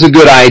thought it was a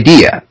good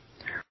idea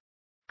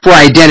for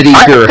identity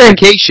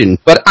verification,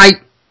 but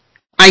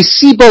I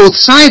see both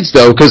sides,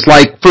 though, because,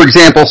 like, for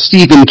example,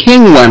 Stephen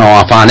King went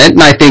off on it,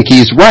 and I think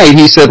he's right.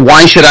 He said,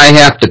 why should I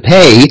have to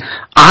pay?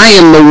 I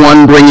am the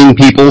one bringing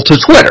people to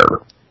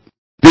Twitter.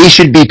 They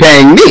should be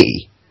paying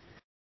me.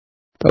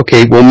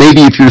 Okay, well,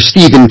 maybe if you're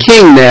Stephen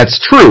King, that's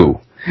true.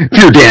 If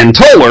you're Dan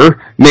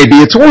Toler, maybe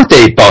it's worth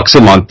 $8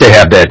 a month to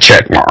have that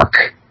check mark.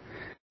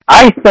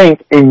 I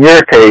think in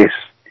your case,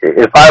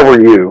 if I were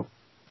you,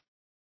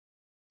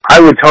 I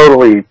would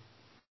totally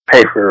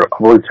pay for a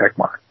blue check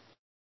mark.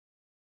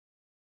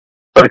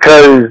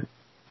 Because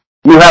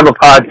you have a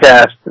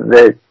podcast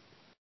that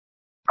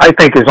I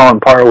think is on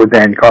par with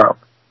Dan Carlin.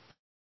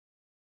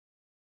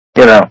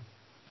 You know.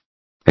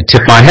 I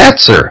tip my hat,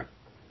 sir.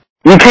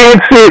 You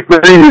can't see it,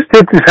 but he just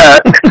tipped his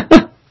hat.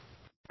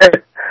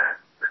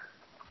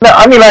 No,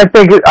 I mean, I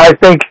think,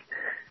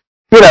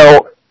 you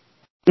know,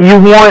 you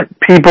want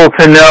people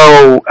to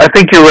know, I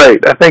think you're right.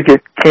 I think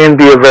it can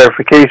be a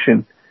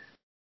verification.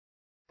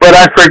 But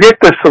I forget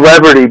the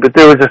celebrity, but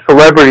there was a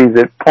celebrity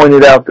that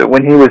pointed out that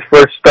when he was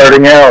first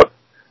starting out,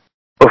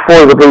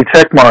 before the blue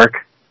check mark,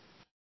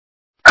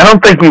 I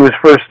don't think he was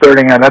first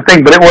starting out, but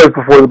it was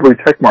before the blue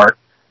check mark.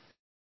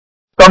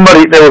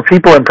 There were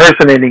people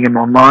impersonating him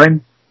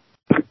online,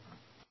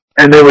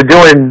 and they were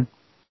doing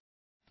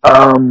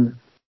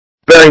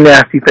very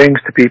nasty things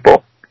to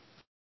people,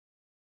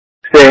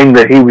 saying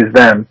that he was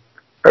them,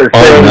 or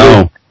saying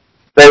that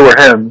they were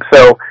him.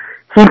 So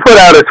he put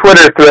out a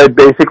Twitter thread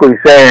basically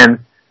saying,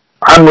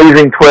 I'm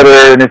leaving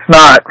Twitter, and it's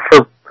not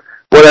for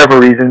whatever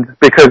reasons,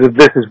 because of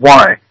this is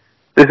why.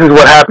 This is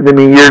what happened to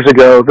me years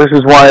ago. This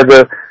is why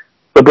the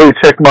blue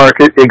check mark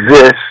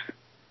exists.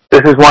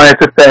 This is why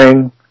it's a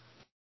thing.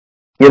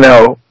 You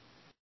know.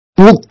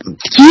 Well,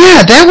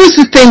 yeah, that was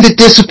the thing that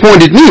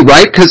disappointed me,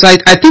 right? Because I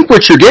think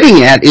what you're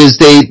getting at is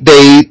they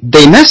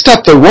messed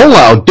up the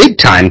rollout big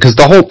time, because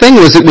the whole thing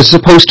was it was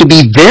supposed to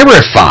be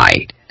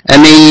verified.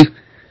 And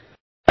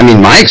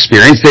my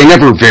experience, they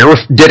never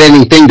did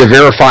anything to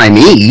verify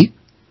me.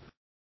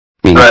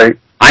 Right.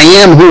 I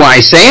am who I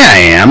say I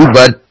am,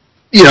 but,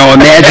 you know,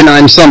 imagine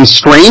I'm some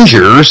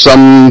stranger,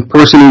 some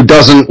person who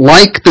doesn't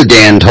like the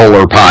Dan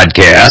Toler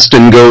podcast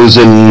and goes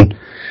and,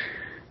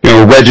 you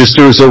know,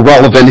 registers a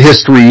relevant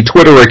history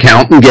Twitter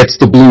account and gets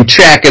the blue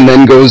check and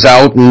then goes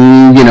out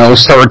and, you know,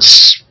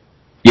 starts,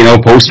 you know,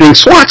 posting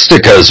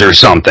swastikas or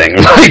something.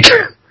 Like,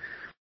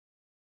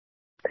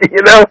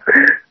 you know,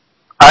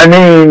 I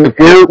mean,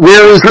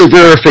 where is the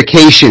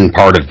verification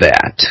part of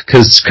that?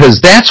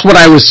 Because that's what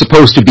I was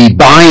supposed to be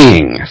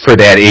buying for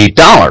that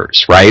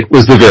 $8, right?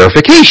 Was the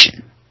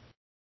verification.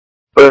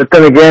 But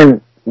then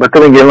again, let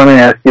me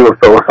ask you a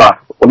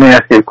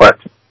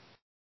question.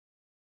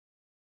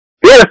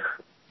 If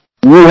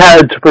you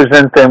had to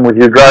present them with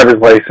your driver's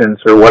license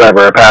or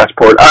whatever, a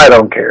passport, I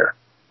don't care.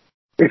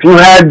 If you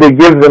had to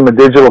give them a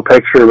digital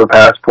picture of a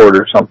passport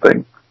or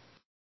something,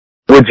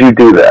 would you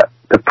do that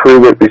to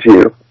prove it was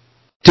you?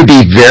 To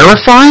be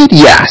verified?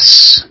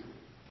 Yes.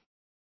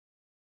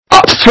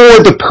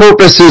 For the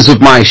purposes of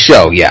my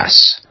show,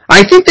 yes.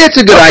 I think that's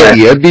a good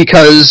idea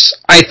because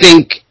I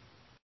think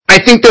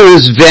there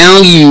is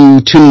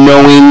value to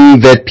knowing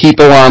that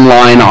people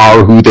online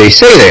are who they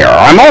say they are.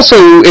 I'm also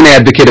an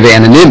advocate of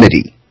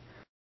anonymity.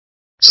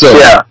 So,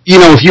 you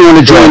know, if you want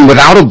to join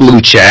without a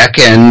blue check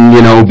and,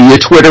 you know, be a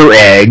Twitter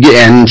egg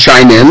and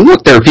chime in,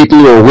 look, there are people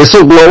who are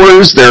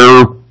whistleblowers, there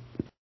are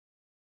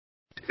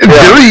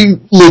very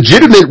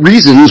legitimate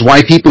reasons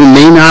why people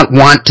may not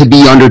want to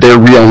be under their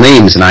real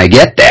names, and I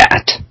get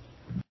that.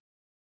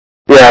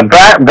 Yeah,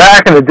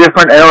 back in a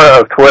different era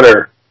of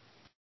Twitter,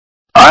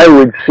 I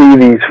would see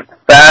these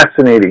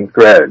fascinating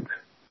threads.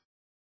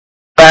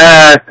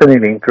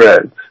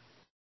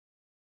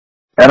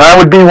 And I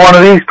would be one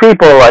of these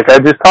people, like I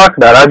just talked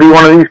about. I'd be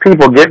one of these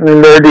people getting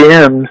in their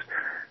DMs,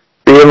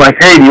 being like,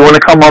 hey, do you want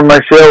to come on my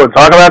show and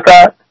talk about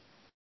that?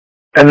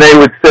 And they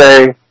would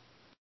say,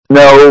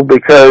 no,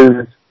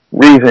 because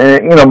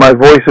reason, you know, my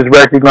voice is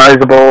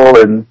recognizable,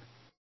 and,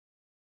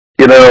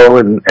 you know,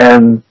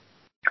 and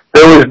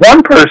there was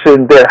one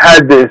person that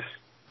had this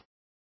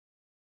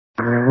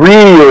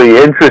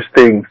really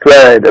interesting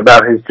thread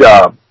about his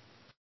job.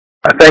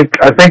 I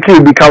think he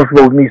would be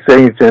comfortable with me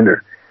saying his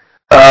gender.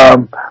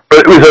 But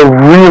it was a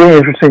really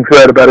interesting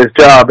thread about his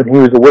job, and he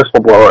was a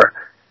whistleblower.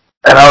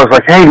 And I was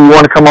like, hey, do you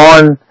want to come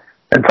on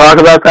and talk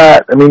about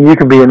that? I mean, you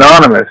can be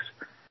anonymous.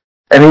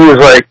 And he was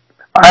like,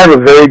 I have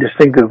a very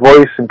distinctive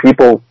voice, and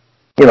people,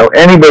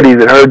 anybody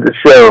that heard the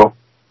show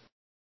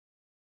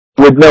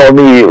would know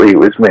immediately it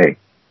was me.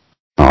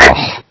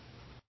 Oh.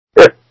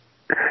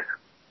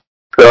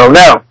 So,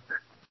 no.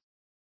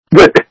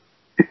 But,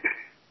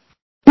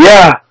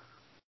 yeah.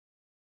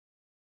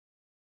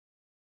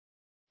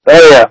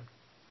 Oh, yeah.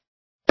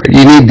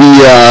 You need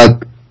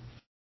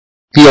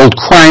the old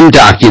crime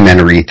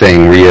documentary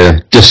thing where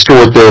you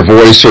distort their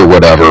voice or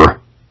whatever.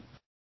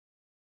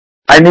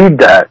 I need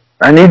that.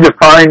 I need to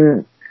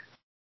find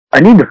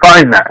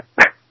that.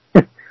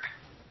 Of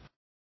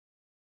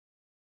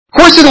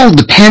course, it all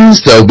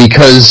depends, though,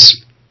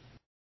 because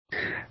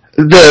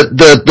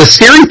the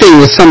scary thing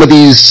with some of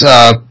these,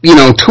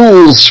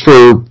 tools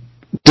for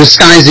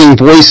disguising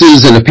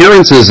voices and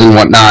appearances and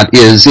whatnot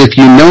is if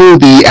you know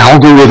the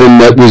algorithm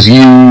that was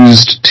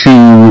used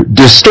to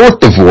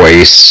distort the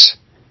voice,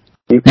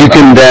 you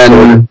can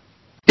then...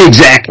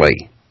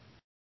 Exactly.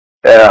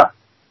 Yeah.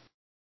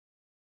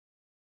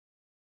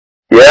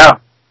 Yeah.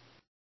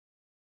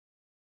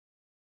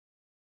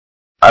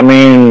 I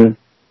mean,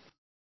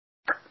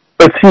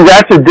 but see,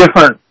 that's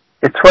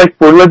it's like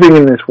we're living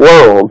in this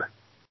world,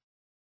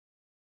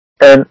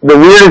 and the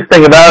weirdest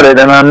thing about it,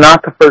 and I'm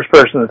not the first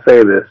person to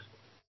say this,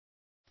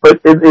 but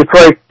it's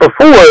like before,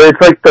 it's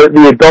like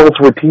the adults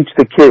would teach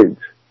the kids,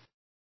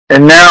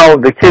 and now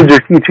the kids are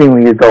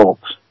teaching the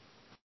adults.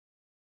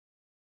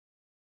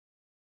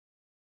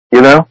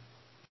 You know?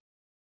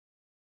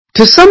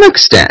 To some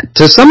extent,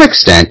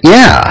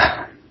 yeah.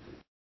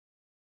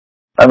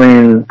 I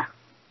mean,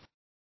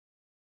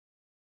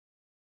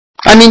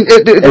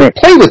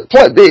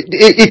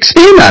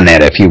 expand on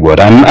that if you would.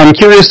 I'm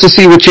curious to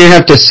see what you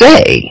have to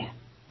say.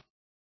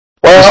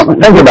 Well,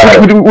 think about it.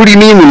 What do you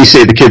mean when you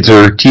say the kids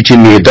are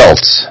teaching the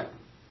adults?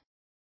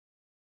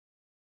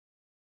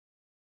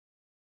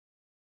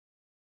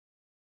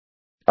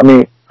 I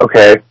mean,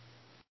 okay.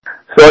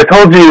 So I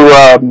told you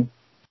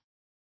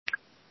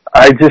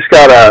I just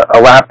got a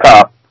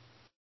laptop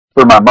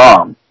for my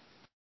mom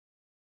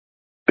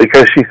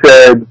because she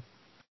said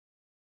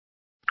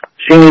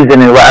she needs a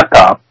new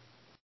laptop.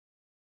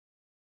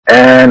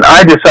 And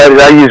I decided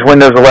I use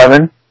Windows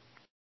 11.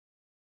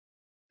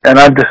 And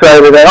I've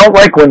decided I don't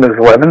like Windows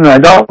 11. And I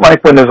don't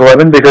like Windows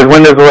 11 because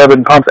Windows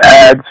 11 pumps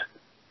ads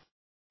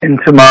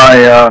into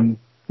my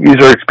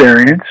user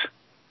experience.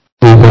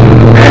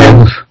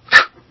 And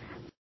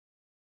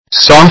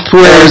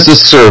software as a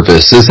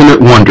service, isn't it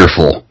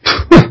wonderful?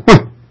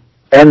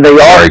 And there's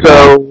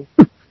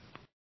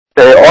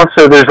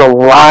a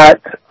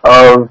lot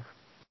of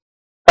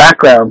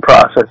background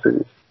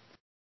processes.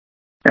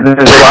 And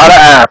there's a lot of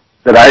apps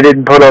that I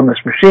didn't put on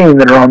this machine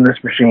that are on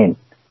this machine.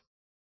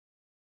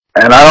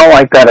 And I don't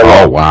like that at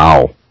all. Oh,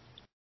 wow.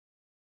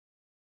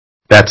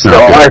 That's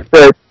not good. I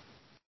said,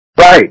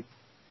 right.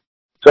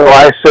 So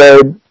I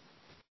said,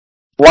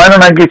 why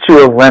don't I get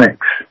you a Linux?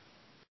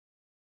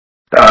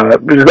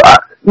 Because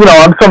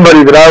I'm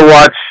somebody that I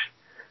watch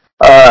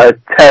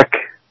tech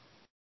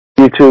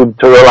YouTube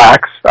to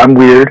relax. I'm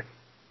weird.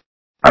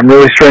 I'm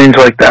really strange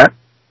like that.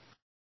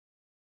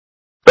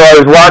 So I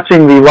was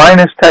watching the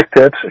Linus Tech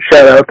Tips.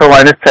 Shout out to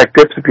Linus Tech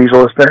Tips if he's a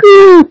listener.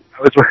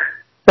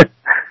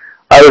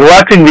 I was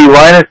watching the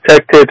Linus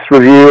Tech Tips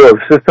review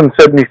of System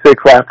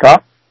 76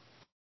 laptop.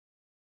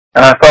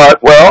 And I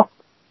thought, well,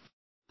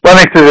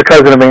 Linux is a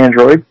cousin of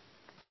Android.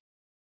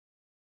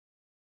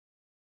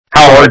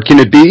 How hard can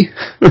it be?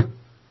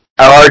 How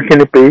hard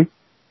can it be?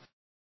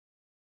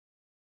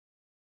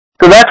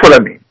 So that's what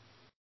I mean.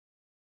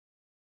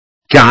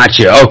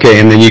 Gotcha. Okay,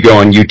 and then you go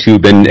on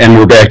YouTube, and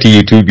we're back to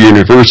YouTube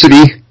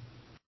University?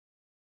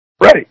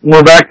 Right.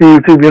 We're back to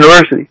YouTube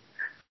University.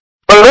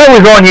 But I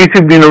was on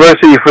YouTube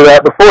University for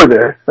that before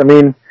this. I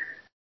mean,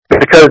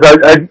 because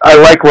I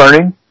like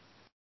learning.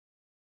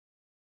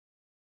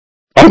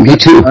 Oh, me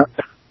too.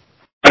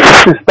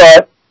 I just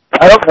thought,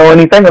 I don't know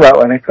anything about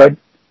Linux. I'd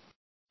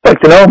like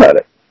to know about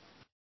it.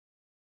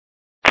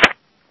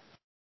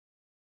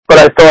 But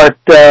I thought,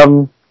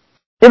 and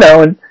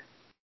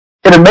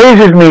it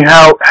amazes me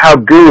how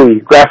GUI,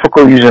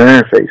 graphical user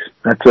interface,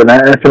 that's an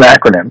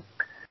acronym.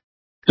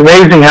 It's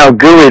amazing how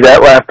GUI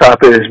that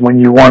laptop is when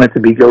you want it to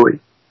be GUI.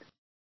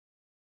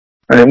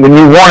 And when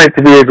you want it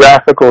to be a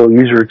graphical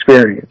user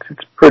experience,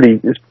 it's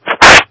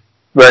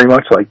very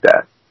much like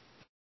that.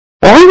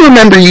 Well, I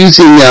remember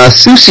using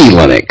SUSE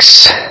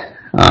Linux.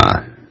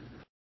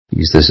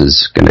 This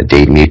is going to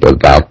date me, but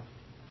about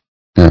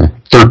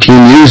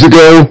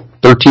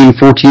 13,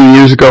 14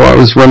 years ago, I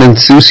was running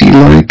SUSE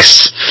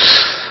Linux.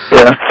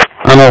 Yeah.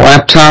 On a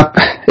laptop.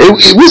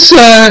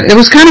 It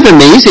was kind of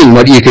amazing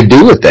what you could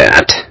do with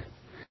that.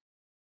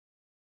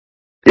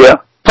 Yeah.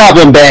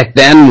 Problem back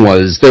then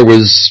was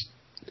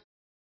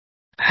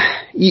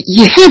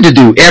you had to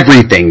do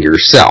everything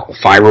yourself.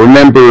 I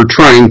remember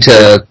trying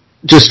to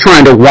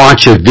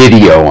watch a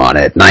video on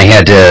it, and I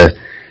had to,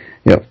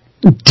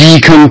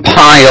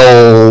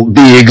 decompile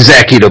the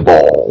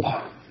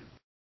executable.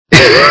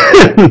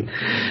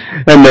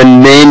 and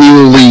then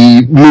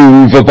manually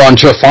move a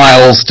bunch of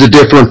files to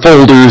different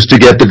folders to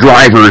get the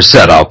drivers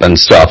set up and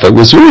stuff. It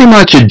was very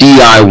much a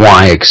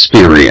DIY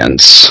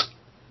experience.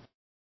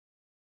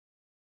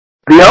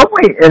 The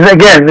only, and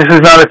again, this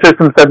is not a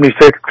System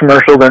 76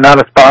 commercial. They're not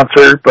a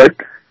sponsor, but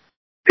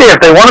yeah, if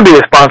they want to be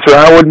a sponsor,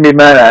 I wouldn't be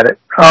mad at it.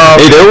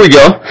 Hey, there we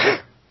go.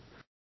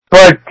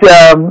 But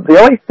the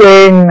only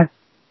thing,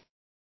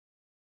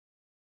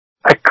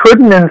 I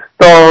couldn't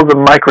install the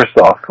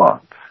Microsoft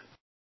fonts.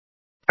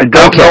 I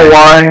don't know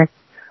why.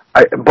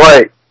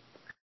 But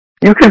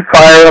you can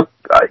fire up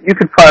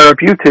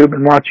YouTube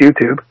and watch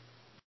YouTube.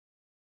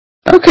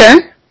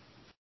 Okay.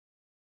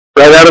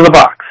 Right out of the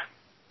box.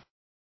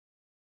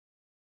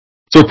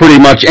 So pretty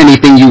much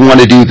anything you want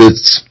to do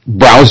that's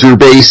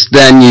browser-based,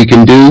 then you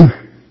can do?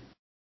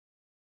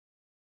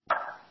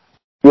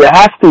 You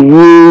have to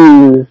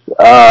use,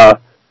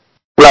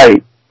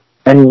 right.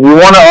 And you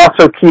want to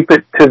also keep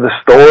it to the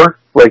store,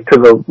 like to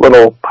the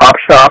little pop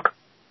shop.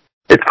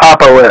 It's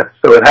Pop OS,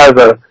 so it has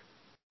a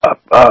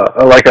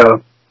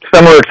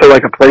similar to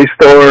like a Play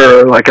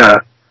Store or like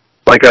a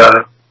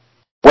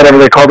whatever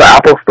they call the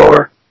Apple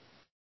Store.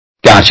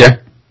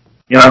 Gotcha.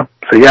 You know,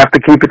 so you have to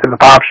keep it to the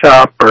pop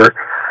shop or,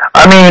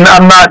 I mean,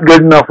 I'm not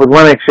good enough with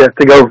Linux yet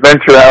to go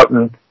venture out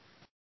on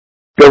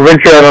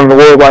the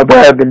World Wide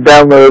Web and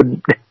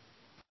download,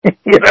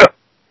 you know.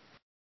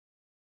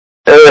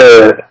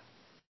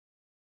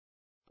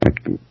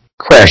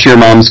 Crash your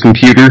mom's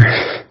computer.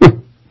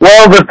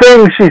 Well, the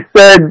thing she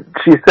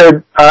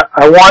said,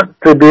 I want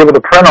to be able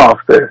to print off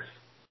this.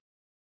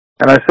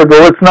 And I said,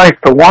 well, it's nice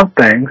to want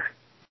things.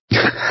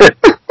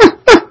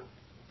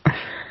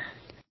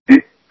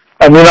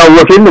 I mean, I'll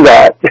look into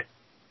that.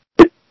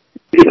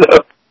 You know.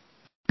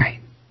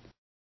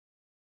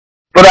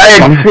 But I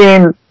had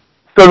seen,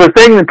 so the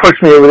thing that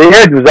pushed me over the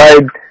edge was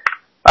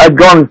I'd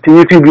gone to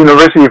YouTube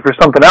University for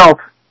something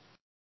else,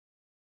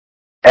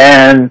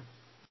 and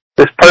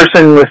this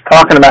person was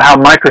talking about how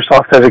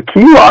Microsoft has a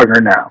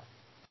keylogger now.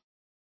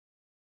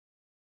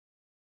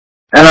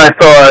 And I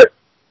thought...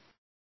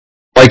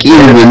 Like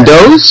in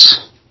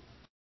Windows?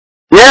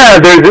 Yeah,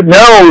 there's a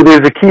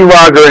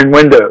keylogger in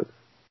Windows.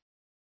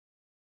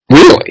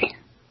 Really?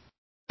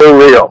 For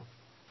real.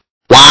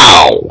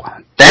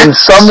 Wow.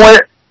 That's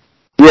somewhere...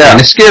 Yeah.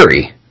 Kind of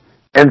scary.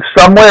 And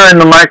somewhere in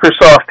the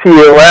Microsoft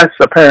TOS,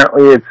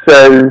 apparently it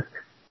says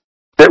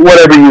that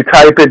whatever you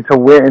type into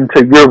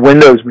your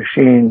Windows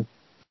machine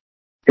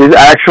is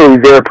actually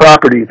their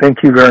property.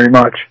 Thank you very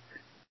much.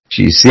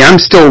 Geez, see, I'm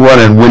still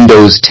running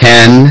Windows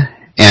 10,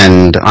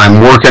 and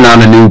I'm working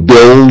on a new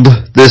build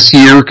this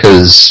year,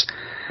 because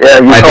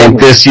I think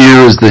this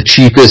year is the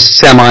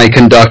cheapest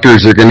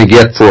semiconductors are going to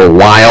get for a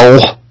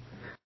while.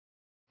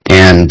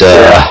 And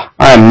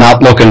I'm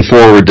not looking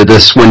forward to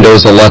this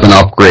Windows 11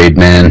 upgrade,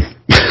 man.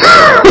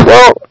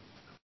 Well,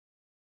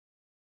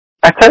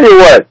 I tell you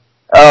what,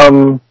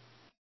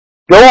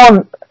 go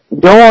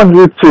on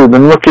YouTube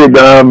and look at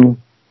the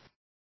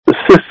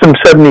System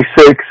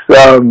 76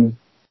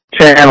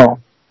 channel.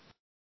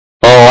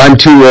 Oh, I'm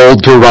too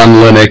old to run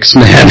Linux,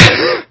 man.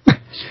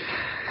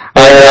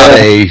 I got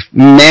a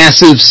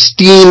massive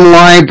Steam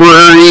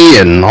library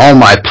and all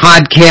my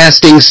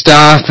podcasting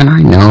stuff, and I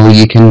know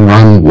you can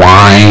run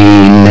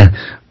Wine,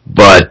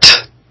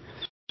 but...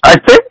 I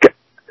think,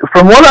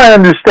 from what I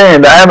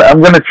understand,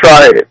 I'm going to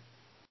try it,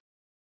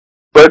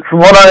 but from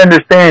what I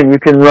understand, you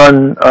can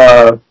run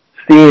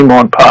Steam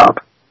on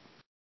Pop.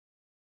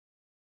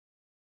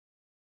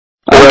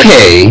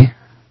 Okay,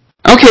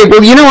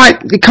 well, you know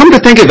what? Come to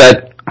think of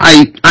it,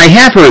 I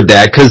have heard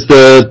that, because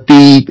the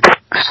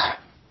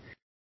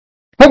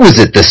what was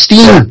it? The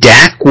Steam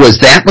Deck? Was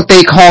that what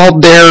they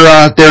called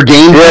their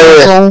game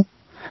console?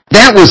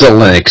 That was a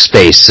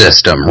Linux-based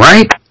system,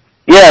 right?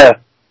 Yeah.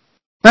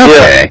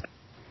 Okay. Yeah.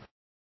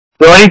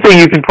 So anything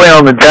you can play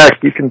on the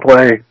deck, you can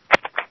play.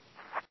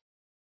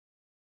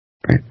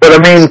 But I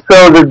mean,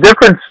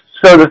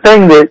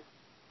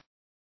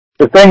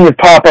 the thing that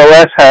Pop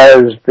OS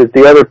has that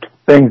the other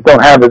things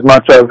don't have as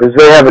much of is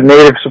they have a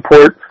native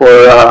support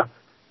for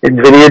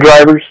NVIDIA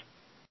drivers.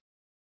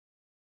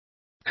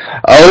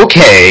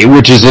 Okay,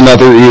 which is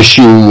another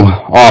issue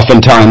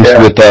oftentimes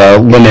with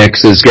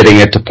Linux, is getting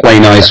it to play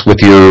nice with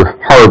your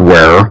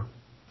hardware.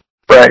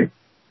 Right.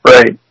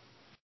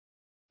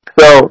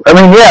 So, I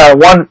mean, yeah,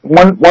 one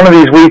of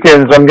these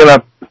weekends I'm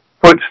gonna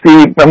throw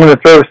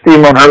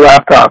Steam on her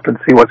laptop and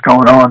see what's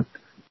going on.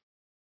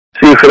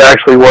 See if it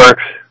actually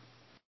works.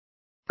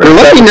 Well,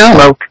 let me know.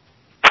 Smoke.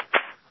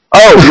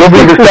 Oh, you'll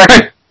be the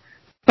second.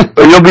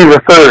 Or you'll be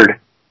the third.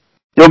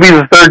 You'll be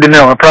the third to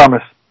know, I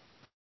promise.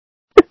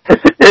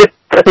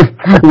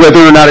 Whether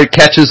or not it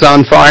catches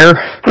on fire?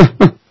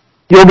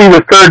 You'll be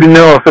the third to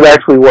know if it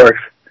actually works.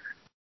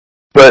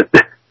 But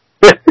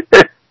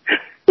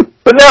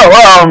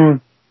no,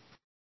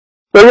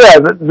 so yeah,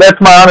 that's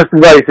my honest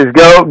advice, is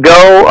just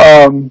go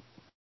on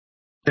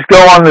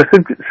the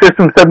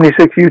System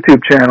 76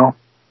 YouTube channel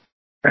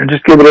and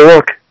just give it a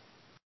look.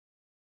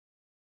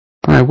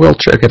 I will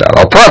check it out.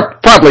 I'll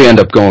probably end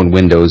up going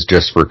Windows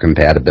just for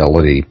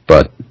compatibility,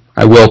 but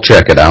I will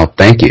check it out.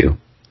 Thank you.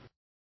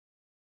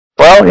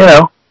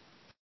 Well,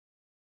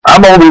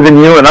 I'm older than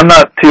you, and I'm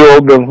not too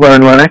old to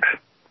learn Linux.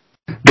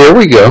 There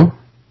we go.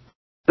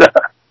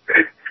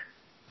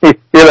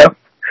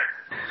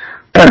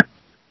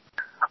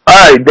 All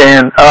right,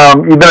 Dan.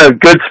 You've been a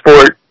good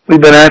sport.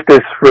 We've been at this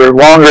for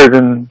longer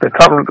than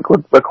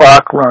the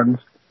clock runs.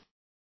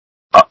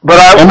 But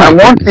I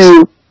want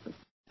you.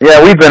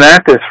 Yeah, we've been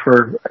at this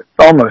for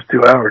almost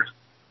 2 hours.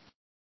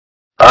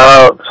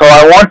 So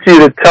I want you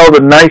to tell the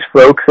nice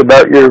folks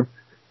about your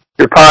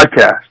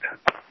podcast.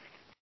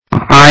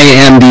 I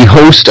am the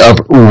host of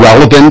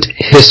Relevant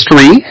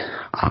History.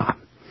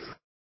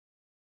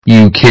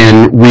 You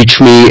can reach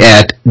me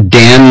at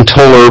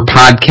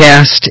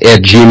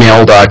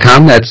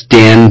dantolerpodcast@gmail.com. That's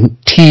Dan,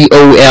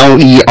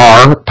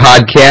 Toler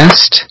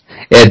podcast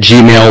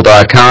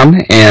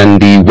 @gmail.com. And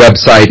the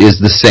website is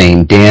the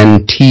same,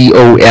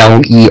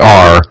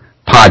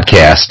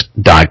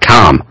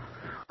 dantolerpodcast.com.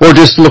 Or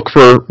just look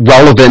for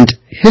Relevant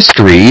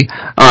History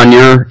on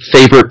your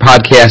favorite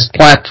podcast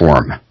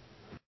platform.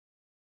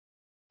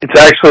 It's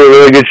actually a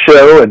really good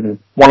show and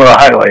one of the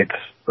highlights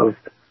of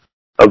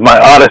my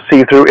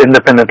odyssey through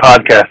independent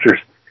podcasters.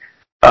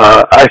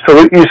 I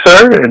salute you,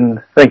 sir,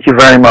 and thank you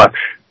very much.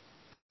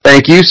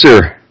 Thank you,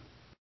 sir.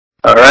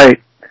 All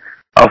right.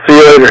 I'll see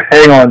you later.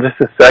 Hang on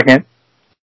just a second.